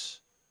does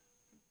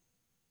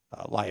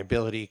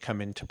liability come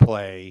into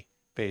play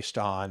based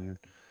on,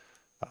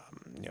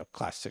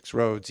 class 6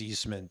 roads,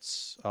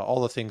 easements,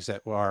 all the things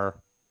that were,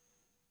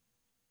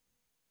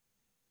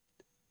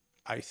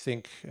 I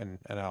think, and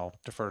I'll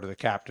defer to the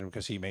captain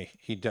because he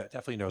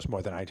definitely knows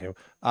more than I do,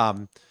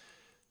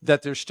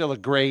 that there's still a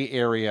gray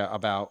area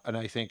about, and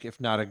I think if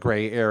not a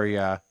gray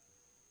area,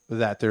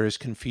 that there is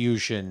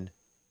confusion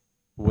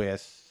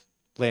with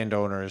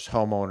landowners,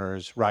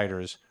 homeowners,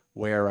 riders,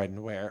 where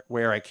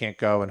I can't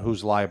go and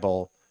who's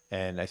liable.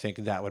 And I think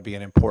that would be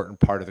an important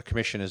part of the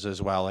commission is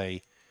as well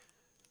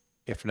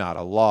if not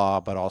a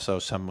law, but also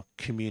some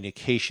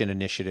communication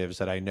initiatives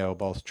that I know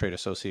both trade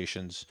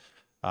associations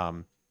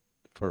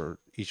for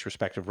each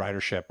respective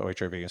ridership,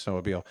 OHRV and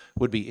snowmobile,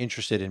 would be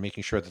interested in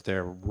making sure that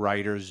their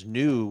riders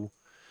knew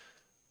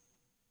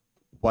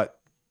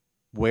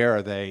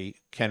where they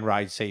can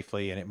ride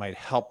safely, and it might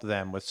help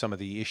them with some of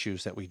the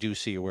issues that we do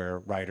see where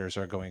riders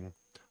are going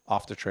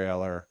off the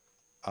trail or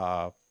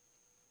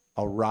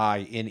awry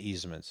in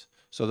easements.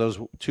 So those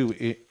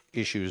two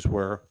issues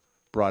were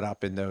brought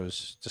up in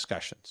those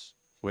discussions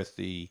with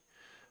the,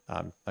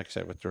 like I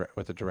said, with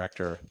the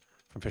director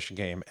from Fish and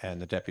Game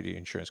and the deputy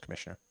insurance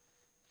commissioner.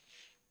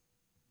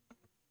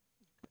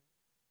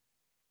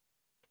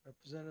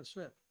 Representative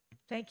Smith.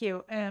 Thank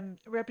you.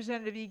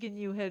 Representative Egan,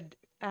 you had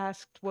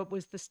asked what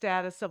was the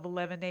status of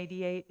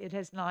 1188. It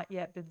has not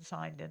yet been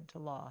signed into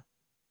law.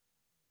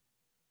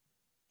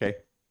 Okay.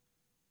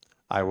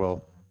 I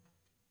will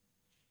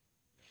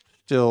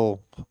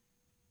still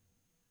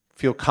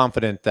feel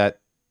confident that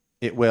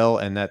it will,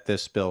 and that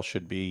this bill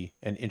should be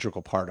an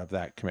integral part of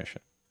that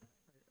commission.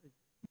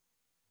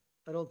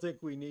 I don't think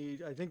we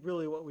need, I think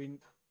really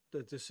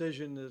the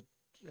decision that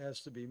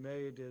has to be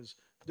made is,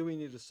 do we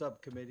need a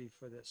subcommittee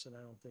for this? And I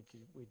don't think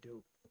we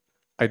do.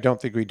 I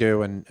don't think we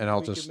do, and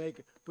I'll We just can make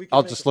it- we can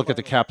I'll make just a look at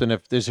the final- captain.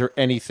 If is there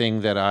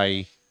anything that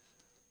I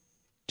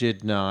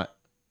did not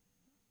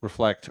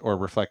reflect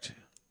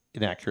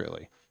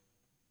inaccurately?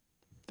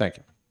 Thank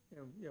you.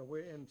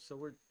 So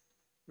we're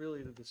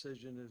really, the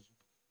decision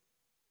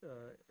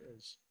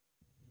is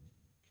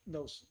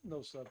no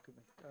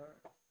subcommittee.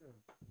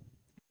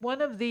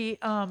 One of the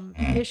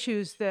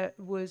issues that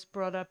was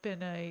brought up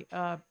in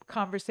a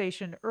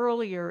conversation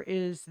earlier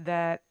is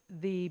that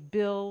the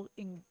bill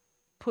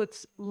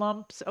puts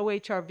lumps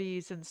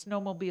OHRVs and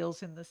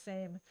snowmobiles in the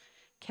same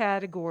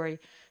category.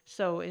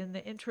 So in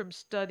the interim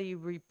study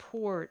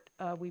report,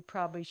 we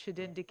probably should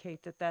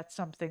indicate that that's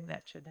something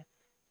that should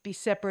be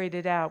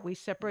separated out. We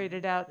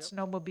separated out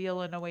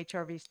snowmobile and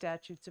OHRV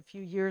statutes a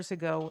few years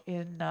ago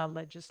in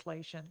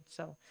legislation.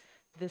 So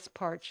this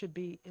part should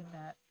be in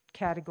that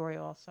category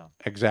also.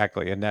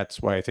 Exactly, and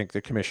that's why I think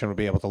the commission will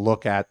be able to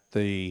look at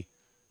the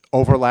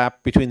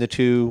overlap between the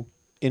two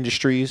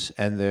industries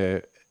and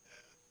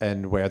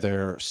where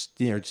there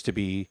needs to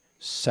be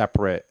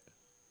separate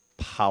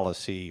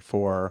policy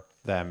for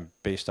them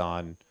based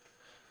on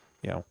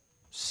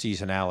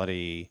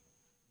seasonality,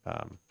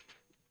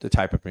 the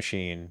type of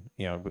machine.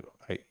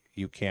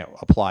 You can't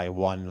apply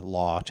one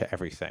law to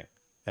everything,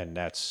 and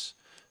that's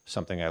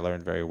something I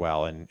learned very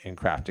well in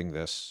crafting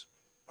this,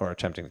 or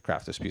attempting to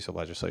craft this piece of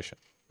legislation.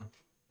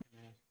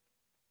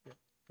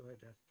 Go ahead,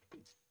 Dan.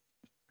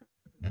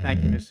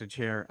 Thank you, Mr.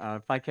 Chair.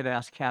 If I could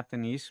ask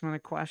Captain Eastman a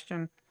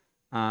question.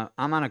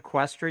 I'm on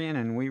equestrian,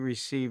 and we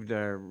received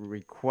a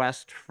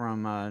request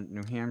from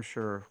New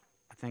Hampshire,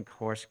 I think,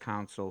 Horse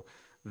Council,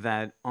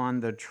 that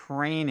on the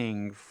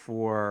training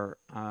for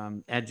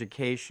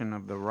education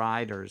of the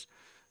riders,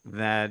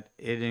 that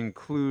it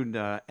include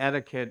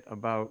etiquette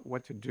about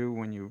what to do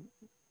when you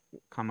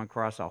come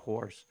across a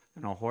horse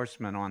and a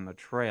horseman on the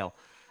trail.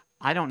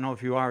 I don't know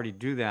if you already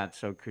do that,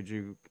 so could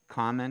you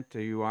comment?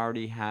 Do you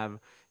already have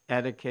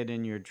etiquette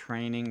in your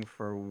training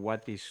for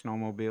what these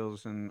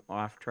snowmobiles and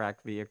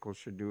off-track vehicles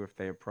should do if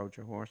they approach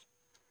a horse?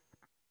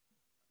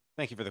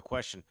 Thank you for the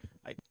question.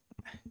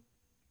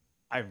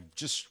 I've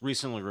just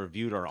recently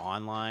reviewed our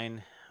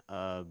online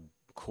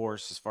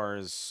course as far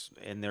as,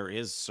 and there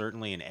is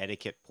certainly an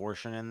etiquette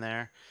portion in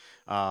there.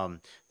 The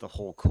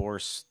whole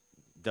course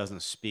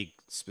doesn't speak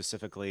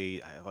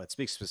specifically, it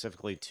speaks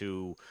specifically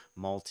to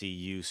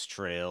multi-use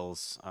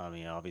trails.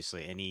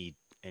 Obviously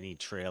any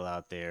trail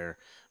out there,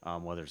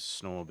 whether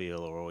it's a snowmobile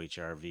or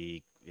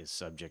OHRV, is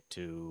subject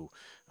to,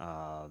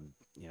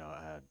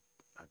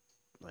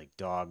 like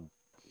dog,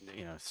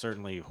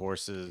 certainly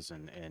horses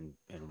and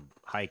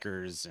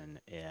hikers and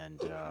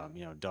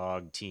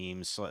dog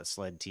teams,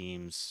 sled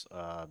teams,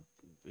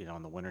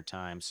 in the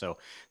wintertime. So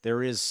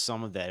there is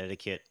some of that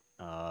etiquette.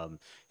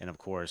 And of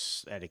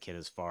course, etiquette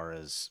as far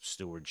as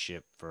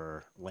stewardship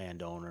for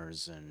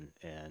landowners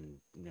and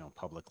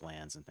public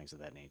lands and things of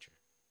that nature.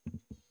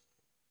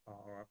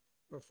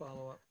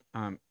 Follow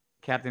up.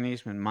 Captain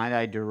Eastman, might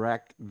I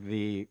direct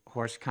the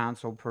Horse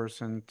Council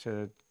person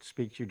to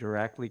speak to you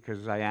directly?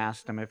 Because I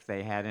asked them if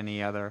they had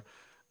any other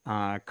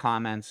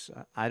comments.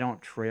 I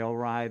don't trail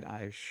ride,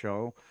 I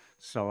show,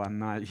 so I'm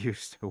not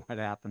used to what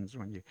happens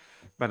when you,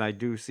 but I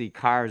do see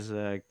cars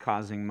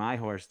causing my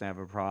horse to have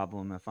a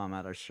problem if I'm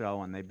at a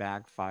show and they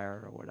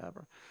backfire or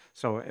whatever.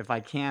 So if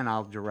I can,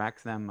 I'll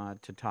direct them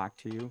to talk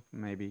to you,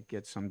 maybe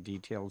get some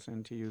details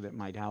into you that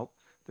might help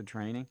the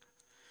training.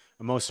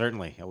 Most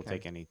certainly, I will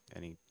take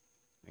anything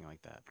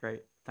like that.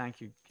 Great,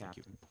 thank you,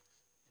 Captain.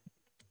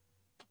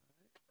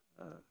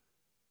 Thank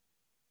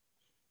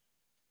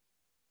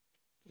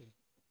you.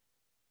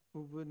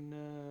 Moving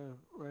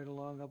right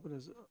along up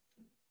with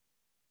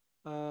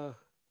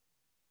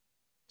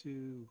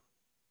to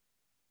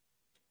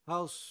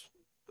House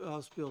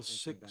Bill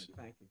 6.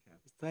 Thank you,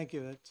 Captain. Thank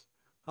you. That's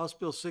House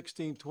Bill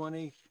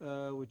 1620,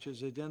 which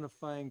is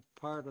identifying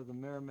part of the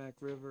Merrimack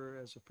River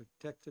as a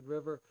protected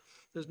river.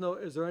 Is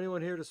there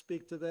anyone here to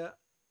speak to that?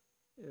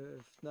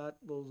 If not,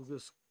 we'll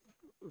just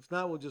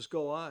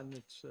go on.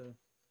 It's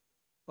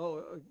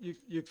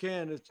you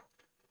can. It's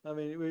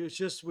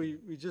just we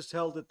just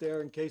held it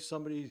there in case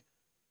somebody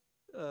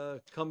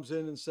comes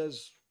in and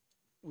says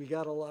we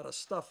got a lot of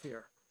stuff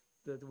here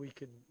that we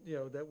could,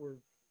 that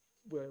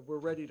we're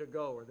ready to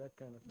go, or that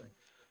kind of thing.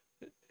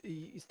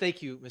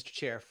 Thank you, Mr.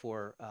 Chair,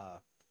 for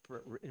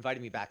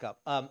inviting me back up.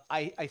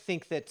 I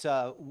think that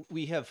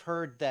we have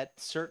heard that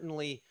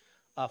certainly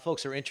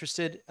folks are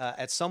interested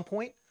at some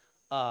point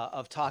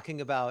of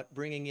talking about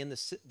bringing in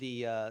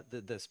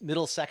the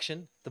middle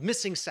section, the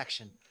missing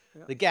section,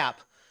 Yeah. the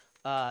gap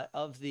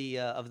of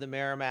the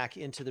Merrimack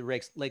into the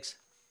lakes.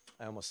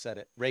 I almost said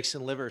it. Rakes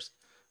and Rivers,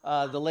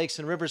 the Lakes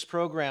and Rivers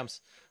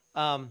programs.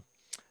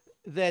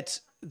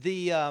 But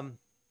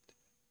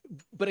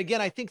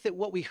again, I think that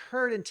what we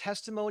heard in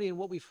testimony and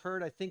what we've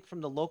heard, I think,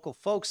 from the local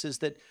folks is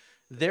that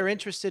they're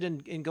interested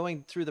in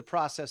going through the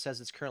process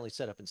as it's currently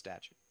set up in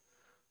statute.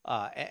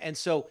 And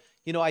so,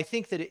 I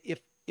think that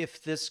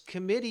if this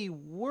committee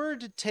were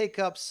to take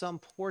up some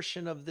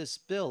portion of this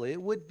bill,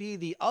 it would be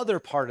the other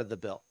part of the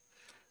bill,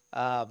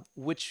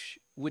 which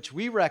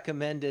we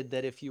recommended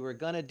that if you were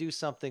going to do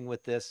something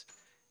with this,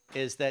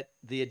 is that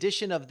the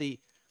addition of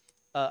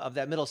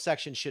that middle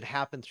section should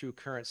happen through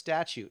current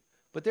statute.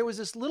 But there was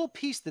this little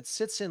piece that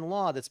sits in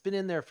law that's been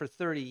in there for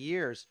 30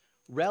 years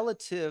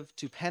relative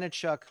to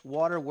Pennachuck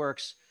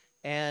Waterworks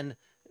and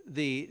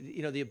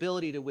the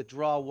ability to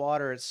withdraw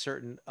water at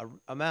certain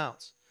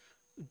amounts.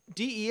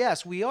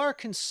 DES, we are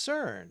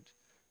concerned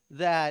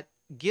that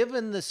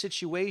given the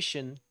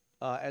situation,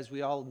 as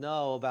we all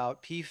know,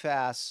 about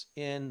PFAS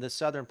in the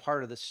southern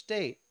part of the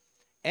state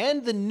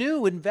and the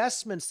new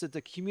investments that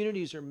the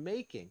communities are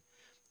making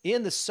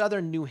in the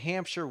southern New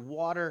Hampshire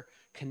water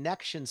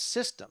connection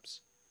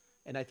systems,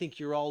 and I think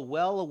you're all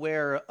well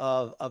aware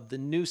of the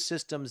new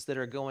systems that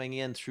are going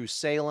in through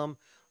Salem,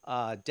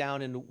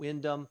 down in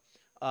Windham,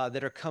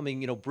 that are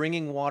coming,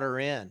 bringing water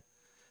in,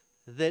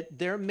 that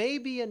there may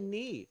be a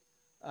need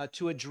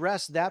to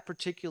address that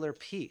particular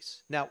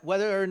piece. Now,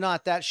 whether or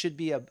not that should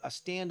be a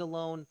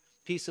standalone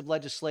piece of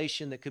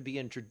legislation that could be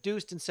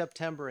introduced in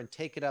September and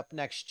take it up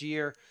next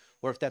year,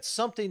 or if that's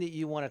something that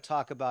you want to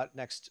talk about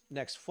next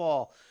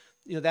fall,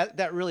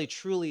 that really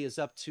truly is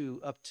up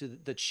to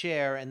the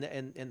chair and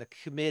the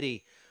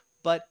committee.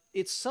 But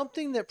it's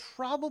something that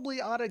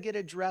probably ought to get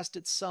addressed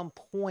at some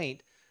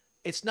point.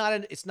 It's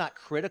not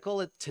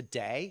critical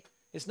today.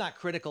 It's not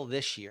critical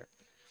this year,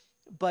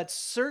 but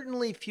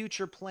certainly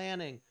future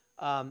planning.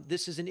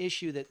 This is an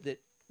issue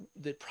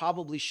that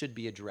probably should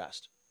be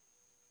addressed.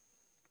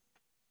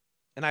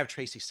 And I have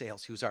Tracy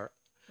Sales, who's our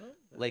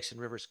Lakes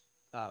and Rivers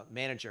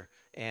manager,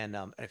 and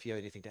if you have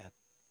anything to add.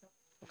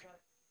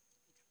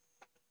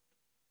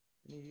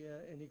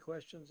 Any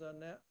questions on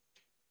that?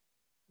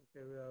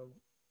 Okay,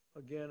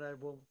 again, I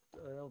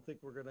don't think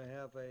we're gonna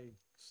have a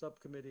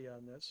subcommittee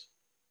on this,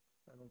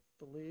 I don't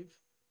believe,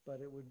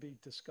 but it would be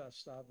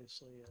discussed,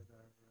 obviously, at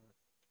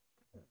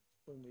our,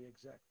 when we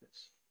exec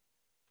this.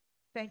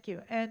 Thank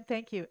you, and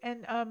thank you.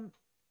 And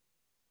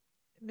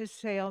Ms.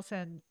 Sales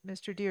and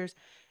Mr. Deers,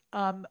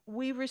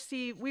 we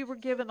were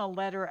given a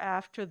letter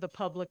after the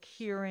public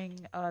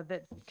hearing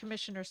that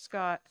Commissioner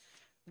Scott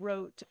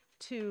wrote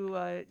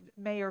to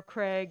Mayor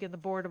Craig and the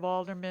Board of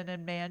Aldermen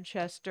in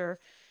Manchester,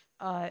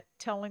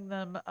 telling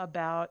them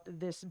about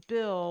this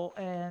bill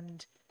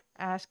and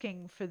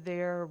asking for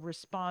their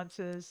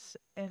responses.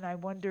 And I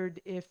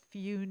wondered if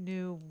you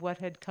knew what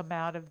had come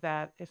out of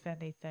that, if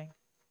anything.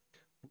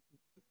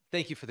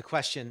 Thank you for the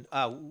question.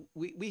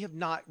 We have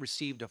not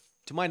received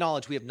to my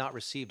knowledge, we have not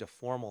received a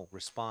formal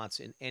response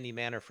in any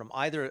manner from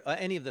either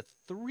any of the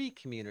three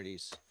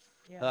communities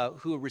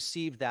who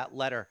received that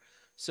letter.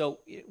 So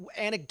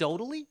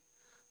anecdotally,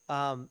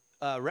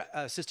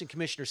 Assistant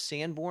Commissioner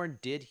Sanborn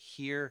did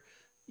hear,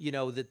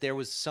 that there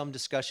was some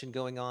discussion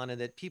going on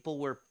and that people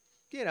were,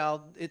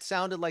 it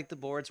sounded like the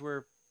boards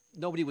were,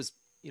 nobody was,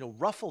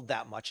 ruffled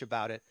that much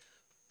about it.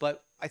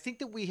 But I think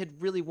that we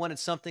had really wanted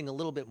something a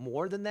little bit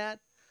more than that.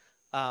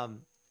 And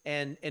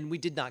we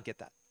did not get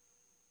that.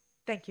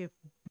 Thank you.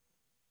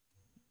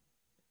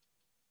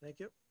 Thank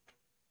you.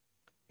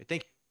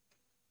 Thank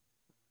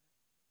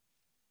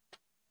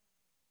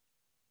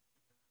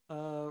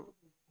you.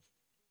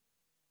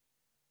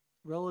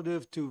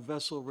 Relative to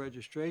vessel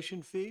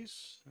registration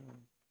fees,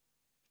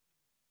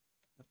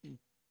 Captain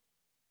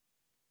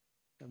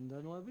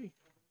Dunleavy?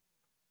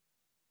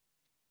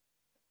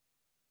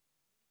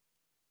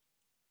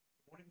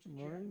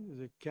 Morning. Is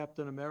it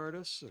Captain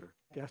Emeritus or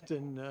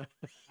Captain,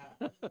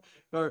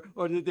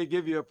 or did they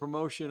give you a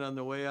promotion on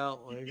the way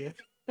out?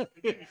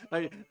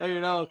 Like, are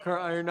you now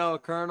a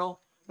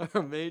colonel or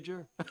a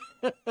major?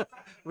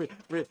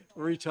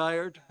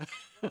 Retired?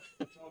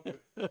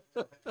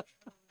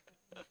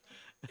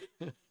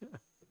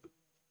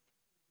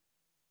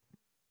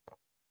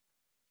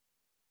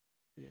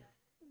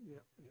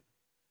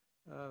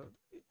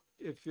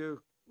 If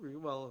you,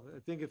 well, I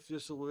think if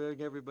just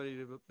allowing everybody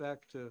to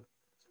back to,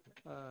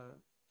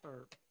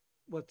 or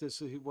what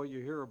you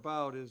hear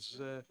about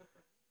is,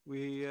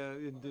 we,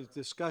 in the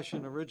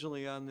discussion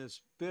originally on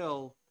this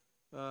bill,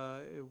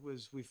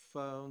 we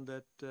found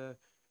that,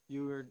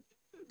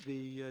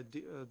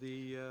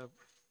 the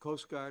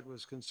Coast Guard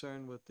was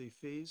concerned with the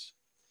fees.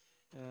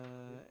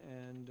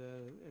 And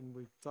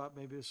we thought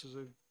maybe this is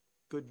a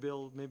good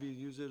bill, maybe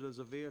use it as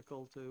a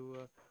vehicle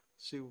to,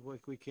 see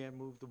if we can't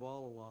move the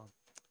ball along.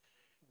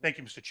 Thank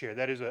you, Mr. Chair.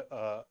 That is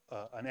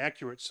an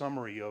accurate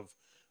summary of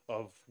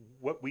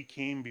what we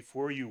came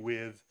before you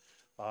with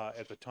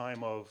at the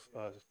time of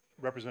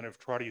Representative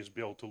Trottia's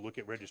bill to look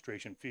at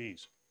registration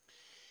fees.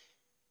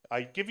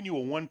 I've given you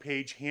a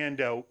one-page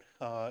handout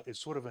as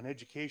sort of an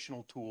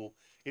educational tool.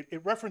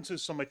 It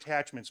references some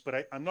attachments,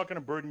 but I'm not going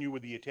to burden you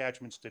with the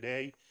attachments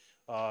today.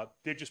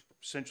 They're just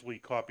essentially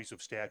copies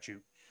of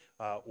statute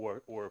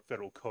or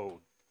federal code.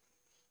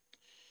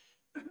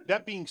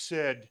 That being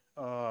said,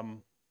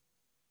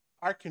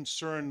 our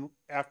concern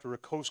after a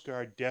Coast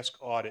Guard desk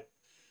audit,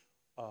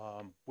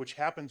 which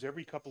happens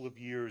every couple of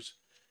years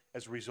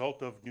as a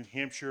result of New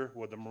Hampshire,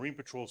 or the Marine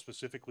Patrol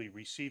specifically,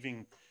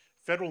 receiving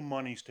federal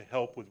monies to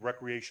help with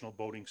recreational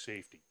boating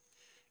safety.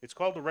 It's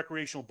called the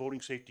Recreational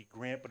Boating Safety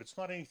Grant, but it's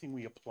not anything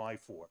we apply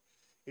for.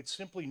 It's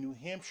simply New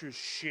Hampshire's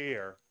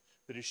share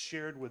that is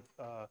shared with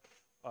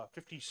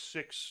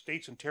 56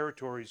 states and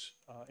territories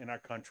in our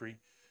country,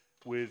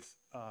 with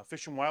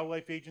Fish and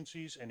Wildlife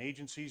agencies and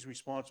agencies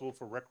responsible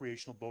for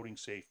recreational boating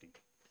safety.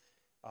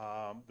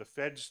 The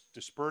feds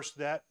disperse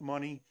that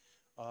money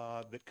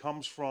that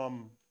comes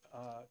from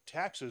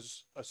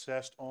taxes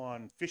assessed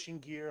on fishing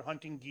gear,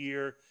 hunting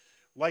gear,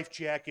 life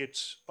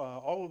jackets,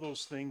 all of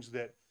those things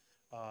that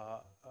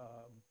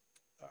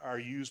are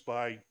used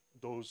by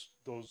those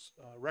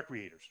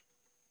recreators.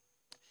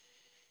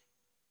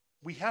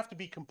 We have to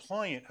be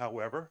compliant,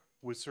 however,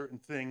 with certain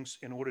things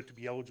in order to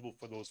be eligible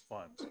for those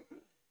funds.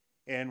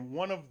 And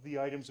one of the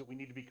items that we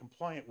need to be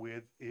compliant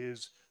with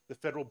is the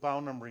federal bow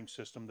numbering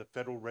system, the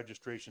federal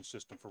registration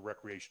system for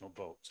recreational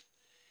boats.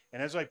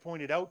 And as I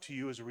pointed out to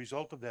you, as a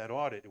result of that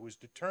audit, it was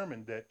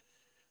determined that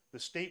the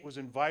state was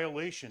in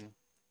violation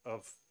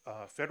of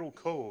federal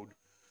code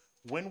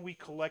when we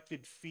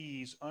collected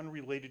fees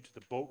unrelated to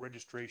the boat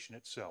registration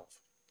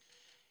itself.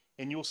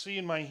 And you'll see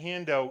in my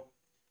handout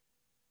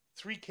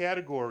 3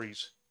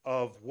 categories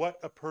of what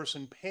a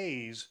person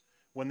pays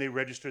when they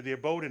register their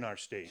boat in our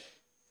state.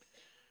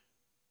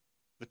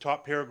 The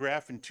top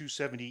paragraph in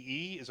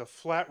 270E is a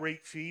flat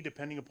rate fee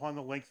depending upon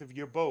the length of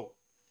your boat.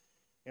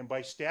 And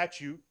by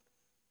statute,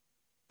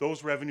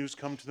 those revenues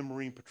come to the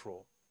Marine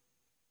Patrol.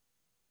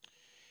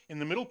 In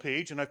the middle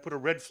page, and I've put a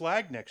red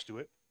flag next to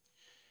it,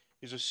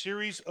 is a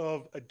series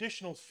of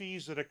additional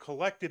fees that are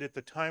collected at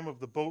the time of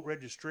the boat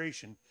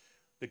registration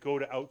that go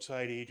to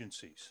outside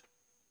agencies.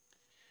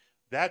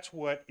 That's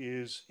what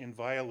is in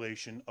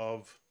violation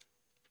of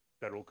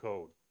federal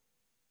code.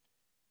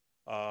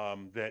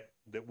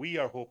 That we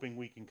are hoping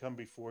we can come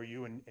before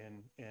you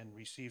and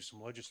receive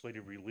some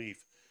legislative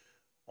relief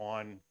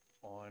on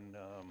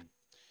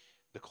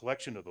the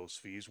collection of those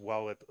fees,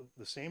 while at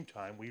the same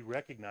time we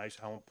recognize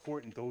how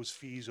important those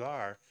fees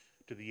are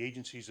to the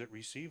agencies that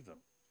receive them.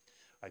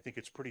 I think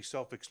it's pretty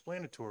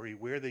self-explanatory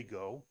where they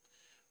go,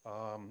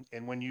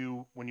 and when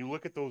you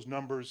look at those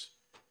numbers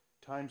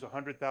times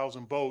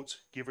 100,000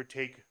 boats, give or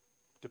take,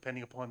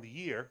 depending upon the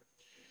year,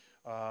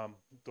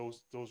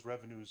 those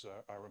revenues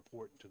are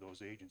important to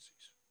those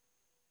agencies.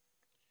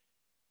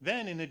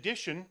 Then, in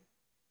addition,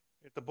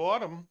 at the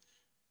bottom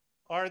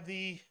are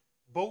the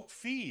boat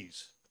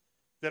fees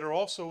that are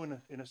also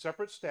in a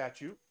separate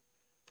statute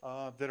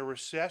that are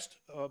assessed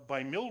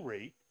by mill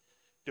rate,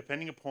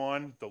 depending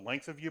upon the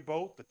length of your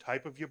boat, the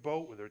type of your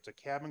boat, whether it's a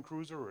cabin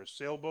cruiser or a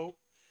sailboat,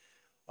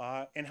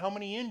 and how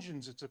many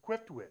engines it's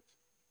equipped with.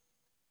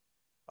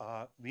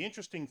 The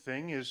interesting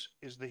thing is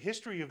the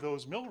history of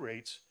those mill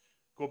rates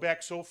go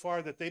back so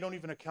far that they don't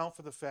even account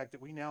for the fact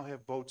that we now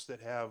have boats that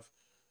have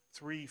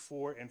 3,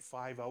 4, and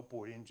 5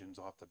 outboard engines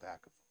off the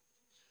back of them.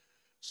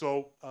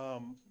 So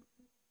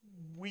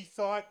we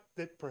thought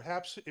that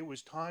perhaps it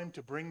was time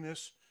to bring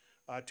this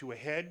to a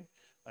head.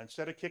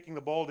 Instead of kicking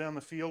the ball down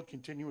the field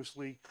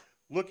continuously,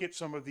 look at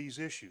some of these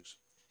issues.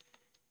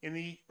 In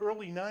the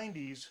early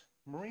 90s,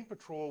 Marine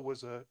Patrol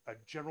was a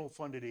general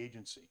funded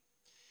agency.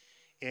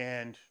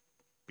 And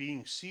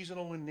being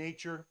seasonal in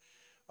nature,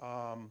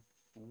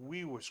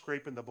 we were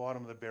scraping the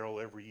bottom of the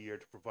barrel every year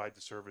to provide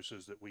the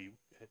services that we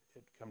had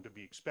come to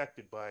be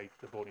expected by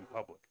the boating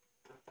public.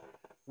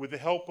 With the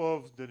help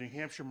of the New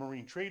Hampshire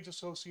Marine Trades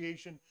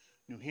Association,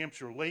 New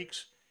Hampshire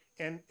Lakes,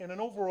 and an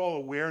overall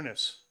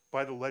awareness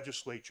by the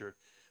legislature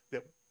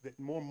that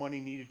more money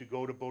needed to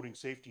go to boating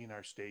safety in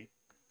our state,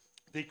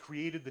 they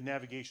created the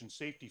Navigation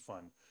Safety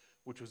Fund,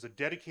 which was a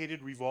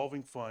dedicated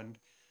revolving fund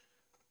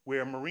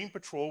where Marine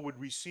Patrol would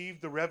receive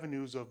the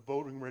revenues of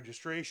boating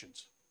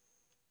registrations.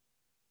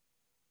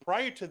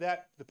 Prior to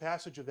that, the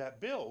passage of that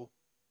bill,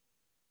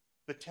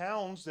 the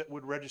towns that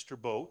would register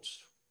boats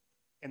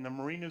and the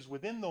marinas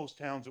within those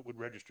towns that would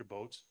register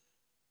boats,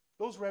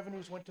 those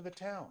revenues went to the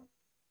town.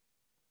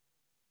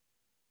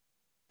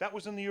 That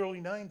was in the early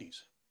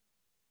 90s.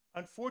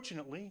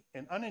 Unfortunately,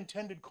 an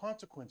unintended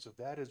consequence of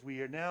that, as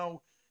we are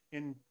now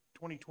in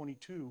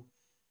 2022,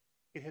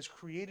 it has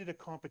created a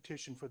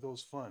competition for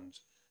those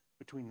funds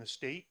between the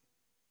state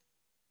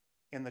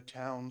and the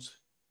towns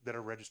that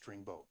are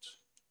registering boats.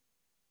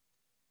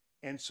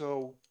 And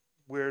so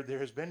where there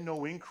has been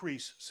no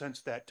increase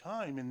since that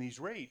time in these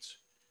rates,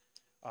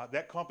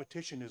 that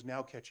competition is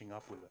now catching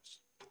up with us.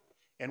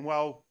 And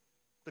while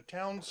the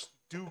towns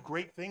do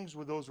great things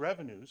with those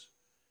revenues,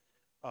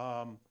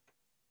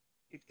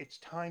 it's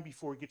time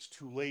before it gets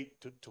too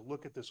late to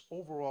look at this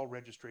overall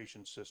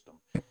registration system.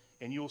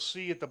 And you'll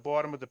see at the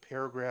bottom of the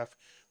paragraph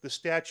the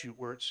statute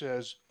where it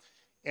says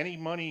any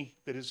money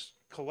that is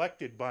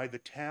collected by the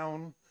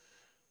town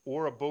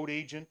or a boat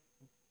agent,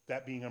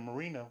 that being a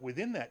marina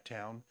within that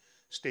town,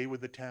 stay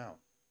with the town.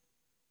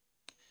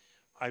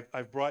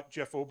 I've brought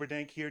Jeff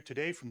Oberdank here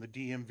today from the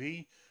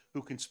DMV,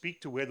 who can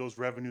speak to where those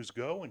revenues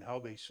go and how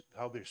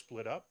they're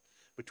split up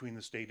between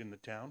the state and the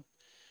town,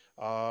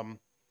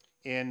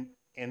 and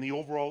the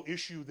overall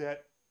issue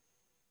that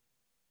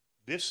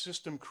this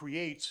system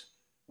creates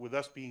with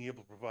us being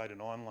able to provide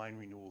an online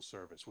renewal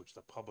service, which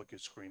the public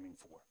is screaming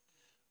for,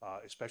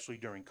 especially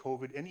during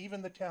COVID, and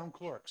even the town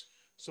clerks.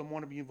 Some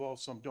want to be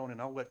involved, some don't, and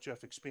I'll let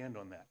Jeff expand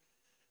on that.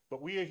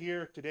 But we are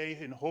here today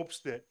in hopes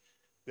that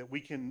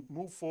we can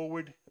move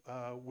forward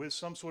with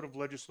some sort of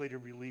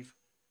legislative relief,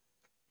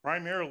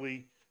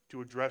 primarily to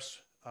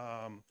address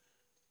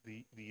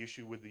the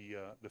issue with the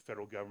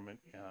federal government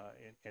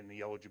and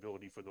the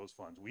eligibility for those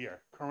funds. We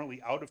are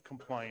currently out of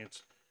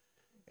compliance,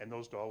 and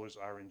those dollars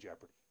are in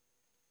jeopardy.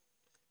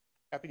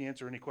 Happy to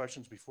answer any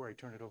questions before I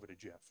turn it over to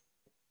Jeff.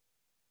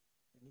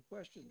 Any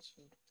questions,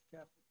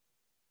 Captain?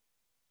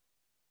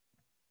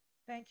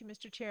 Thank you,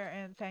 Mr. Chair,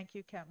 and thank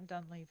you, Captain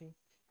Dunleavy.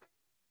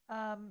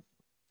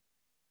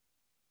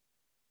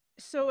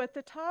 So at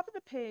the top of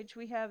the page,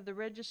 we have the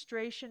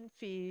registration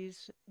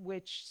fees,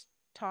 which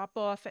top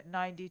off at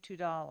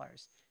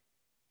 $92.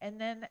 And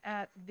then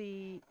at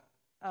the,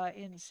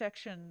 in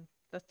section,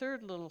 the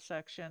third little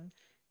section,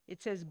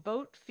 it says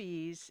boat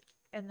fees,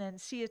 and then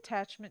see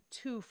attachment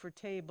 2 for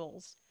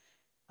tables.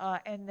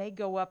 And they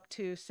go up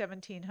to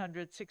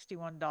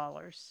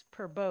 $1,761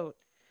 per boat.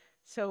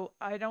 So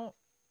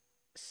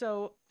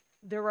so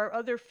there are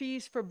other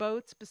fees for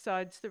boats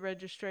besides the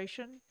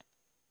registration?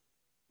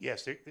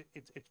 Yes,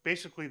 it's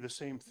basically the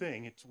same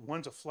thing.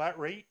 One's a flat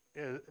rate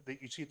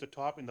that you see at the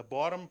top, and the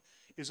bottom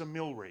is a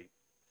mill rate.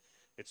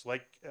 It's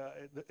like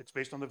it's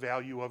based on the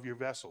value of your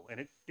vessel,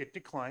 and it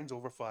declines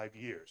over 5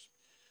 years.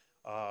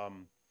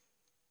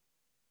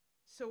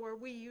 So are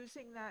we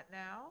using that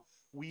now?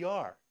 We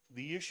are.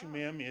 The issue,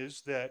 ma'am,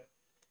 is that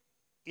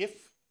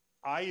if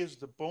I, as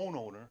the boat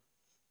owner,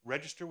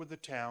 register with the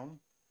town,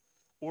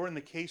 or in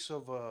the case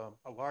of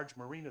a large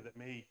marina that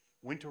may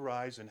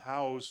winterize and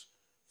house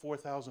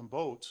 4,000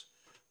 boats,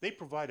 they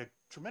provide a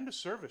tremendous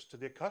service to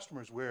their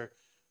customers where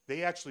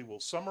they actually will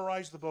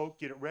summarize the boat,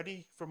 get it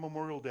ready for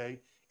Memorial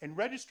Day, and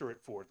register it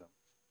for them.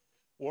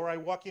 Or I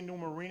walk into a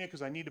marina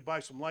because I need to buy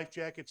some life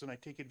jackets and I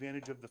take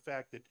advantage of the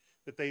fact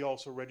that they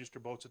also register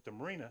boats at the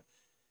marina.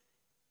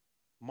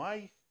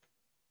 My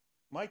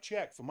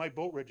check for my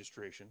boat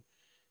registration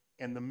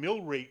and the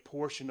mill rate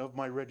portion of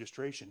my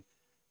registration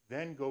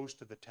then goes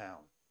to the town.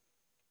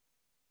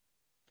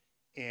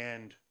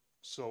 And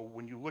so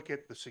when you look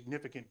at the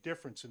significant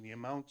difference in the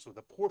amounts or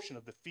the portion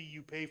of the fee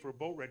you pay for a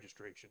boat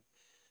registration,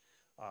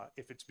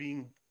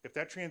 if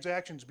that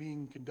transaction's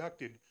being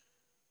conducted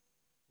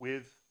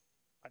with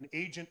an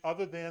agent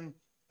other than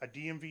a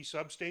DMV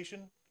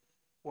substation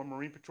or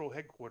Marine Patrol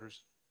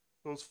headquarters,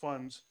 those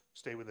funds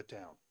stay with the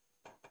town.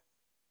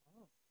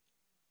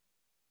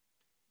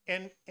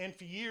 And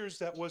for years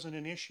that wasn't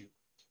an issue,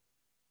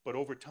 but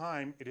over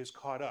time it has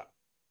caught up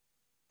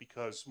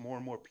because more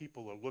and more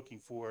people are looking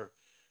for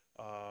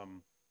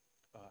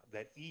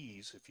that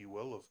ease, if you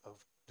will, of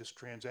this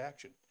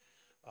transaction.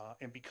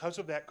 And because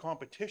of that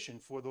competition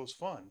for those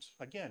funds,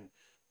 again,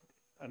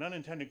 an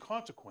unintended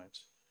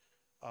consequence,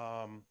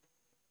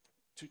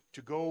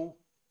 to go,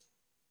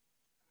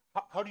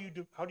 how do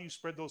you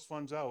spread those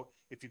funds out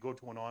if you go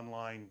to an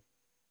online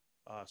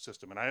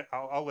system? And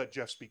I'll let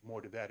Jeff speak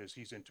more to that as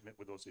he's intimate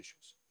with those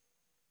issues.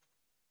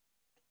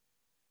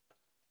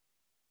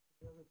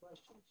 Any other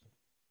questions?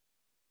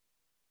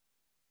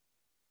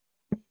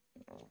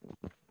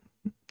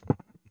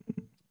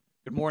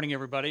 Good morning,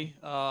 everybody.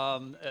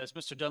 As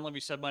Mr. Dunleavy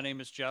said, my name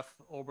is Jeff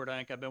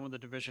Oberdank. I've been with the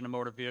Division of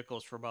Motor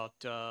Vehicles for about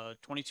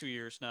 22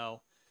 years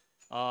now.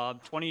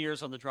 20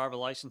 years on the driver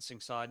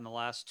licensing side and the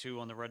last 2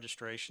 on the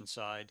registration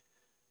side.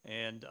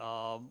 And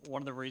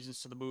one of the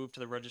reasons to the move to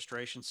the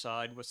registration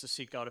side was to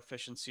seek out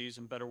efficiencies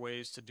and better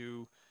ways to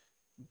do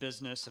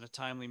business in a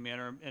timely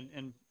manner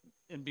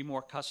and be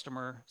more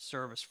customer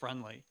service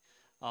friendly.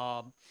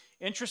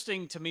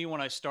 Interesting to me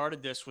when I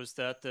started this was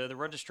that the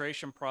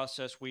registration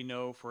process we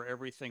know for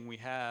everything we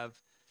have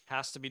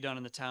has to be done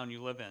in the town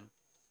you live in.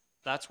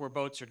 That's where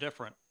boats are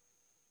different.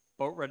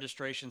 Boat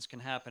registrations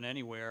can happen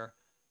anywhere,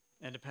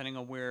 and depending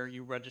on where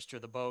you register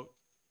the boat,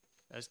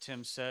 as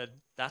Tim said,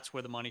 that's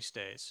where the money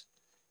stays.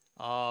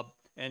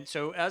 And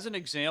so as an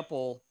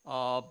example,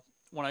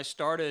 when I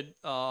started,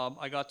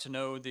 I got to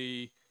know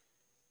the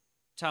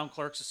Town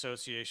Clerks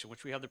Association,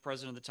 which we have the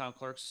president of the Town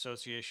Clerks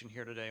Association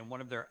here today. And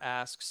one of their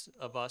asks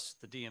of us,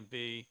 the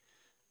DMV,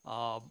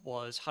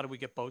 was how do we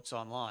get boats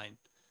online?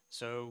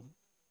 So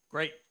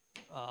great.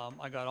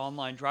 I got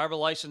online driver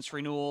license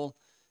renewal,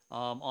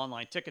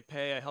 online ticket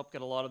pay. I helped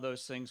get a lot of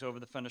those things over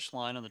the finish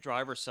line on the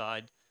driver's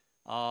side.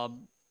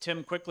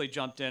 Tim quickly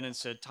jumped in and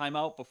said, time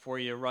out before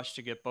you rush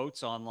to get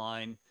boats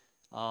online.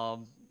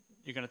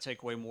 You're going to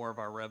take away more of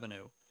our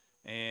revenue.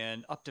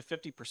 And up to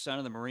 50%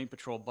 of the Marine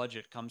Patrol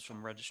budget comes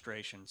from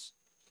registrations.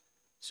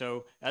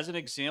 So as an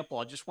example,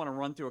 I just want to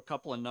run through a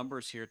couple of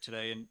numbers here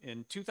today.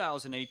 In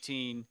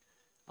 2018,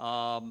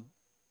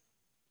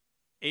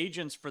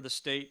 agents for the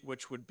state,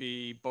 which would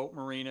be boat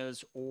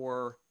marinas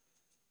or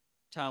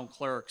town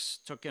clerks,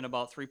 took in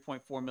about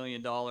 $3.4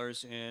 million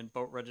in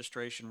boat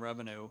registration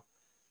revenue.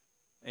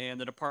 And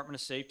the Department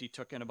of Safety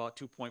took in about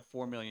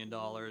 $2.4 million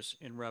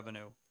in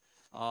revenue.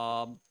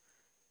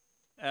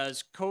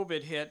 As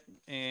COVID hit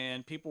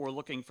and people were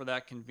looking for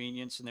that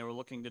convenience and they were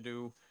looking to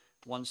do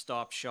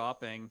one-stop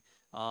shopping,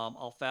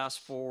 I'll fast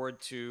forward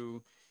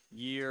to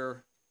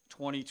year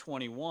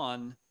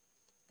 2021.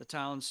 The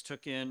towns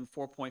took in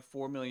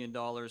 $4.4 million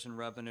in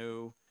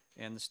revenue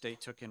and the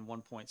state took in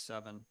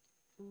 1.7.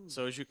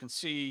 So as you can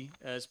see,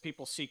 as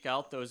people seek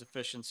out those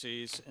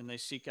efficiencies and they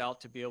seek out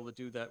to be able to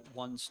do that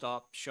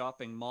one-stop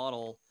shopping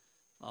model,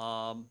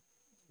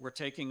 we're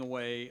taking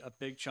away a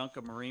big chunk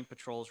of Marine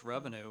Patrol's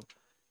revenue.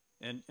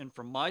 And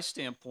from my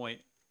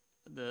standpoint,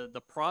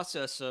 the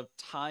process of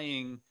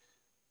tying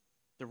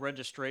the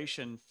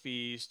registration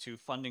fees to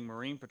funding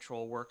Marine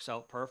Patrol works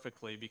out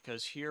perfectly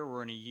because here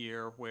we're in a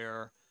year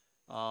where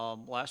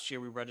last year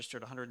we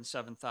registered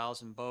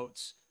 107,000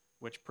 boats,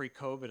 which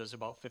pre-COVID is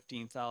about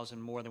 15,000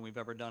 more than we've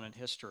ever done in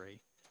history,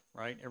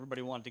 right?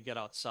 Everybody wanted to get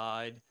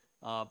outside.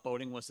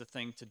 Boating was the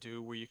thing to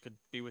do where you could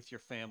be with your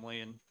family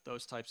and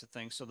those types of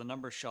things. So the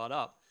numbers shot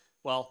up.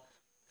 Well,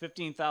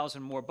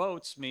 15,000 more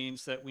boats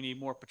means that we need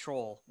more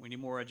patrol, we need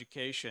more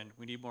education,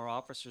 we need more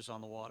officers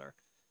on the water.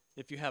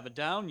 If you have a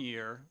down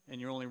year and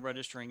you're only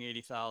registering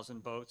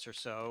 80,000 boats or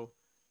so,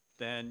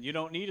 then you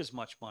don't need as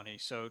much money.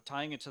 So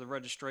tying it to the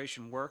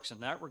registration works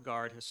in that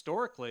regard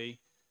historically,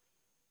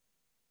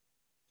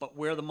 but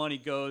where the money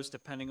goes,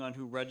 depending on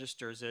who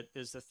registers it,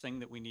 is the thing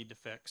that we need to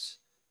fix.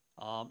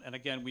 And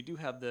again, we do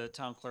have the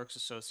Town Clerks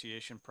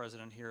Association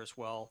president here as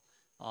well.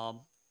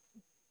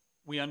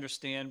 We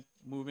understand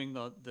moving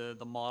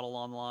the model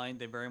online.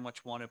 They very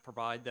much want to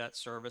provide that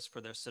service for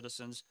their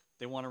citizens.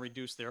 They want to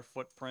reduce their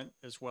footprint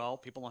as well.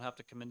 People don't have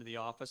to come into the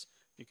office.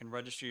 If You can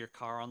register your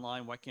car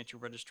online. Why can't you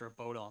register a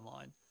boat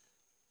online?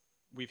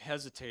 We've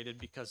hesitated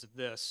because of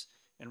this,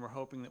 and we're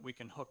hoping that we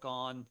can hook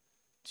on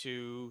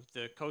to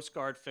the Coast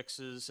Guard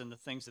fixes and the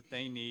things that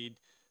they need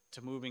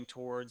to moving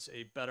towards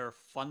a better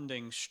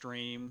funding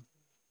stream,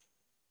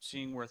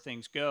 seeing where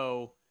things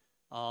go,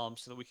 so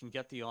that we can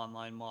get the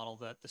online model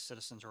that the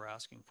citizens are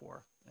asking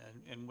for.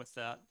 And with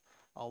that,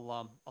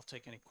 I'll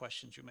take any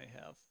questions you may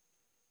have.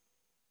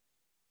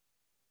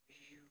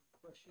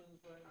 Questions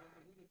by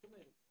members of the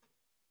committee?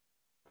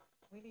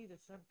 We need a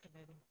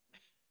subcommittee.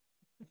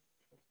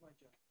 That's my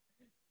job.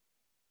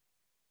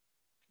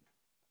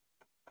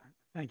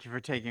 Thank you for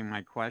taking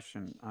my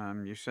question.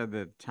 You said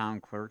the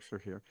town clerks are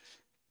here.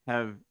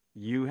 Have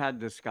you had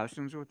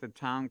discussions with the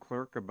town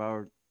clerk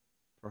about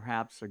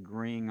perhaps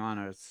agreeing on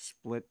a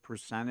split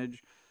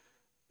percentage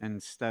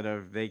instead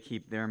of they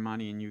keep their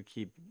money and you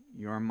keep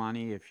your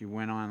money? If you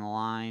went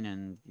online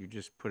and you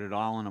just put it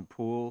all in a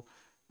pool,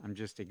 I'm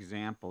just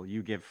example,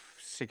 you give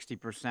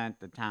 60%,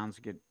 the towns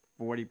get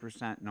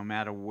 40%, no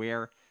matter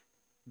where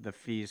the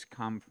fees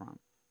come from.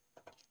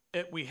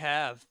 We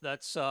have.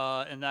 That's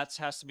and that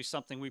has to be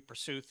something we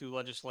pursue through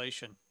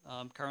legislation.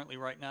 Currently,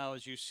 right now,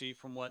 as you see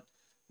from what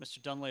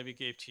Mr. Dunleavy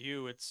gave to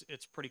you, it's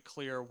pretty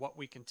clear what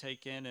we can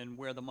take in and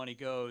where the money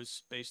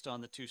goes based on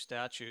the two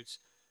statutes.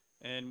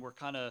 And we're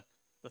kind of,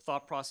 the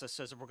thought process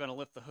says if we're going to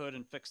lift the hood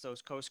and fix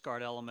those Coast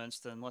Guard elements,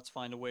 then let's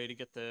find a way to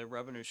get the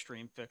revenue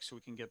stream fixed so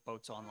we can get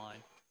boats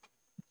online.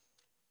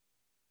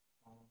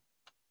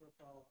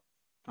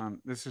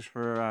 This is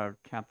for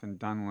Captain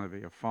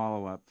Dunleavy, a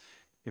follow-up.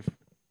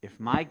 If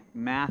my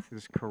math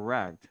is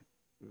correct,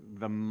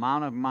 the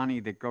amount of money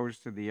that goes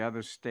to the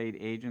other state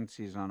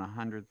agencies on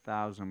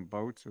 100,000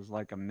 boats is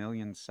like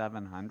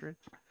 $1,700,000.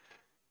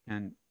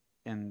 And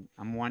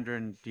I'm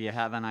wondering, do you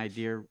have an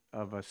idea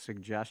of a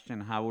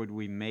suggestion? How would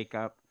we make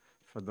up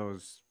for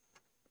those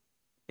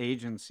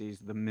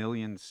agencies the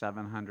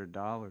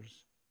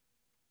 $1,700,000?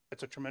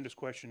 That's a tremendous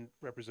question,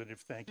 Representative.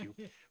 Thank you.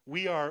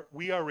 We are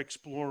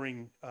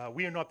exploring,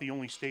 we are not the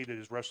only state that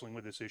is wrestling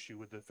with this issue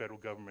with the federal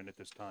government at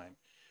this time.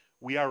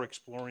 We are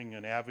exploring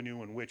an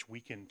avenue in which we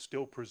can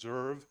still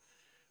preserve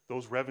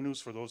those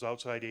revenues for those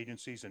outside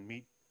agencies and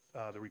meet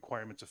the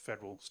requirements of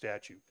federal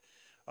statute.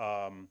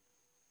 And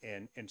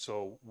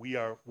so we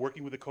are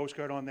working with the Coast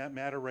Guard on that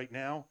matter right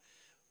now.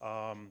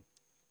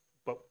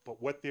 But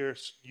what they're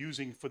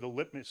using for the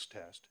litmus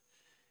test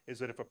is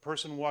that if a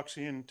person walks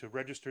in to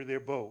register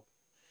their boat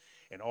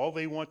and all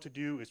they want to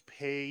do is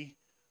pay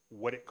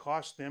what it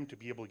costs them to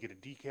be able to get a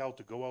decal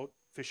to go out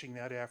fishing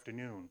that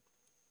afternoon,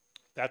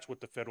 that's what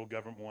the federal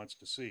government wants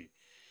to see.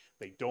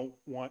 They don't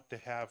want to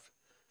have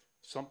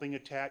something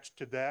attached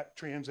to that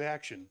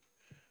transaction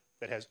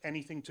that has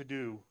anything to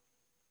do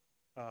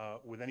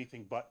with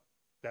anything but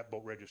that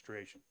boat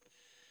registration.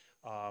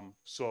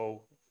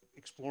 So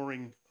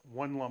exploring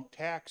one lump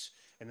tax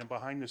and then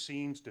behind the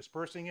scenes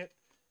dispersing it,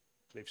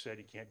 they've said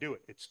you can't do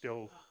it. It's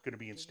still going to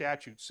be in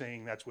statute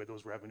saying that's where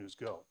those revenues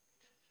go.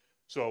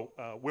 So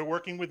we're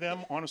working with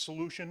them on a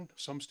solution.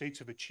 Some states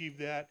have achieved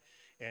that.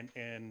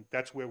 And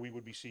that's where we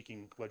would be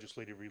seeking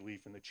legislative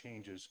relief and the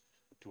changes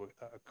to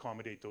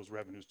accommodate those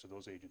revenues to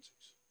those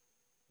agencies.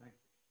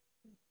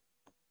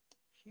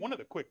 One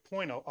other quick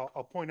point,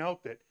 I'll point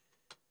out that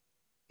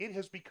it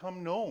has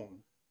become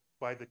known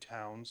by the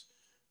towns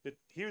that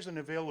here's an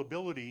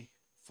availability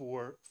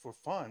for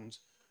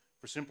funds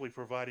for simply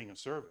providing a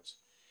service.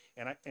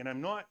 And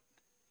I'm not,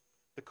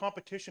 the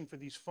competition for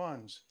these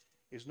funds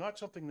is not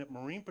something that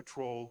Marine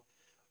Patrol,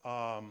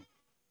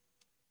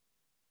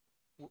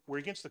 we're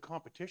against the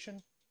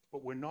competition,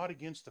 but we're not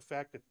against the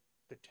fact that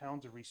the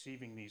towns are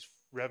receiving these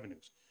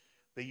revenues.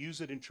 They use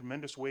it in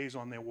tremendous ways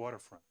on their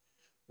waterfront,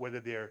 whether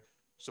they're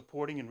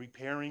supporting and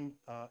repairing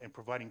and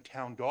providing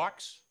town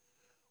docks,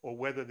 or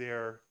whether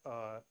they're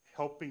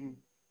helping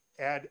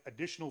add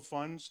additional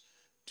funds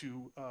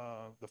to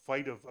the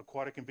fight of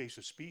aquatic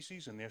invasive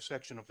species in their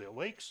section of their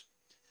lakes.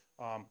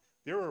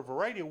 There are a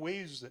variety of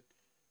ways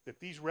that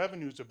these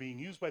revenues are being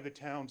used by the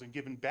towns and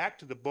given back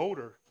to the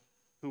boater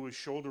who is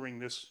shouldering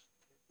this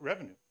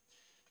revenue.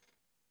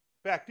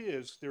 Fact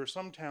is, there are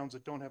some towns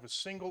that don't have a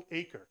single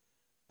acre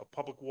of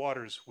public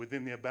waters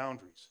within their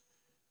boundaries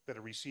that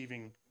are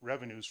receiving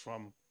revenues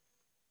from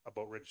a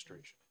boat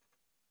registration.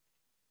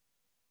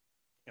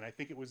 And I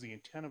think it was the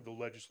intent of the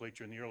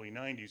legislature in the early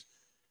 90s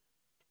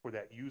for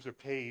that user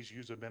pays,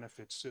 user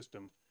benefits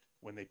system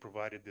when they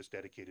provided this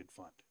dedicated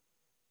fund.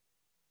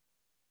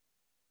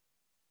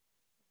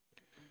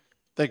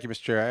 Thank you,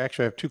 Mr. Chair. I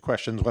actually have two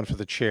questions, one for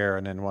the chair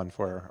and then one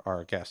for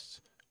our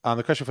guests.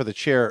 The question for the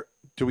chair,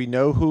 do we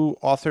know who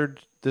authored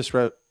this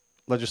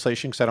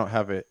legislation? Because I don't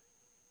have it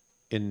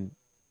in,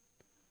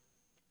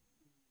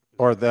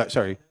 or the,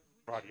 sorry.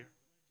 Trottier,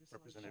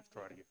 Representative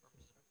Trottier.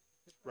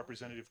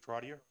 Representative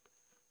Trottier.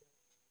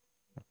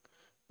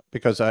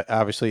 Because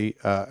obviously,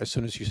 as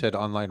soon as you said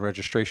online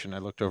registration, I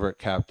looked over at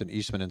Captain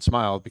Eastman and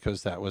smiled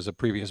because that was a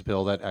previous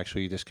bill that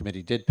actually this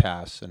committee did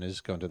pass and is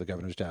going to the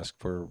governor's desk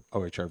for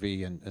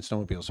OHRV and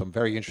snowmobile. So I'm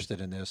very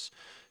interested in this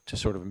to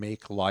sort of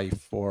make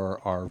life for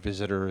our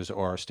visitors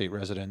or our state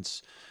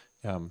residents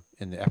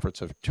in the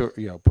efforts of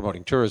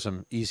promoting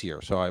tourism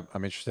easier. So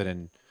I'm interested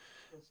in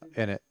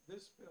it.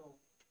 This bill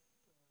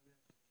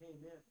that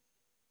came in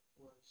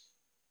was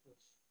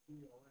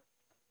DOA.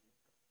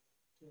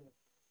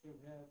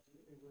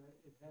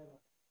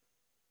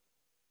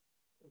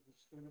 It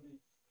was going to be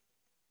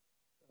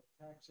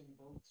taxing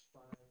boats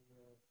by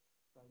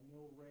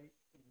mill rate.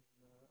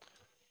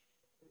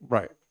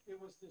 Right. It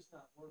was just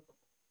not workable.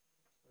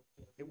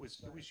 It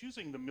was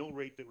using the mill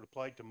rate that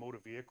applied to motor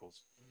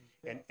vehicles.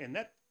 And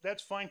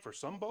that's fine for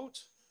some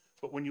boats,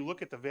 but when you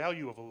look at the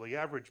value of the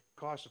average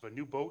cost of a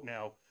new boat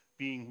now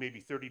being maybe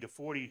 30 to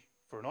 40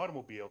 for an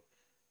automobile,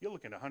 you're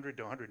looking at 100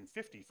 to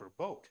 150 for a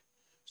boat.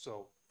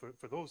 So for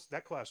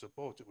that class of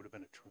boats, it would have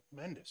been a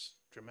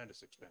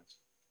tremendous expense.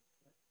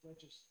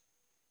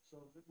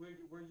 So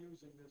we're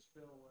using this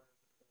bill.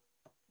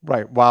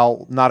 Right.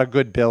 While not a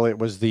good bill,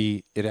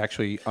 it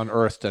actually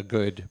unearthed a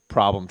good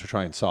problem to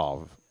try and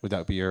solve. Would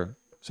that be your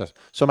assessment?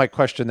 So my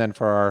question then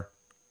for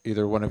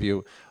either one of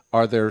you,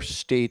 are there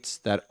states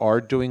that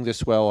are doing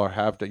this well or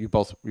have that you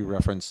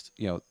referenced,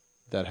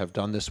 that have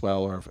done this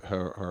well or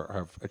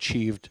have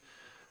achieved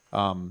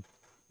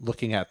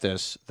looking at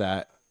this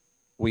that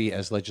we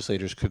as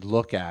legislators could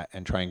look at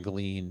and try and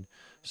glean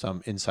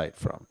some insight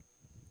from?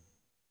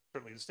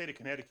 Certainly, the state of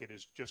Connecticut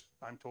is just,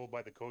 I'm told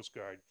by the Coast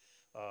Guard,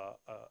 a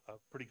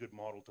pretty good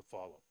model to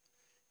follow.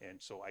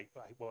 And so I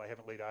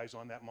haven't laid eyes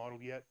on that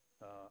model yet.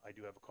 I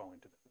do have a call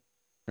into that.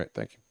 Great,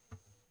 thank you.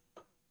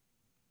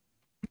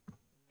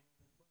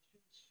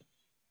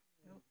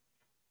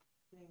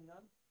 Seeing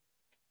none?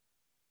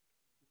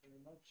 Thank you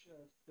very much.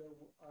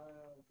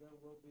 There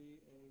will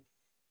be a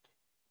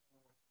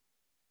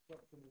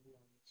subcommittee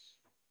on this.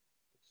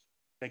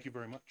 Thank you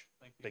very much.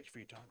 Thank you for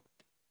your time.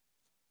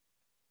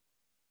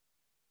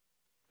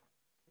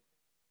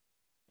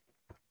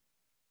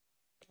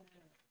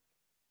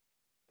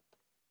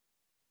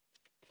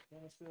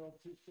 Senate Bill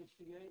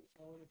 268,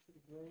 ownership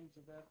of graves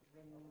of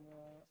African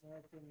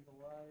Americans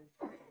alive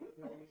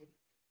period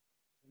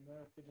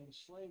American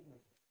enslavement.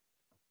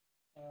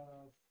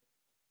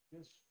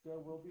 There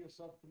will be a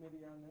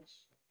subcommittee on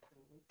this.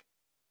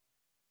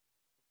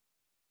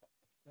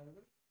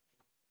 Senator?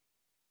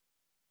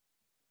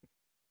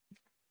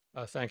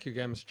 Thank you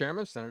again, Mr.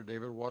 Chairman. Senator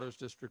David Waters,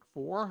 District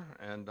 4,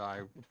 and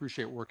I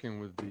appreciate working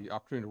with the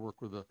opportunity to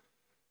work with the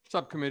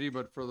subcommittee,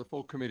 but for the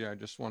full committee, I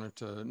just wanted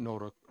to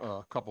note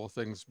a couple of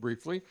things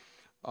briefly.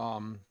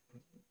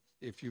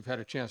 If you've had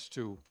a chance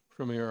to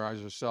familiarize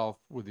yourself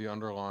with the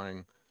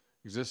underlying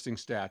existing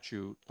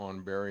statute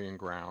on burying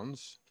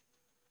grounds,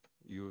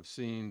 you have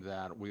seen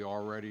that we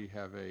already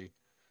have a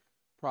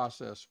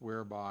process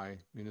whereby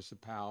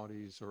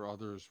municipalities or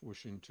others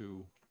wishing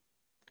to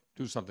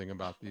do something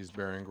about these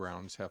burying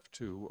grounds have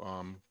to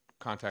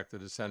contact the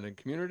descendant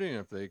community, and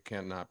if they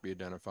cannot be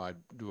identified,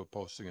 do a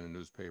posting in a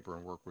newspaper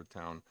and work with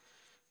town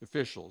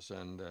officials.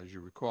 And as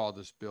you recall,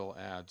 this bill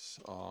adds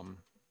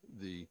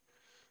the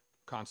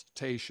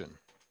consultation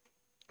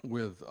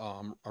with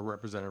a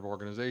representative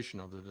organization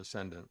of the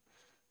descendant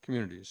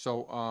community.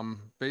 So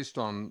based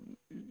on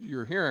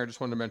your hearing, I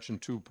just wanted to mention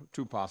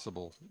two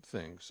possible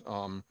things.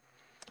 On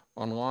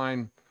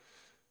line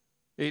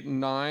 8 and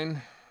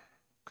 9,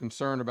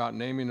 concern about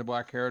naming the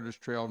Black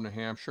Heritage Trail of New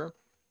Hampshire.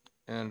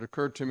 And it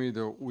occurred to me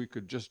that we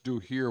could just do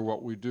here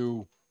what we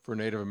do for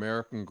Native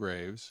American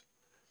graves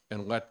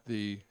and let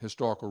the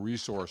historical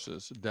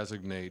resources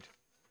designate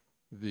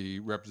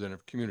the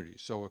representative community.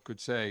 So it could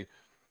say,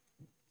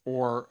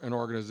 or an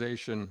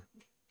organization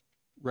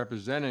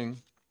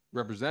representative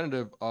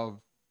of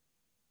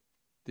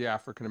the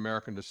African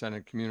American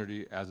descendant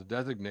community as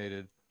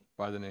designated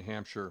by the New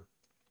Hampshire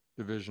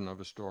Division of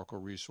Historical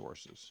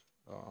Resources.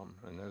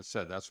 And as I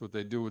said, that's what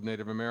they do with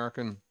Native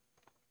American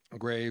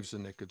graves,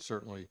 and they could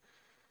certainly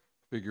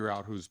figure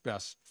out who's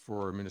best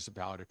for a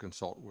municipality to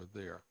consult with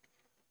there.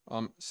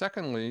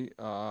 Secondly,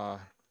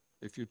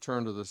 if you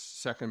turn to the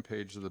second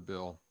page of the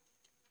bill,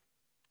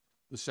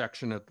 the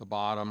section at the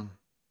bottom,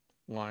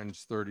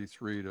 lines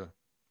 33 to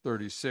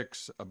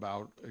 36,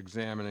 about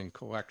examining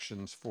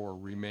collections for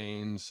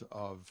remains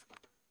of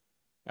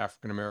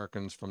African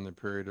Americans from the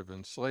period of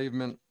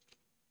enslavement,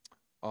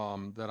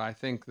 that I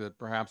think that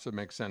perhaps it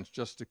makes sense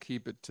just to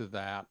keep it to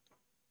that.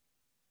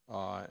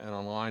 And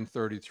on line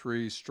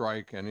 33,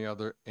 strike any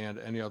other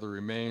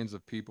remains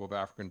of people of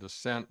African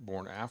descent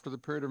born after the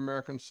period of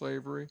American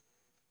slavery.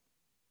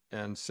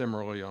 And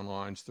similarly on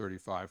lines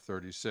 35,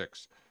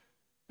 36.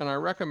 And I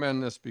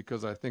recommend this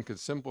because I think it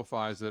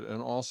simplifies it,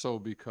 and also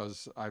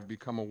because I've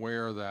become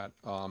aware that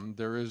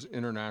there is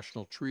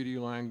international treaty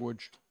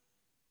language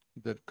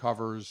that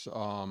covers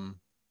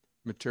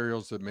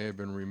materials that may have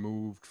been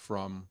removed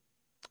from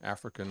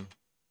African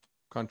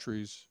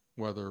countries,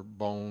 whether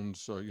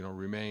bones or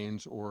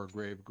remains or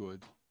grave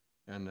goods.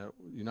 And the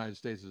United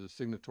States is a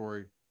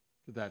signatory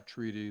to that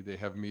treaty. They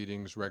have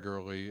meetings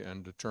regularly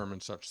and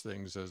determine such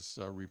things as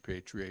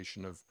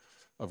repatriation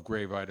of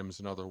grave items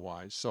and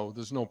otherwise. So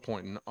there's no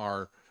point in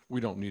we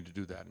don't need to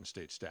do that in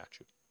state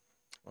statute.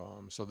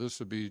 So this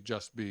would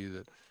just be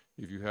that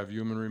if you have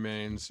human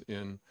remains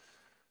in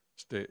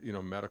state,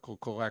 medical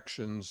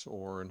collections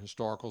or in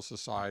historical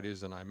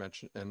societies, and I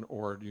mentioned,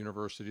 or at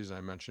universities.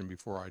 I mentioned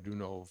before, I do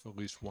know of at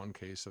least one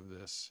case of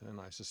this, and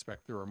I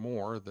suspect there are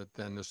more, that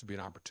then this would be an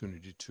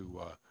opportunity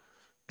to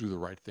do the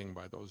right thing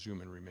by those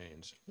human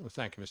remains. Well,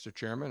 thank you, Mr.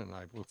 Chairman, and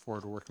I look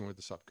forward to working with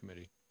the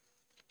subcommittee.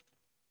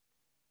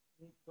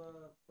 Any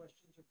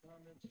questions or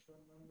comments from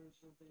members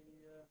of the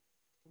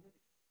committee?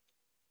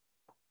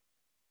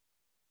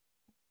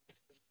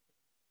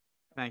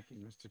 Thank you,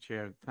 Mr.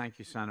 Chair. Thank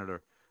you,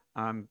 Senator.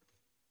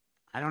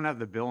 I don't have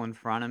the bill in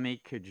front of me.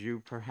 Could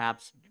you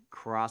perhaps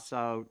cross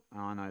out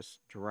on a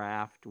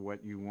draft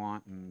what you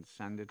want and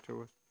send it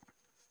to us?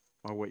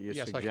 Or what you're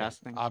Yes,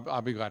 suggesting? I can.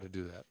 I'll be glad to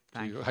do that.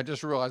 Thank you. I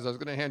just realized I was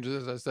going to hand you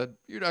this. I said,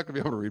 you're not going to be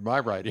able to read my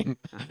writing.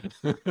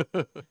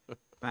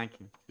 Thank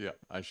you. Yeah,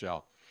 I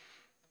shall.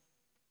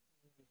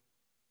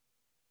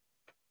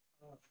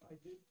 I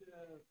did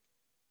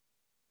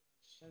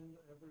send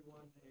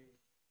everyone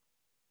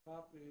a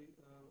copy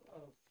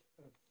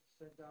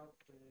sent out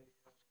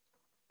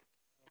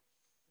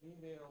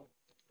email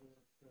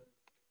with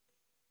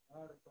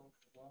article,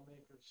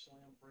 lawmakers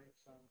slam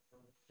brakes on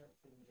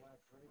protecting black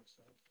grave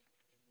sites.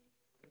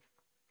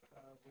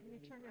 Can you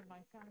turn your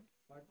mic on?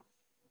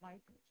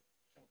 Mike?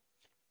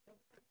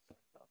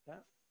 About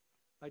that.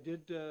 I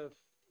did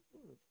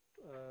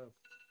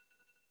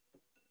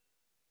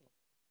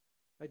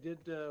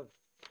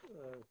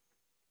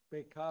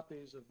make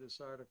copies of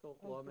this article,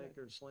 Oh,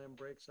 lawmakers slam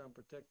brakes on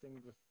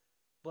protecting the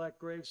black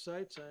grave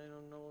sites. I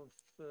don't know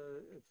if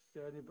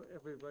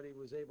everybody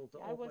was able to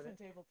I open wasn't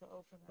it. able to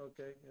open it.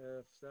 Okay,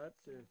 if not,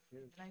 if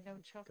you And I know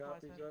Chuck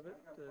copies wasn't.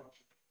 of it.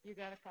 You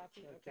got a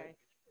copy? Okay.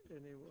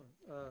 Anyone,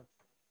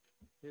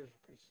 here,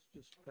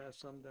 just pass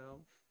some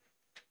down.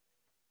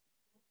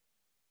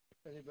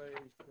 Anybody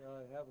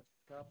have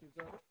copies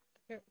of it?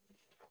 Here,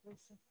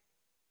 Lisa.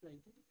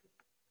 Thank you.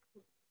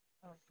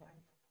 Okay.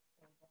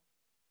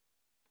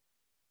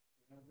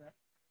 You have that?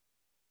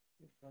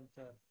 In front,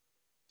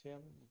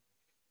 Tim,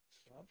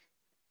 Bob?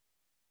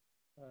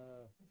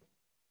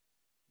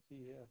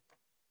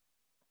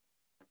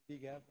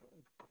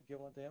 Give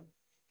one to him?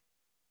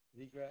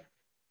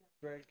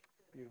 Greg,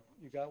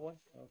 you got one?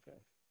 Okay.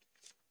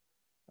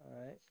 All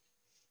right.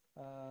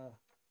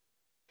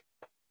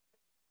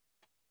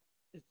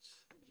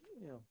 It's,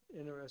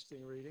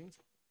 interesting reading.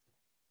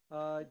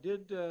 I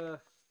did,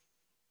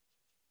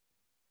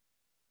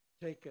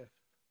 take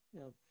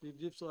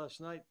just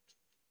last night,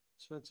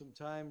 spent some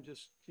time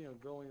just,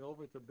 going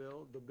over the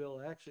bill. The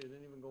bill, actually, I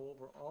didn't even go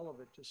over all of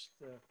it, just,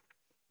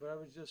 but I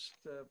was just,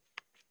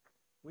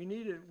 we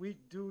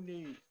do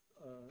need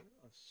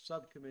a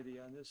subcommittee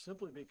on this,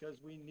 simply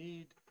because we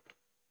need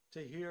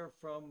to hear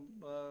from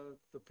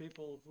the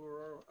people who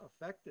are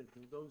affected,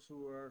 those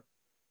who are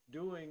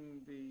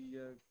doing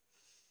the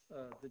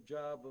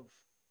job of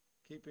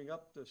keeping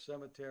up the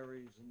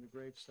cemeteries and the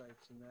grave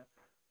sites and that.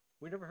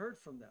 We never heard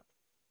from them.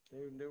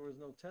 There was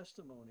no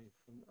testimony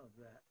of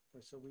that.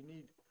 So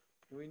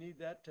we need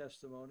that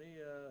testimony,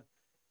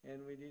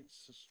 and we need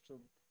so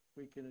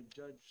we can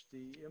judge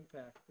the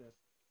impact that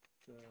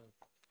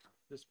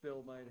this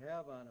bill might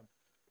have on them.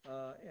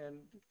 And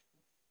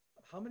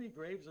how many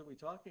graves are we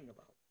talking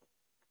about?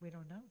 We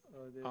don't know.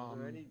 Is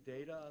there any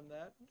data on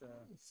that?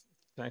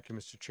 Thank you,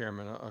 Mr.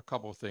 Chairman. A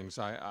couple of things.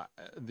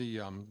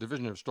 The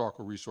Division of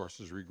Historical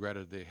Resources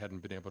regretted they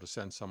hadn't been able to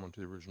send someone to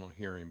the original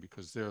hearing,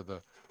 because they're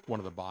one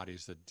of the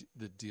bodies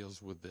that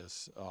deals with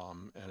this,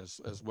 and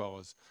as well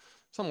as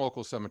some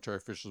local cemetery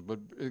officials. But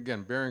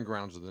again, burying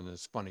grounds are in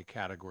this funny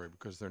category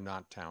because they're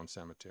not town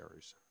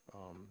cemeteries.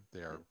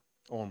 They are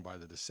owned by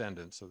the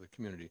descendants of the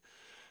community.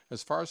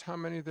 As far as how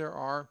many there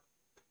are,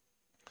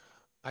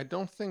 I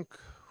don't think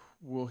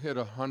we'll hit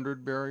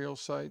 100 burial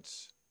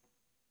sites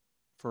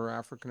for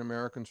African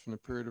Americans from the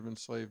period of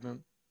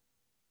enslavement,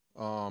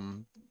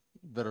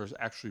 that are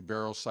actually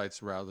burial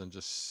sites rather than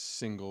just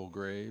single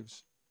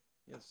graves.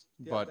 Yes,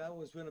 But that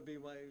was going to be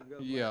my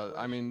yeah, I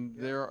question. mean,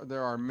 Yeah.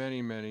 there are many,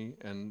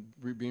 and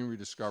being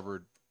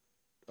rediscovered,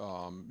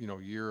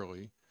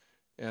 yearly.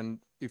 And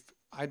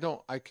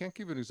I can't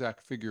give an exact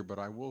figure, but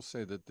I will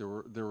say that there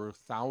were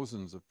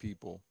thousands of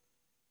people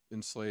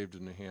enslaved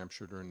in New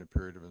Hampshire during the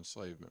period of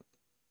enslavement.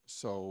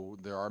 So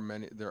there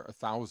are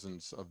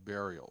thousands of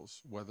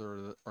burials,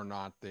 whether or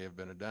not they have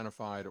been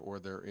identified or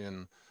they're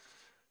in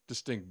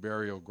distinct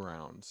burial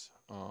grounds.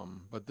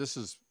 But this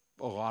is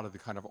a lot of the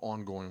kind of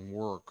ongoing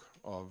work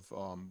of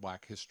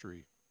Black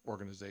history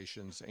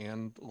organizations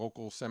and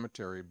local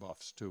cemetery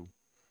buffs too.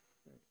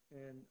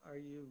 And are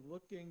you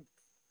looking,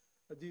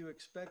 do you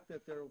expect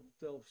that there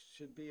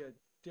should be a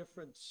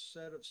different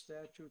set of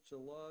statutes or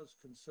laws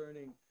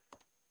concerning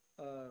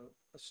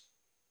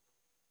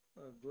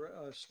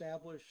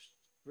established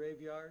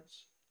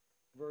graveyards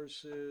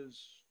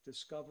versus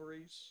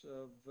discoveries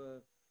of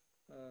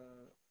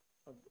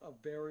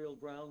burial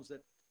grounds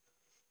that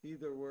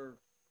either were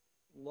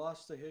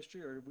lost to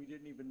history or we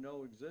didn't even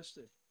know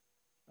existed?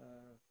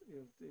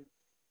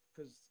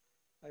 Because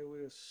I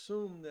would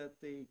assume that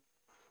the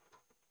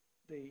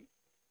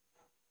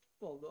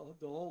well,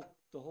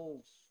 the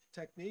whole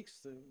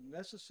techniques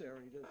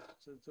necessary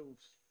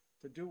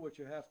to do what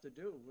you have to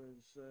do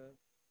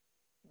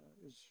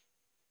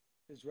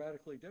is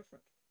radically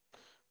different.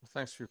 Well,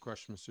 thanks for your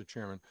question, Mr.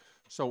 Chairman.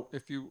 So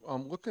if you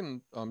look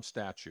in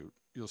statute,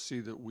 you'll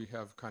see that we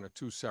have kind of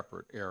two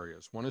separate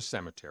areas. One is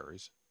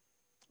cemeteries,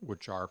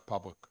 which are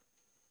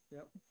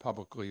Yep.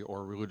 publicly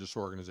or religious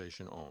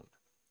organization owned.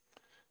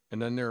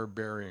 And then there are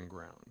burying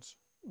grounds,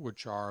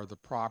 which are the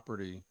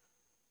property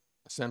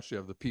essentially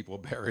of the people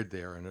buried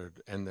there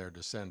and their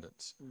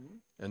descendants. Mm-hmm.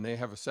 And they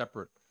have a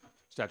separate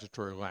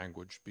statutory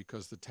language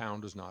because the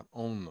town does not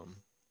own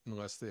them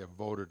unless they have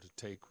voted to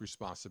take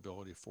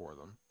responsibility for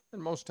them.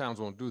 And most towns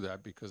won't do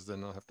that because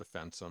then they'll have to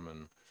fence them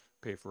and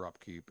pay for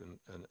upkeep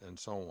and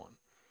so on.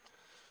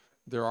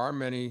 There are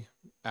many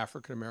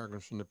African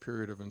Americans from the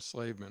period of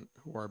enslavement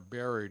who are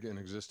buried in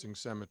existing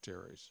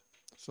cemeteries.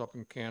 So up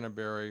in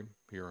Canterbury,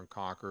 here in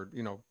Concord,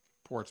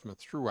 Portsmouth,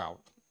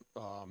 throughout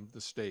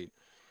the state,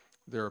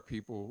 there are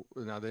people,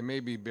 now they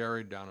may be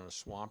buried down in a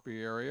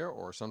swampy area,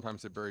 or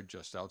sometimes they're buried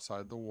just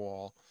outside the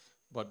wall,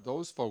 but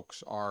those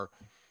folks are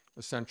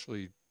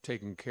essentially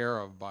taken care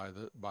of by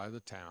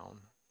the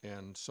town.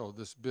 And so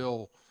this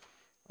bill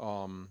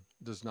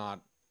does not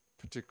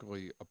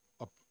particularly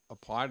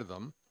apply to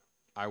them.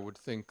 I would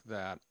think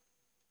that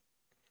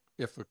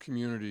if a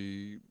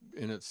community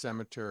in its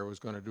cemetery was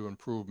going to do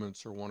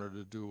improvements or wanted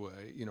to do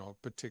a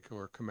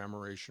particular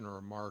commemoration or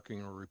a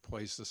marking or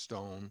replace a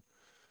stone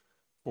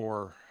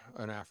for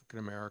an African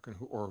American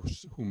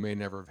who may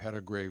never have had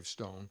a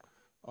gravestone,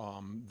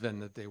 then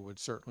that they would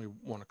certainly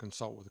want to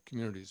consult with the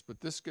communities. But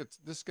this gets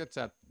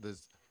at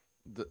this.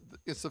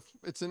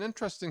 It's an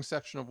interesting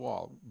section of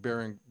law,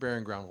 burying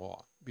ground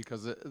law,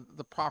 because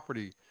the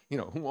property,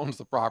 who owns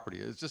the property?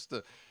 It's just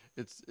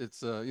we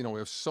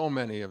have so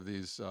many of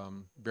these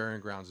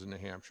burying grounds in New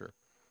Hampshire,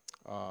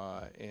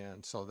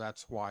 and so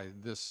that's why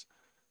this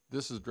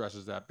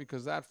addresses that,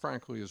 because that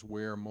frankly is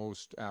where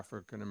most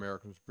African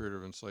Americans period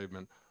of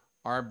enslavement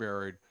are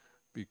buried,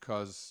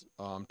 because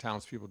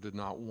townspeople did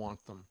not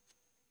want them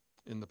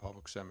in the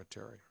public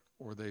cemetery,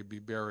 or they'd be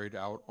buried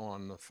out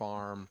on the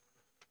farm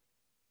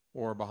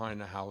or behind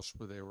the house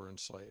where they were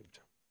enslaved.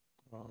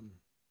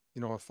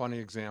 A funny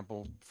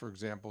example, for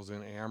example, is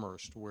in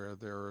Amherst, where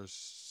there are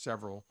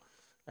several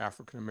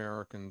African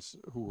Americans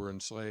who were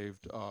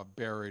enslaved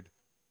buried.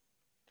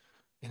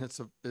 And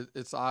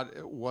it's odd.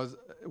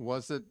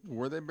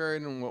 Were they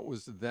buried in what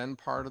was then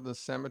part of the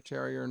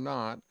cemetery or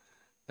not?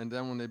 And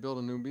then when they built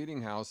a new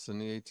meeting house in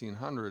the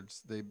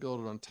 1800s, they built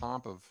it on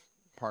top of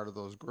part of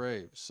those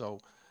graves. So,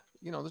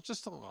 there's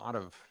just a lot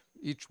of,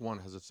 each one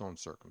has its own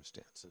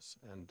circumstances.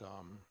 And,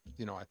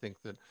 I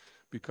think that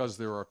because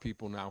there are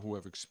people now who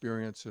have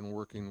experience in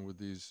working with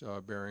these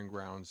burying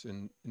grounds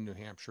in New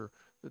Hampshire,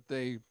 that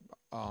they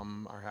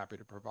are happy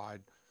to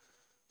provide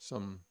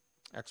some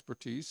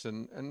expertise.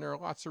 And there are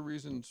lots of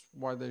reasons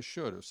why they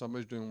should. If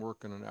somebody's doing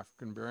work in an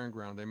African burying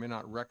ground, they may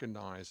not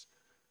recognize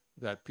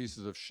that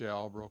pieces of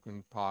shell,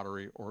 broken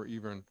pottery, or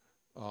even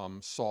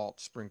salt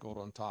sprinkled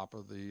on top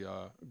of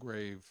the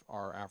grave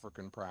are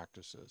African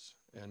practices,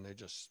 and they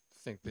just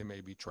think they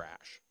may be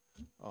trash.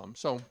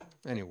 So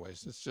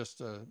anyways, it's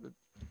just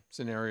it's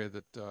an area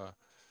that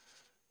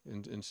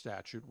in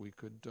statute we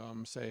could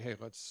say, hey,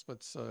 let's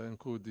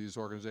include these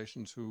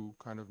organizations who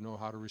kind of know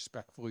how to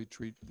respectfully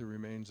treat the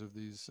remains of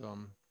these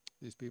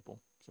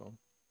people. So.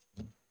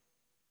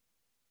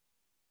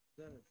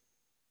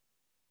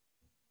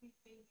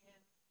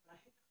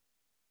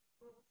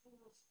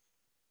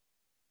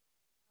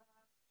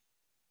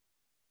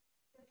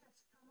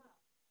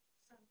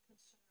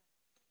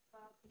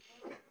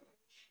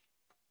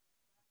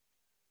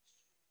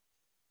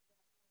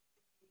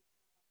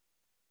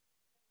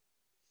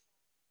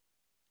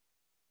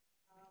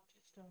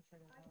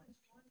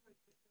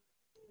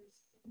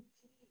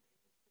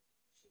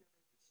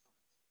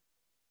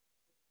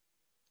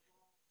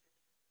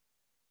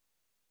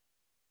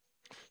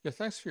 Yeah,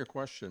 thanks for your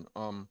question.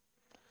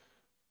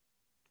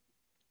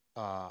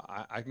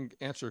 I can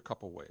answer a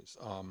couple ways.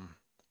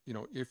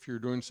 If you're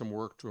doing some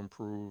work to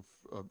improve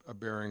a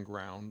burying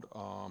ground,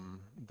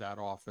 that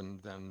often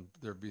then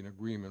there'd be an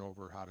agreement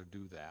over how to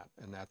do that.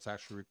 And that's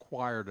actually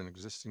required in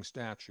existing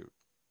statute.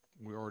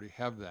 We already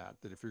have that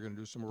if you're going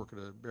to do some work at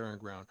a burying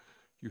ground,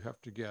 you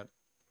have to get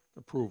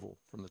approval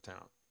from the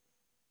town.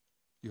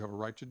 You have a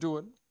right to do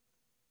it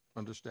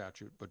under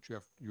statute, but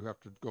you have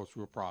to go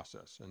through a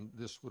process, and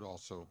this would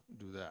also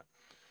do that.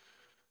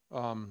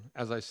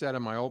 As I said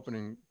in my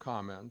opening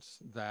comments,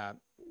 that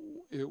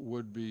it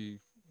would be,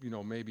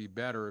 maybe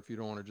better if you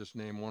don't want to just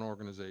name one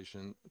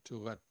organization, to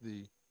let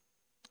the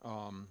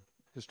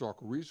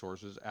historical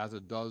resources, as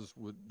it does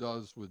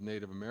with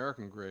Native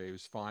American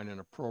graves, find an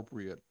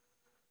appropriate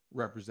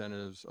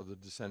representatives of the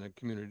descendant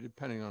community,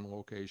 depending on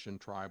location,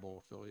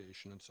 tribal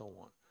affiliation, and so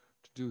on,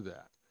 to do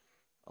that.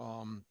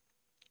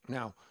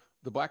 Now,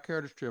 the Black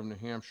Heritage Trail of New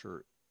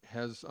Hampshire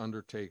has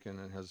undertaken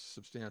and has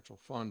substantial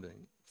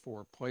funding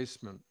for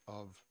placement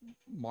of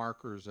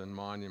markers and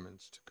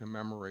monuments to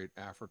commemorate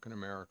African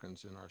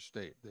Americans in our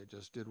state. They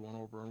just did one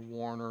over in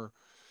Warner.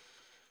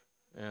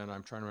 and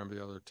I'm trying to remember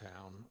the other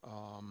town.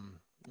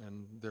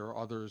 And there are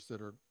others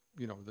that are,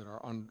 you know, that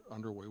are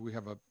underway. We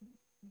have a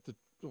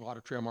lot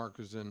of trail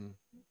markers in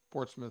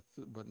Portsmouth,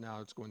 but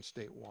now it's going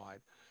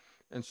statewide.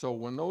 And so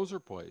when those are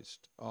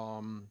placed,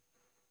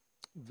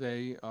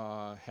 they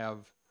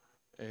have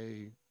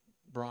a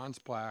bronze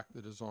plaque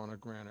that is on a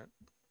granite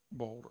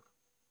boulder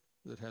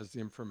that has the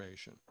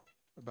information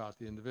about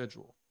the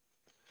individual.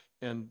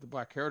 And the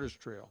Black Heritage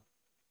Trail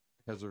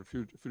has a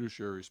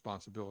fiduciary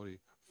responsibility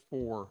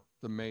for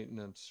the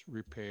maintenance,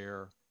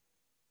 repair,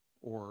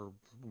 or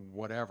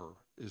whatever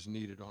is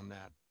needed on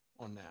that.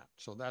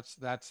 So that's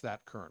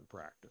that current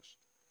practice.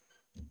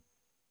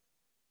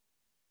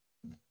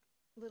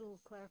 Little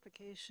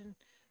clarification.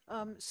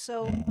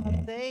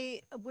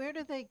 Where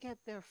do they get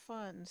their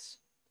funds?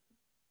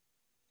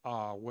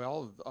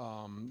 Well,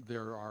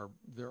 there are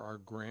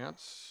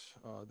grants.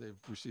 They've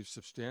received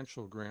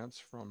substantial grants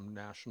from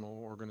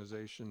national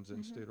organizations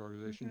and state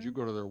organizations. You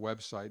go to their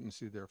website and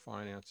see their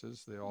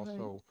finances. They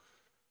also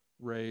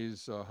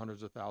raise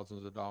hundreds of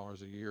thousands of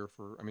dollars a year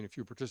for, I mean, if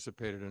you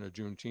participated in a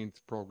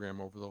Juneteenth program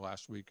over the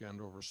last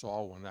weekend over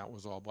Salwin, that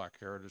was all Black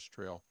Heritage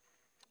Trail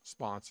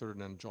sponsored.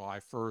 And then July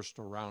 1st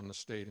around the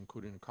state,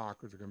 including in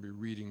Concord, there are going to be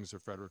readings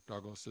of Frederick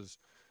Douglass's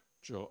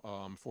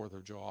 4th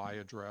of July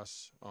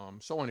address.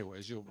 So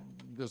anyways,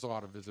 there's a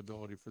lot of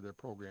visibility for their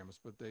programs,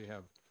 but they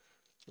have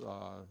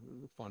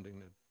the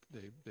funding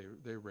that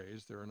they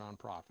raise. They're a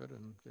nonprofit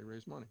and they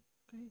raise money.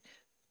 Great.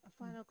 A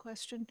final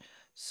question.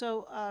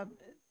 So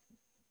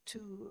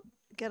to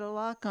get a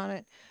lock on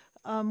it,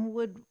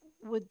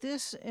 would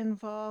this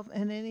involve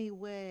in any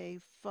way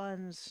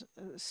funds,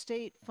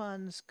 state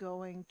funds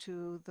going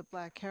to the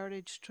Black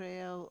Heritage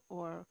Trail,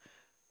 or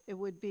it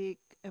would be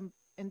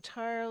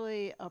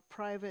entirely a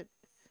private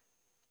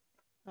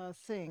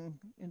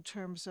thing in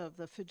terms of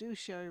the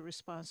fiduciary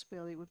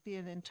responsibility? It would be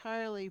an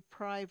entirely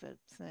private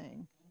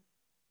thing.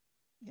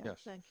 Yeah,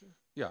 Yes. Thank you.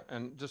 Yeah,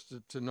 and just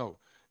to note,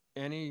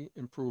 any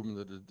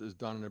improvement that is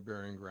done in a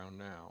burying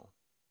ground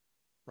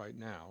right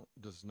now,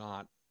 does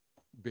not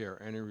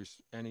bear any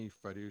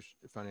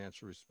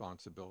financial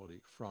responsibility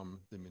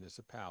from the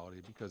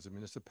municipality, because the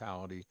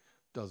municipality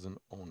doesn't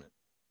own it.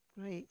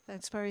 Great.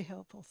 That's very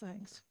helpful.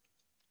 Thanks.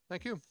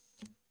 Thank you.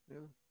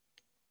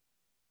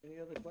 Any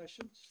other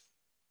questions?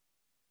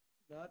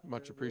 Not,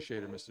 Much roll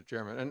appreciated, call. Mr.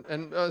 Chairman.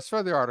 And as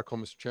for the article,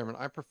 Mr. Chairman,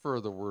 I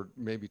prefer the word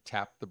maybe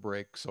tap the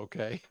brakes,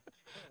 okay?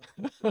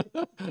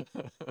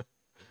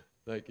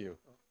 Thank you.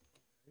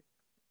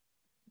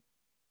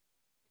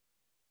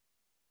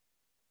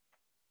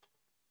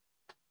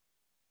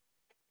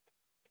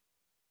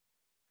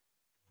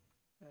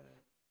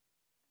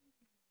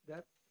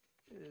 That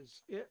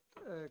is it,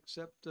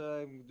 except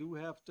we do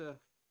have to,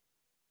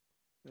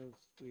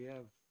 we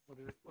have, what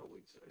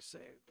we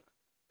say,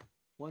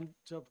 one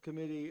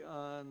subcommittee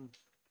on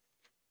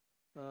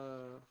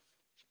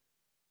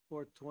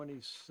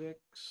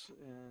 426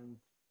 and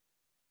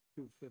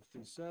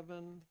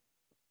 257,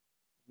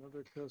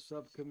 another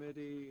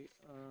subcommittee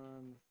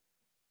on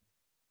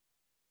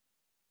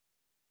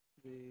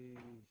the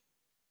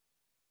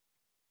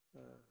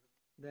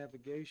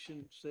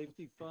navigation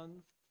safety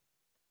fund,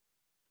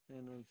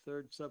 and a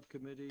third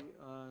subcommittee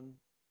on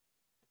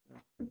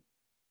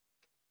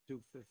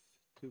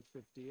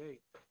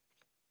 258.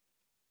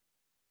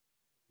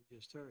 We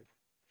just heard.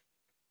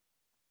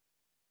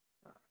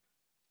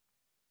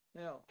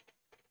 Now,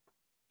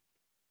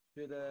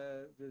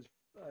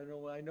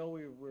 I know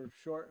we were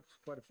short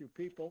quite a few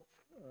people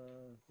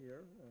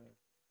here.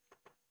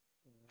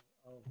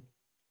 If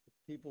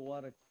people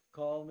want to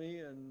call me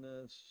and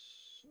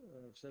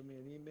send me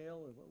an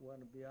email if you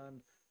want to be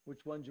on,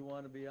 which ones you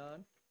want to be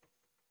on.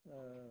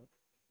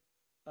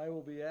 I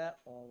will be at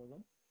all of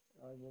them.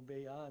 I will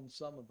be on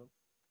some of them.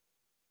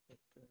 But,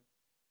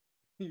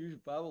 usually,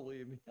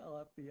 probably, I'll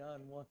have to be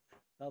on one.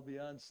 I'll be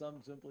on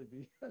some simply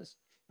because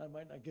I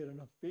might not get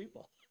enough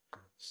people.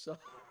 So.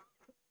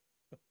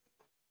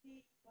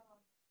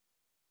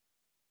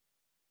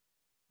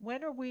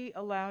 When are we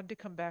allowed to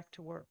come back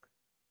to work?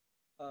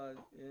 I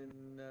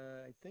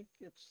think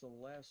it's the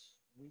last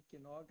week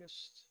in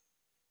August,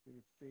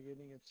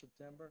 beginning in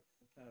September.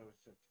 I thought it was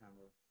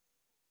September.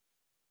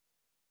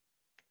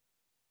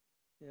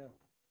 Yeah,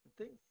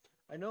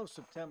 I know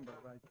September,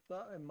 but I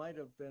thought it might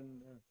have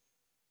been,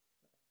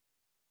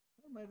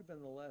 the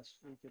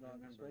last week in I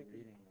August, remember right?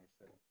 reading, they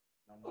said,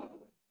 no more,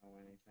 no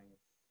anything.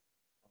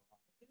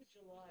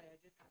 July, I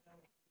didn't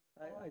know.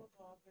 I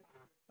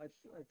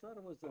thought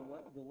it was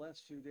the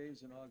last few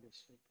days in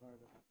August, part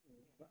of it.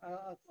 But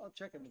I'll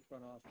check in the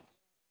front office.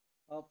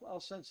 I'll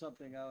send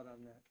something out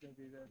on that,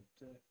 maybe that,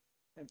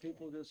 and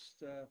people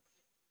just,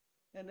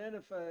 and then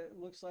if it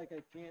looks like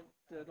I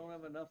don't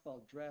have enough,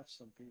 I'll draft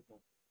some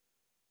people.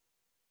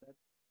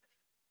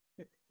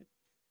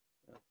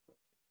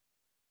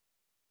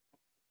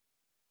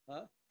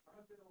 Huh?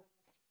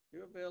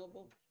 You're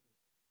available?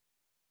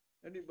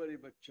 Anybody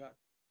but Chuck.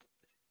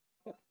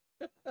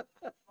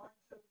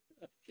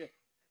 Okay,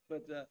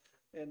 but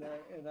and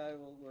I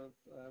will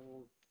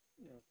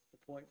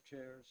appoint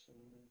chairs and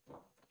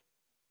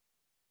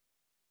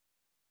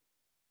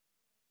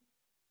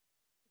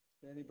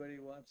Anybody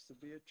wants to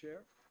be a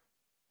chair?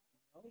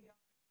 No?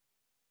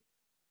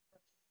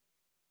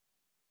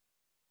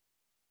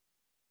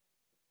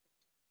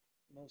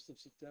 Most of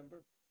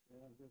September,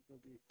 yeah, that will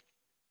be.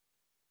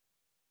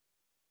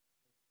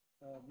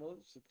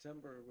 Most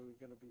September, we're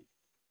gonna be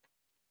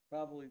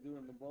probably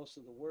doing the most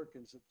of the work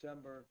in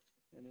September,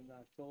 and in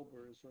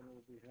October is when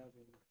we'll be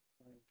having.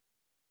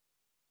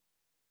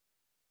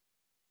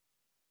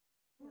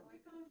 Were we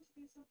going to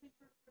do something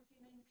for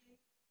 1498?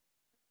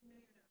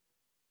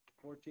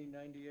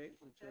 1498,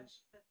 which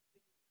is, That's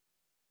the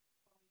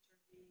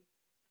Wallingford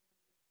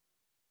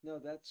no,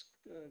 that's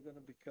gonna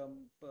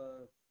become,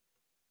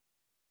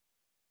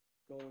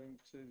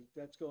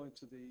 that's going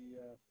to the,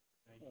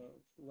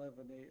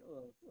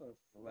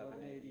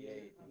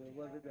 1188, the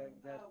 11,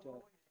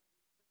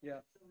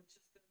 yeah. So it's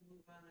just gonna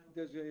move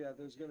on.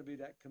 There's gonna be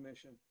that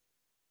commission.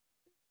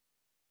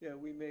 Yeah,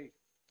 we may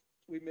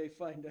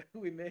find out,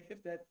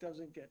 if that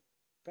doesn't get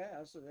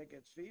passed or that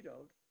gets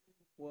vetoed,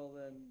 well,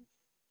 then,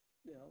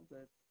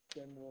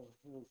 then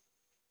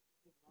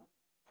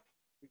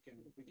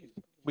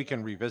We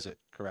can revisit,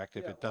 correct,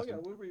 if yeah, it oh yeah,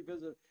 doesn't? we'll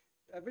revisit.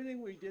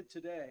 Everything we did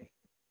today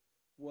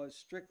was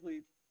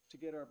strictly to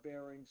get our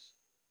bearings,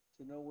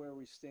 to know where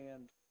we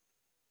stand.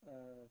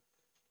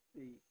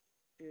 The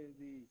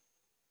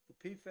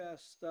PFAS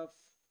stuff,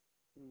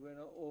 we went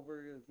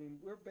over, I mean,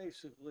 we're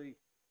basically,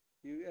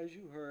 as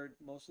you heard,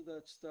 most of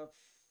that stuff,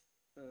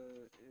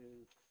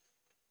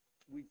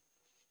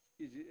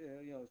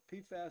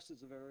 PFAS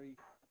is a very,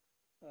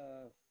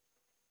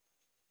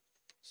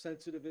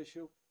 sensitive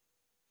issue.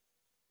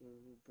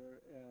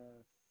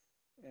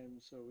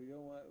 And so we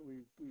don't want,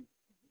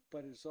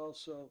 but it's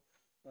also,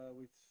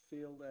 we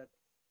feel that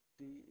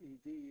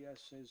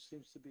DES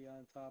seems to be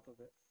on top of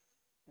it.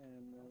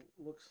 And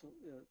looks,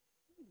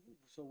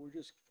 so we'll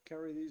just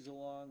carry these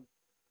along,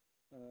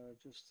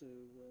 just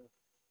to,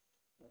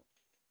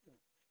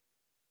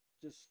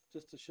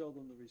 just to show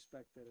them the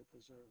respect that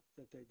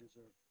they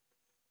deserve.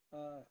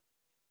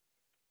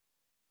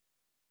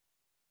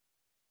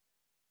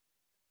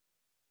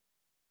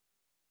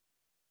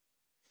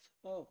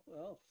 Oh,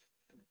 well,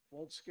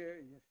 won't scare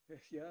you.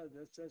 Yeah,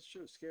 that's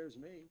true. Scares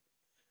me.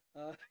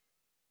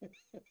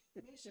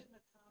 Mission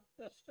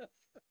accomplished.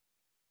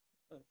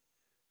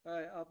 All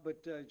right,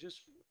 but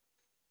just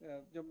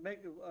I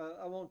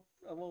won't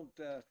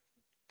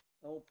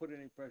put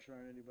any pressure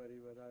on anybody,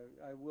 but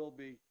I will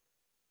be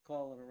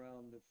calling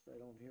around if I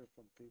don't hear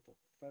from people,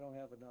 if I don't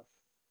have enough.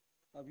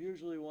 I've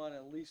usually want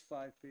at least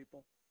 5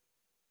 people,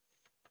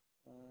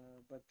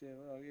 but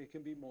it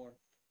can be more.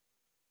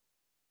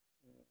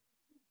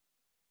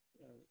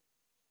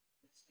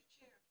 Mr.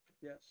 Chair,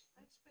 Yes.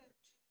 I spent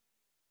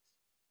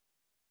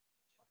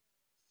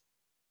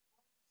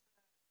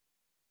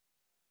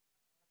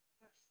 2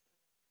 years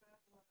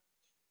Traveler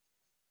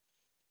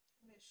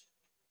Commission,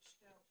 which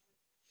dealt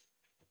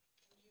with the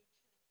utility.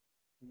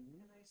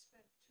 Mm-hmm. And I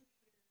spent 2 years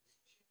chairing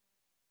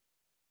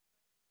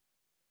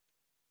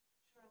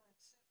Shoreline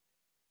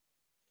Septic.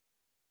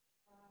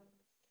 And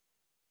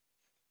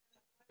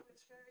I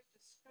was very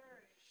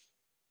discouraged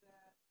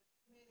that the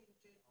committee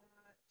did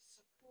not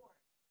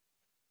support,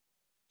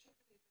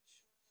 particularly the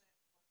shoreline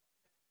one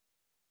that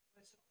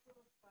was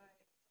approved by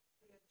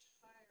the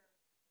entire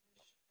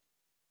commission.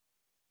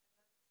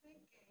 And I'm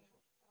thinking,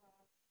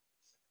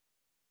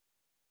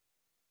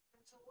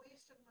 it's a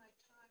waste of my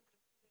time to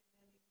put in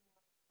any more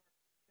work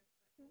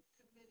if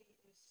the committee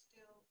is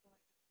still going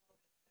to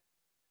vote it down.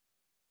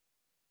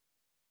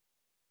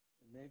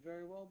 It may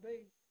very well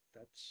be.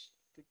 That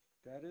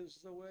is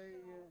the way.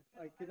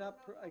 I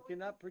cannot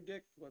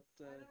predict what.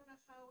 I don't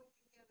know how we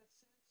can get a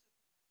sense of that.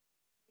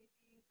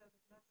 Maybe the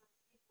number of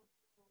people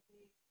who will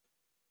be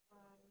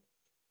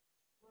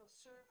will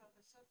serve on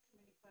the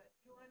subcommittee, but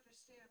you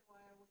understand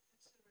why I would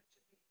consider it to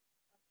be a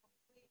complete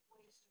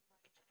waste of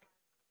my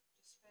time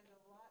to spend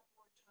a lot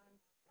more time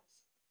on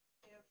this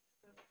if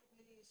the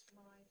committee's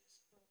mind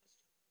is closed on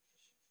the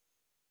issue.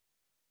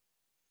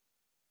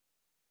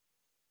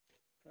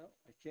 Well,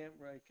 I can't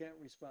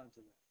respond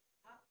to that.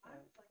 I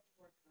would like to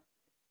work on it,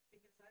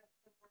 because I've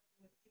been working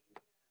with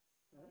DES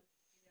on,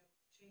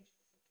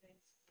 changing some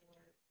things for the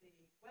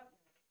wetland permit.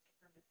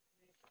 And they've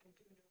been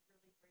doing a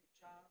really great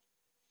job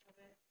of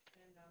it,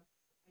 and I know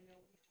we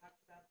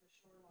talked about the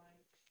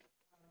shoreline,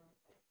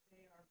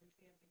 they are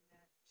revamping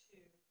that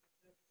too,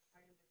 the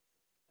requirements and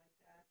things like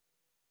that.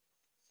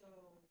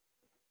 So,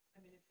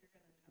 I mean, if you're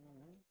gonna have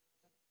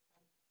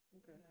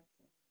Okay.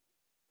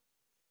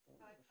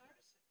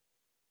 Bipartisan.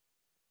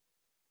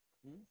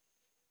 Hmm?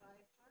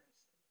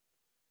 Bipartisan.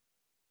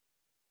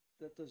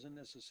 That doesn't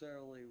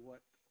necessarily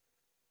what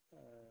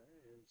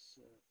is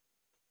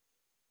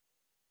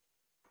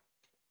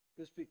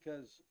just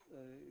because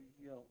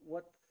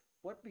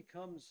what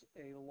becomes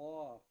a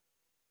law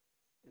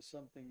is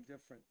something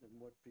different than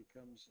what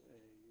becomes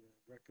a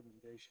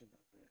recommendation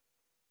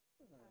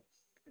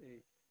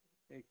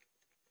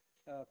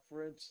of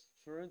for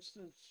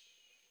instance,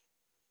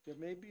 there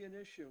may be an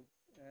issue,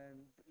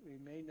 and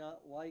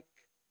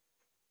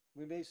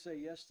we may say,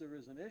 yes, there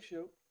is an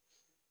issue,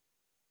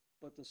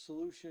 but the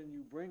solution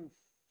you bring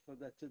for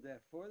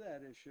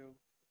that issue,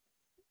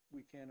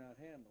 we cannot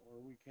handle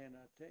or we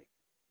cannot take.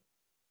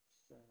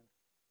 So,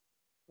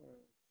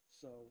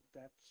 so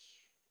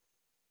that's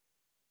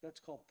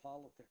called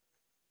politics.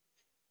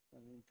 I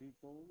mean,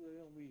 people,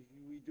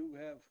 we do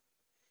have,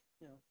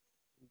 you know,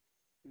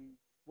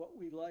 what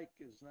we like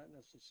is not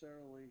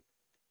necessarily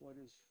what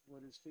is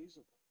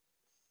feasible.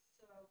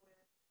 So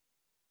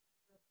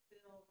with the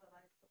bill that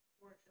I put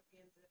forth that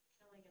we ended up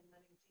killing and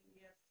letting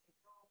DES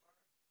take over,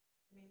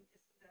 I mean,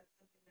 isn't that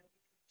something that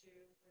we could do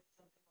with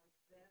something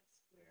like this,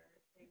 where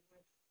they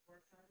would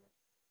work on it?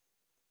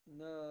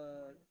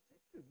 No,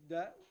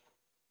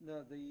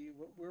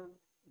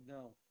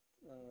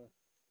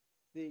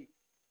 they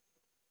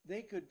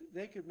could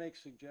make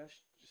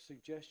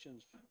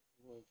suggestions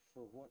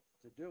for what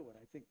to do, and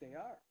I think they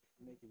are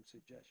making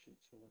suggestions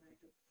for what to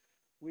do.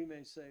 We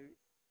may say,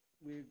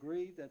 we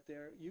agree that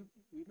we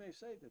may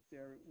say that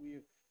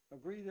we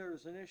agree there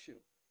is an issue.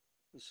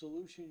 The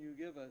solution you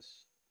give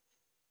us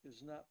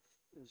is not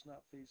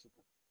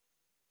feasible.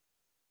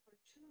 For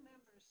 2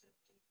 members of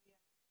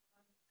DES, one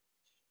commission.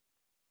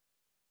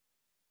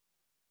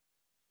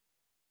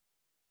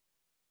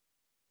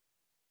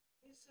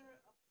 Is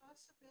there a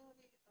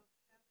possibility of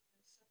having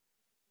a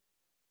subcommittee on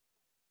these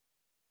bills?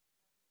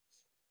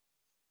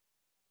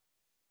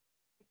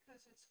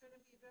 Because it's going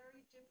to be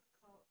very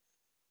difficult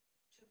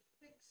to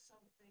fix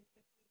something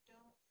if we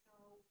don't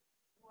know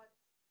what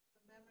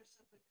the members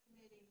of the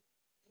committee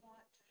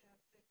want to have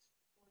fixed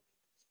before they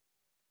can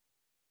support it.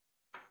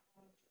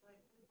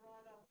 Like we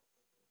brought up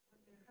when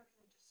we were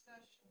having a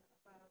discussion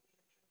about the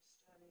interim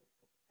study,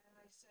 and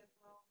I said,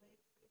 well,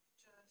 maybe we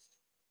could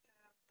just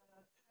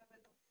have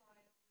it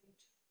apply only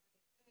to the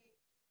Great Bay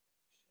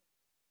portion.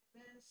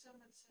 And then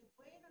someone said,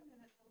 wait a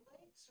minute, the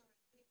lakes are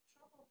in big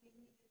trouble. We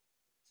need it.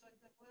 So I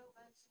thought, well,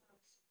 that's not a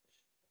solution.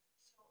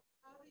 So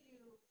how do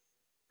you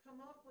come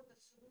up with a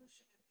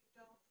solution if you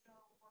don't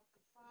know what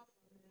the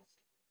problem is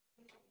that the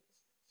community is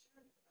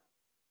concerned about?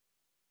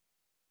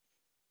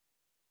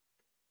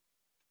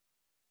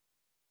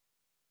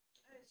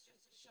 It's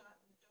just a shot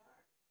in the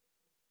dark.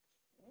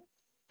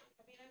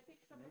 I mean, I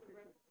think some of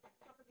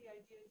the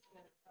ideas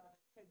that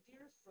Ted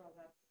Deers brought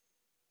up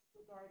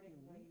regarding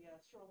the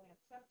shoreline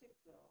septic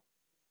bill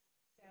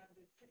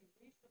sounded pretty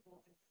reasonable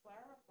and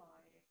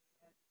clarifying.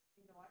 And,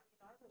 you know, I mean,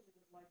 I really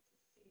would like to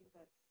see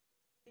that,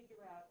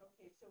 figure out,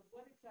 okay, so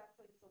what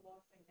exactly is the law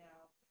saying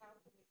now? How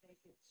can we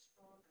make it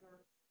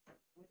stronger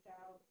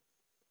without,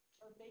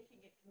 or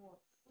making it more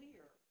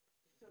clear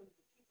so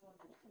that people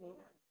understand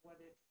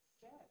what it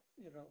says?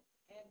 You know,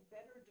 And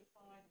better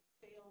define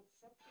failed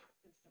septic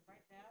system.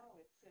 Right now,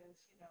 it says,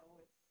 you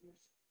know, you're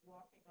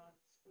walking on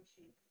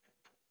squishy.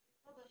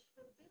 Well, the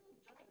bill does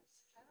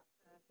have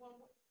that.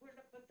 Well,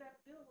 but that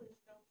bill is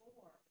no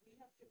more. We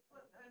have to say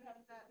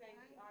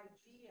the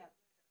idea.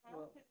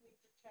 How can we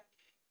protect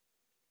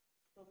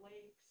the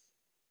lakes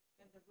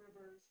and the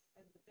rivers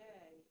and the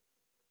bay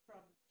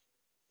from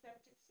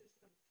septic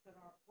systems that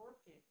aren't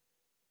working?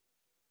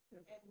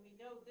 And we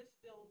know this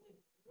bill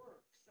didn't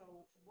work,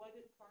 so what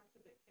parts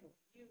of it can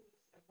we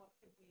use and what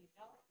can we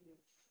not use?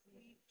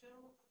 We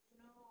don't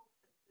know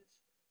that this.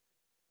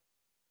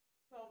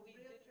 Well, we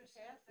didn't Realtors pass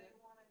said they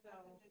it, wanted so.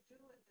 nothing to do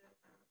with it.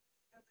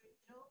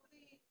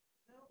 Nobody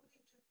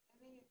took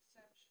any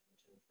exception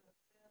to the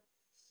bill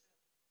itself.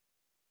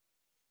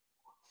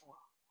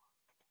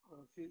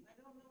 well, if you, I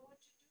don't know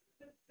what to do.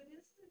 But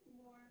isn't it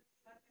more,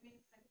 I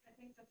mean, I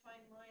think the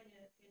fine line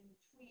in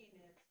between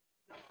is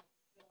the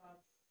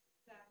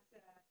fact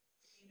that,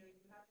 you know,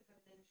 you have to have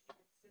an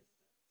engineered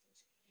system,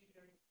 which can be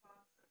very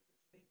costly,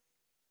 which makes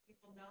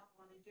people not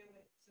want to do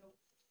it. So,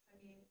 I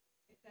mean,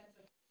 if that's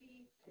a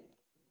fee thing,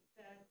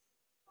 that's,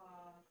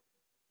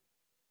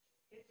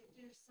 if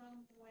there's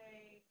some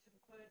way to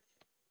put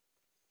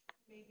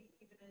maybe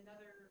even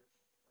another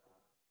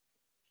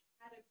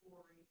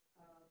category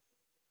of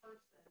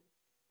person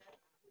that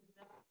would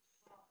not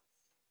cost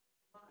as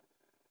much,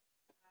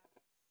 have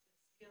the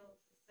skill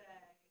to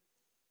say,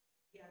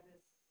 yeah,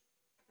 this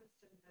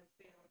system has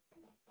failed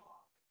from the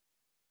top.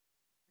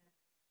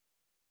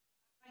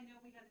 I know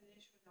we had an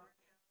issue in our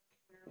county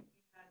where we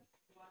had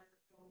water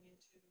going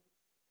into,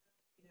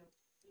 you know,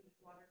 polluted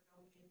water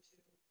going into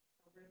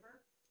a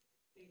river.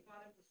 They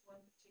thought it was one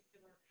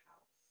particular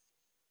house.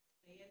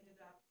 They ended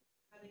up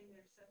cutting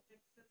their septic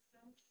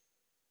system,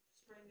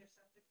 destroying their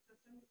septic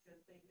system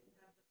because they didn't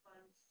have the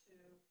funds to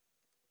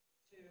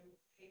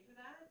pay for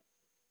that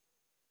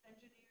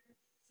engineered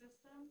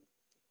system.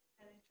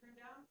 And it turned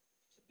out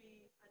to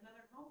be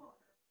another homeowner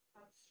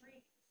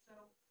upstream.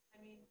 So, I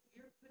mean,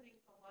 you're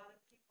putting a lot of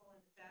people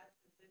in a bad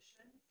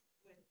position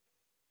with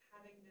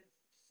having this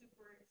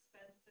super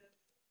expensive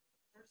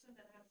person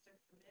that has to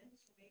come in.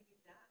 So maybe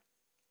that's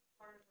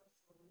part of a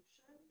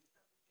solution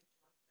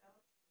that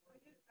we could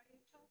talk about. Are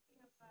you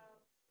talking about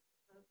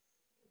the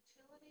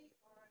utility,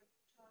 or are you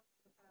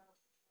talking about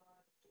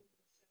doing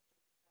the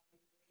septic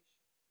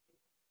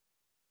evaluation?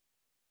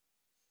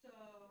 So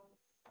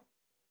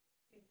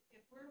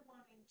if we're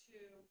wanting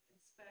to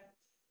inspect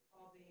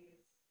all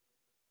these,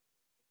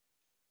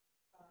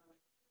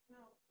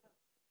 No,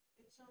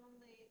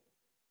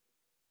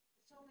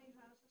 it's only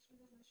houses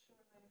within the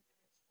shoreline,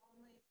 and it's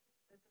only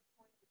at the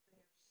point that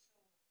they are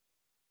sold.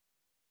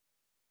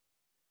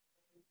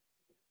 The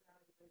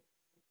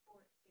evaluation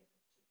report given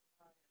to the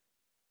buyer.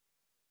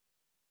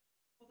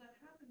 Well,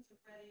 that happens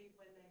already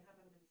when they have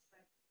them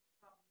inspected. The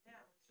problem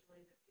now is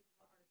really that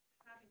people aren't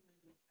having them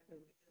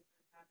inspected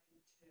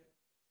because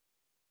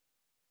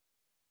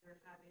they're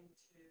having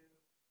to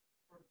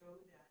forego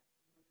that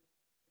in order to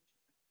purchase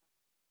a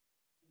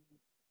house. And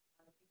a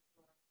lot of people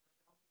are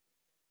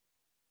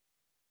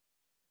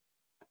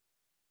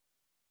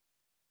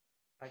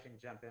I can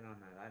jump in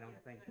on that. I don't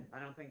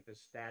think the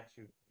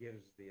statute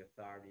gives the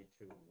authority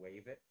to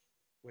waive it.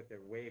 What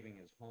they're waiving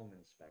is home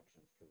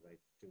inspections, because they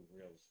do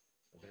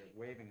they're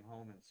waiving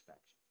home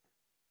inspection.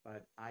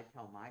 But I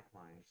tell my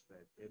clients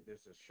that if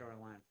there's a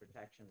shoreline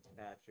protection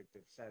statute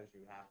that says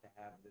you have to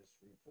have this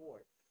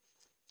report,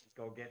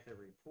 go get the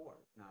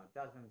report. Now, it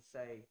doesn't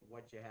say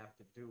what you have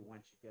to do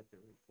once you get the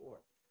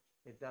report.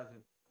 It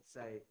doesn't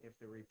say if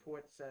the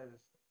report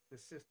says the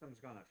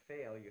system's going to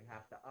fail, you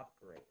have to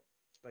upgrade it.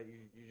 But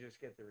you just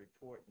get the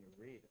report and you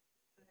read it.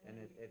 And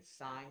it's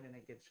signed and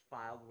it gets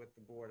filed with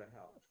the Board of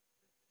Health.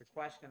 The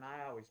question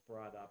I always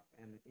brought up,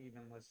 and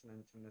even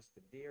listening to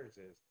Mr. Deers,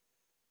 is,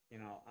 you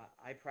know,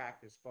 I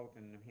practice both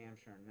in New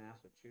Hampshire and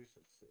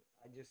Massachusetts.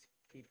 I just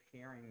keep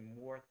hearing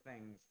more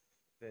things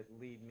that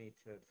lead me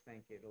to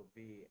think it'll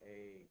be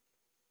a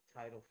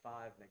Title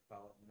V, they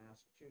call it in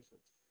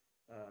Massachusetts,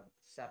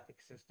 septic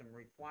system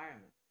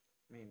requirement.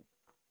 I mean,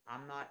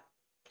 I'm not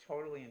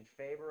totally in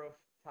favor of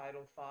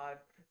Title V.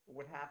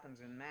 What happens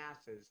in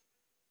Mass is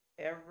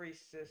every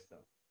system,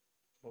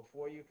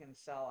 before you can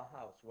sell a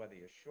house, whether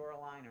you're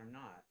shoreline or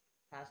not,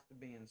 has to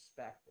be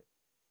inspected.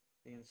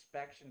 The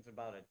inspection's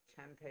about a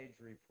 10-page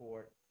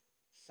report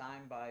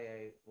signed by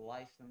a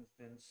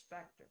licensed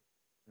inspector,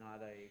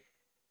 not a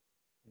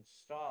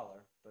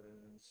installer, but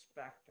an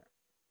inspector.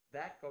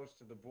 That goes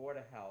to the Board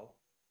of Health.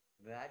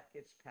 That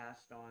gets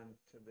passed on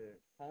to the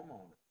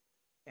homeowner.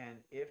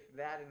 And if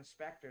that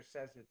inspector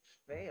says it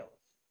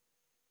fails,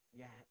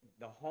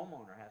 the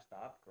homeowner has to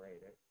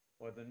upgrade it,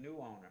 or the new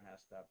owner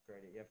has to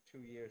upgrade it. You have 2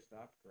 years to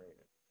upgrade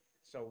it.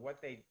 So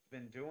what they've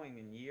been doing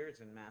in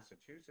years in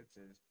Massachusetts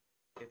is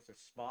it's a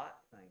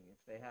spot thing.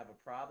 If they have a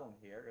problem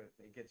here,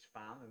 it gets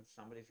found and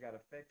somebody's got to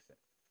fix it.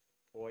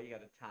 Or you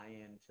got to tie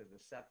into the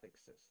septic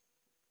system.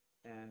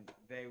 And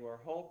they were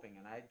hoping,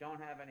 and I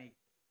don't have any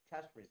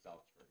test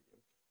results for you,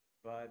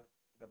 but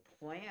the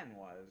plan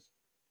was,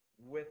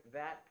 with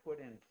that put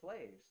in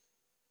place,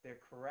 they're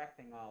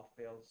correcting all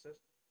failed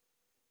systems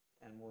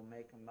and will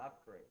make them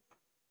upgrade.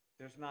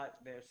 There's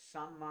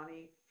some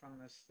money from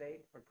the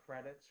state for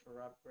credits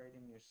for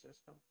upgrading your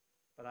system,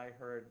 but I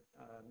heard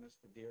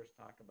Mr. Deers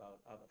talk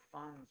about other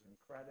funds and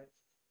credits.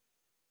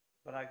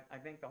 But I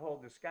think the whole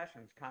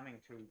discussion's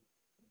coming to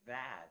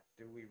that.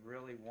 Do we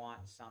really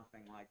want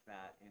something like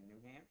that in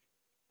New Hampshire?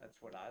 That's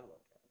what I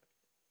look at it.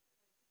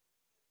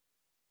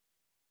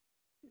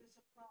 There's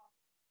a problem.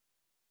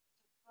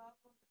 It's a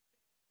problem.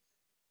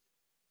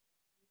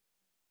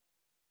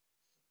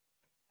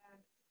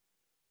 And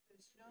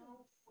there's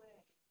no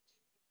way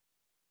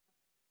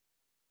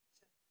to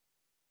get you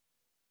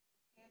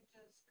can't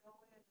just go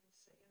in and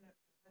say,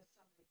 unless somebody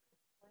complains that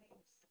it's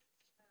found.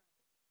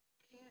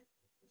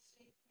 The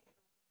state can't go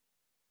in.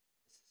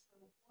 This is the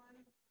one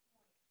point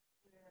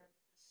where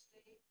the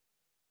state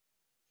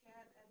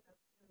can't end up,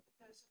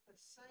 because of the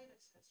site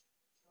assessment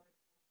that's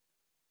already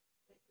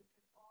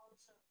on,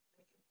 that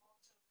they can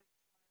also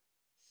require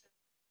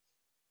septic.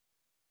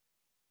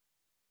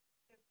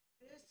 If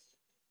this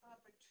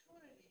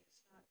opportunity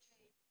is not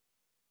taken,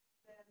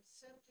 then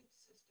septic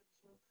systems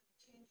will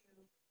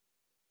continue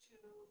to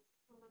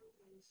pollute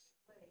these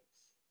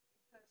lakes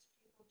because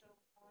people don't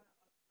want to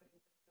upgrade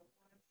them, don't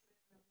want to put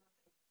in the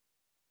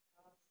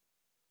money.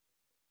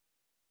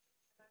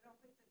 And I don't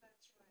think that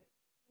that's right.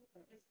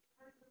 Is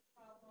part of the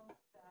problem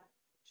that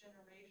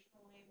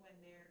generationally, when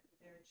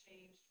they're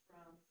changed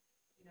from,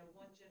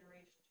 one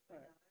generation to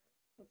another?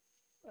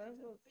 I don't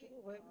know,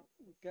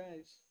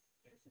 guys,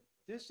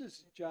 this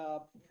is a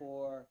job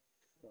for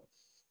the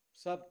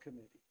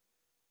subcommittee.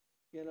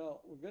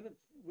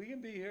 We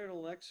can be here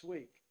till next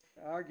week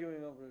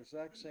arguing over the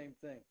exact same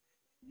thing.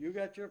 You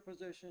got your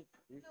position.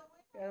 No,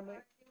 we're not arguing,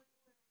 we're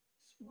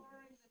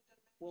exploring the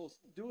dimension. Well,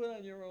 do it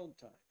on your own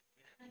time.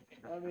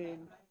 I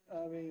mean,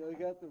 we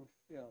got the,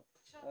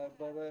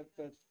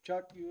 but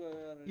Chuck, you.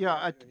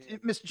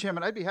 Mr.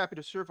 Chairman, I'd be happy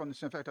to serve on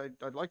this. In fact,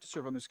 I'd like to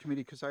serve on this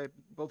committee because I have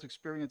both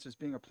experience as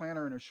being a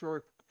planner in a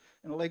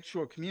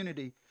lakeshore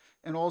community,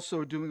 and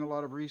also doing a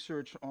lot of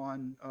research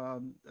on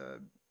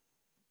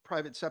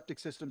private septic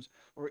systems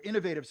or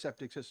innovative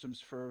septic systems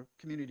for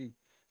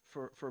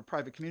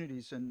private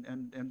communities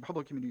and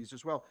public communities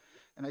as well.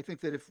 And I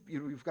think that if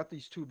we've got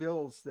these two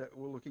bills that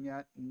we're looking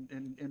at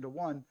into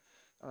one,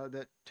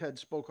 that Ted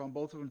spoke on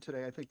both of them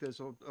today, I think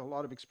there's a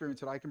lot of experience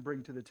that I can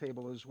bring to the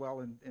table as well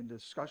in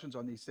discussions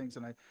on these things.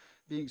 And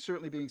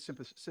certainly being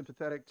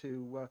sympathetic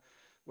to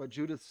what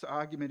Judith's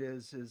argument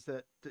is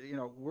that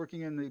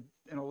working in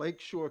a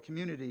lakeshore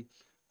community,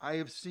 I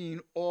have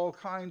seen all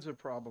kinds of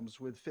problems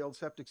with failed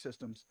septic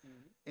systems.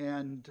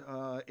 And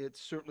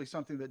it's certainly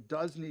something that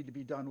does need to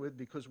be done with,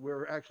 because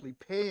we're actually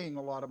paying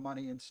a lot of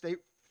money in state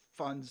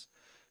funds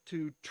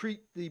to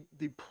treat the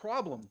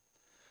problem,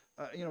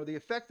 the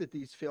effect that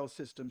these failed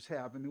systems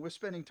have. I mean, we're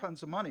spending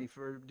tons of money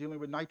for dealing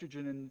with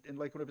nitrogen in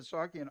Lake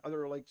Winnipesaukee and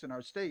other lakes in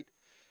our state.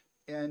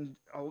 And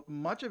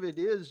much of it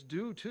is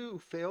due to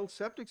failed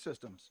septic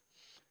systems.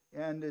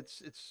 And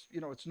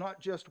it's not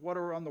just what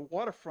are on the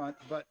waterfront,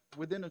 but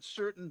within a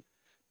certain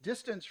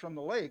distance from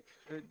the lake.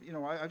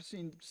 I've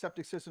seen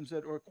septic systems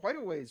that are quite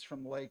a ways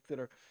from the lake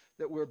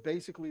that were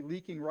basically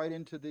leaking right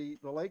into the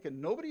lake, and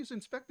nobody's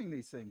inspecting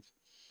these things,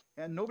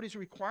 and nobody's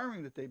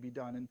requiring that they be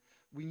done. And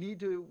we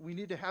need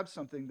to have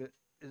something that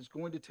is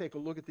going to take a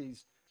look at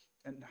these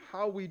and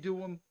how we do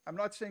them. I'm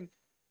not saying,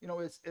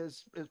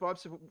 as Bob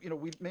said,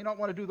 we may not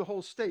want to do the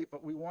whole state,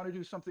 but we want to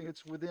do something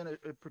that's within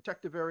a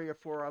protective area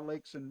for our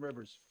lakes and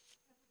rivers.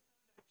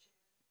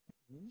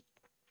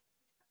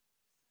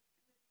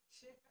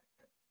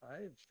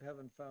 I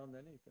haven't found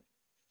anything.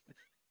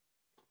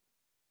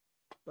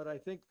 But I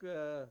think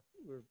we're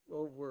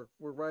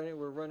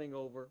running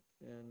over,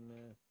 and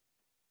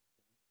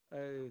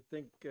I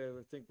think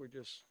we're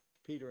just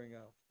petering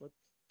out. What?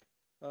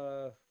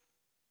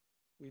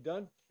 We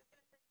done?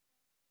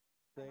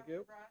 Thank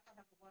you.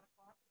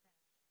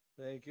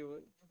 Thank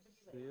you.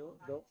 See you.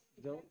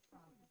 Don't.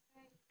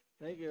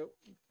 Thank you.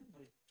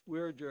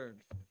 We're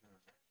adjourned.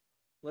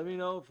 Let me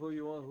know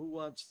who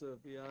wants to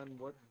be on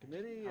what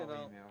committee, and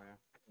I'll.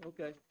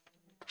 Okay.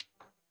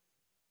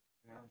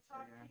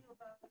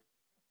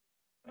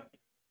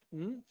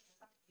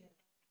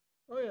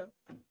 Oh, yeah.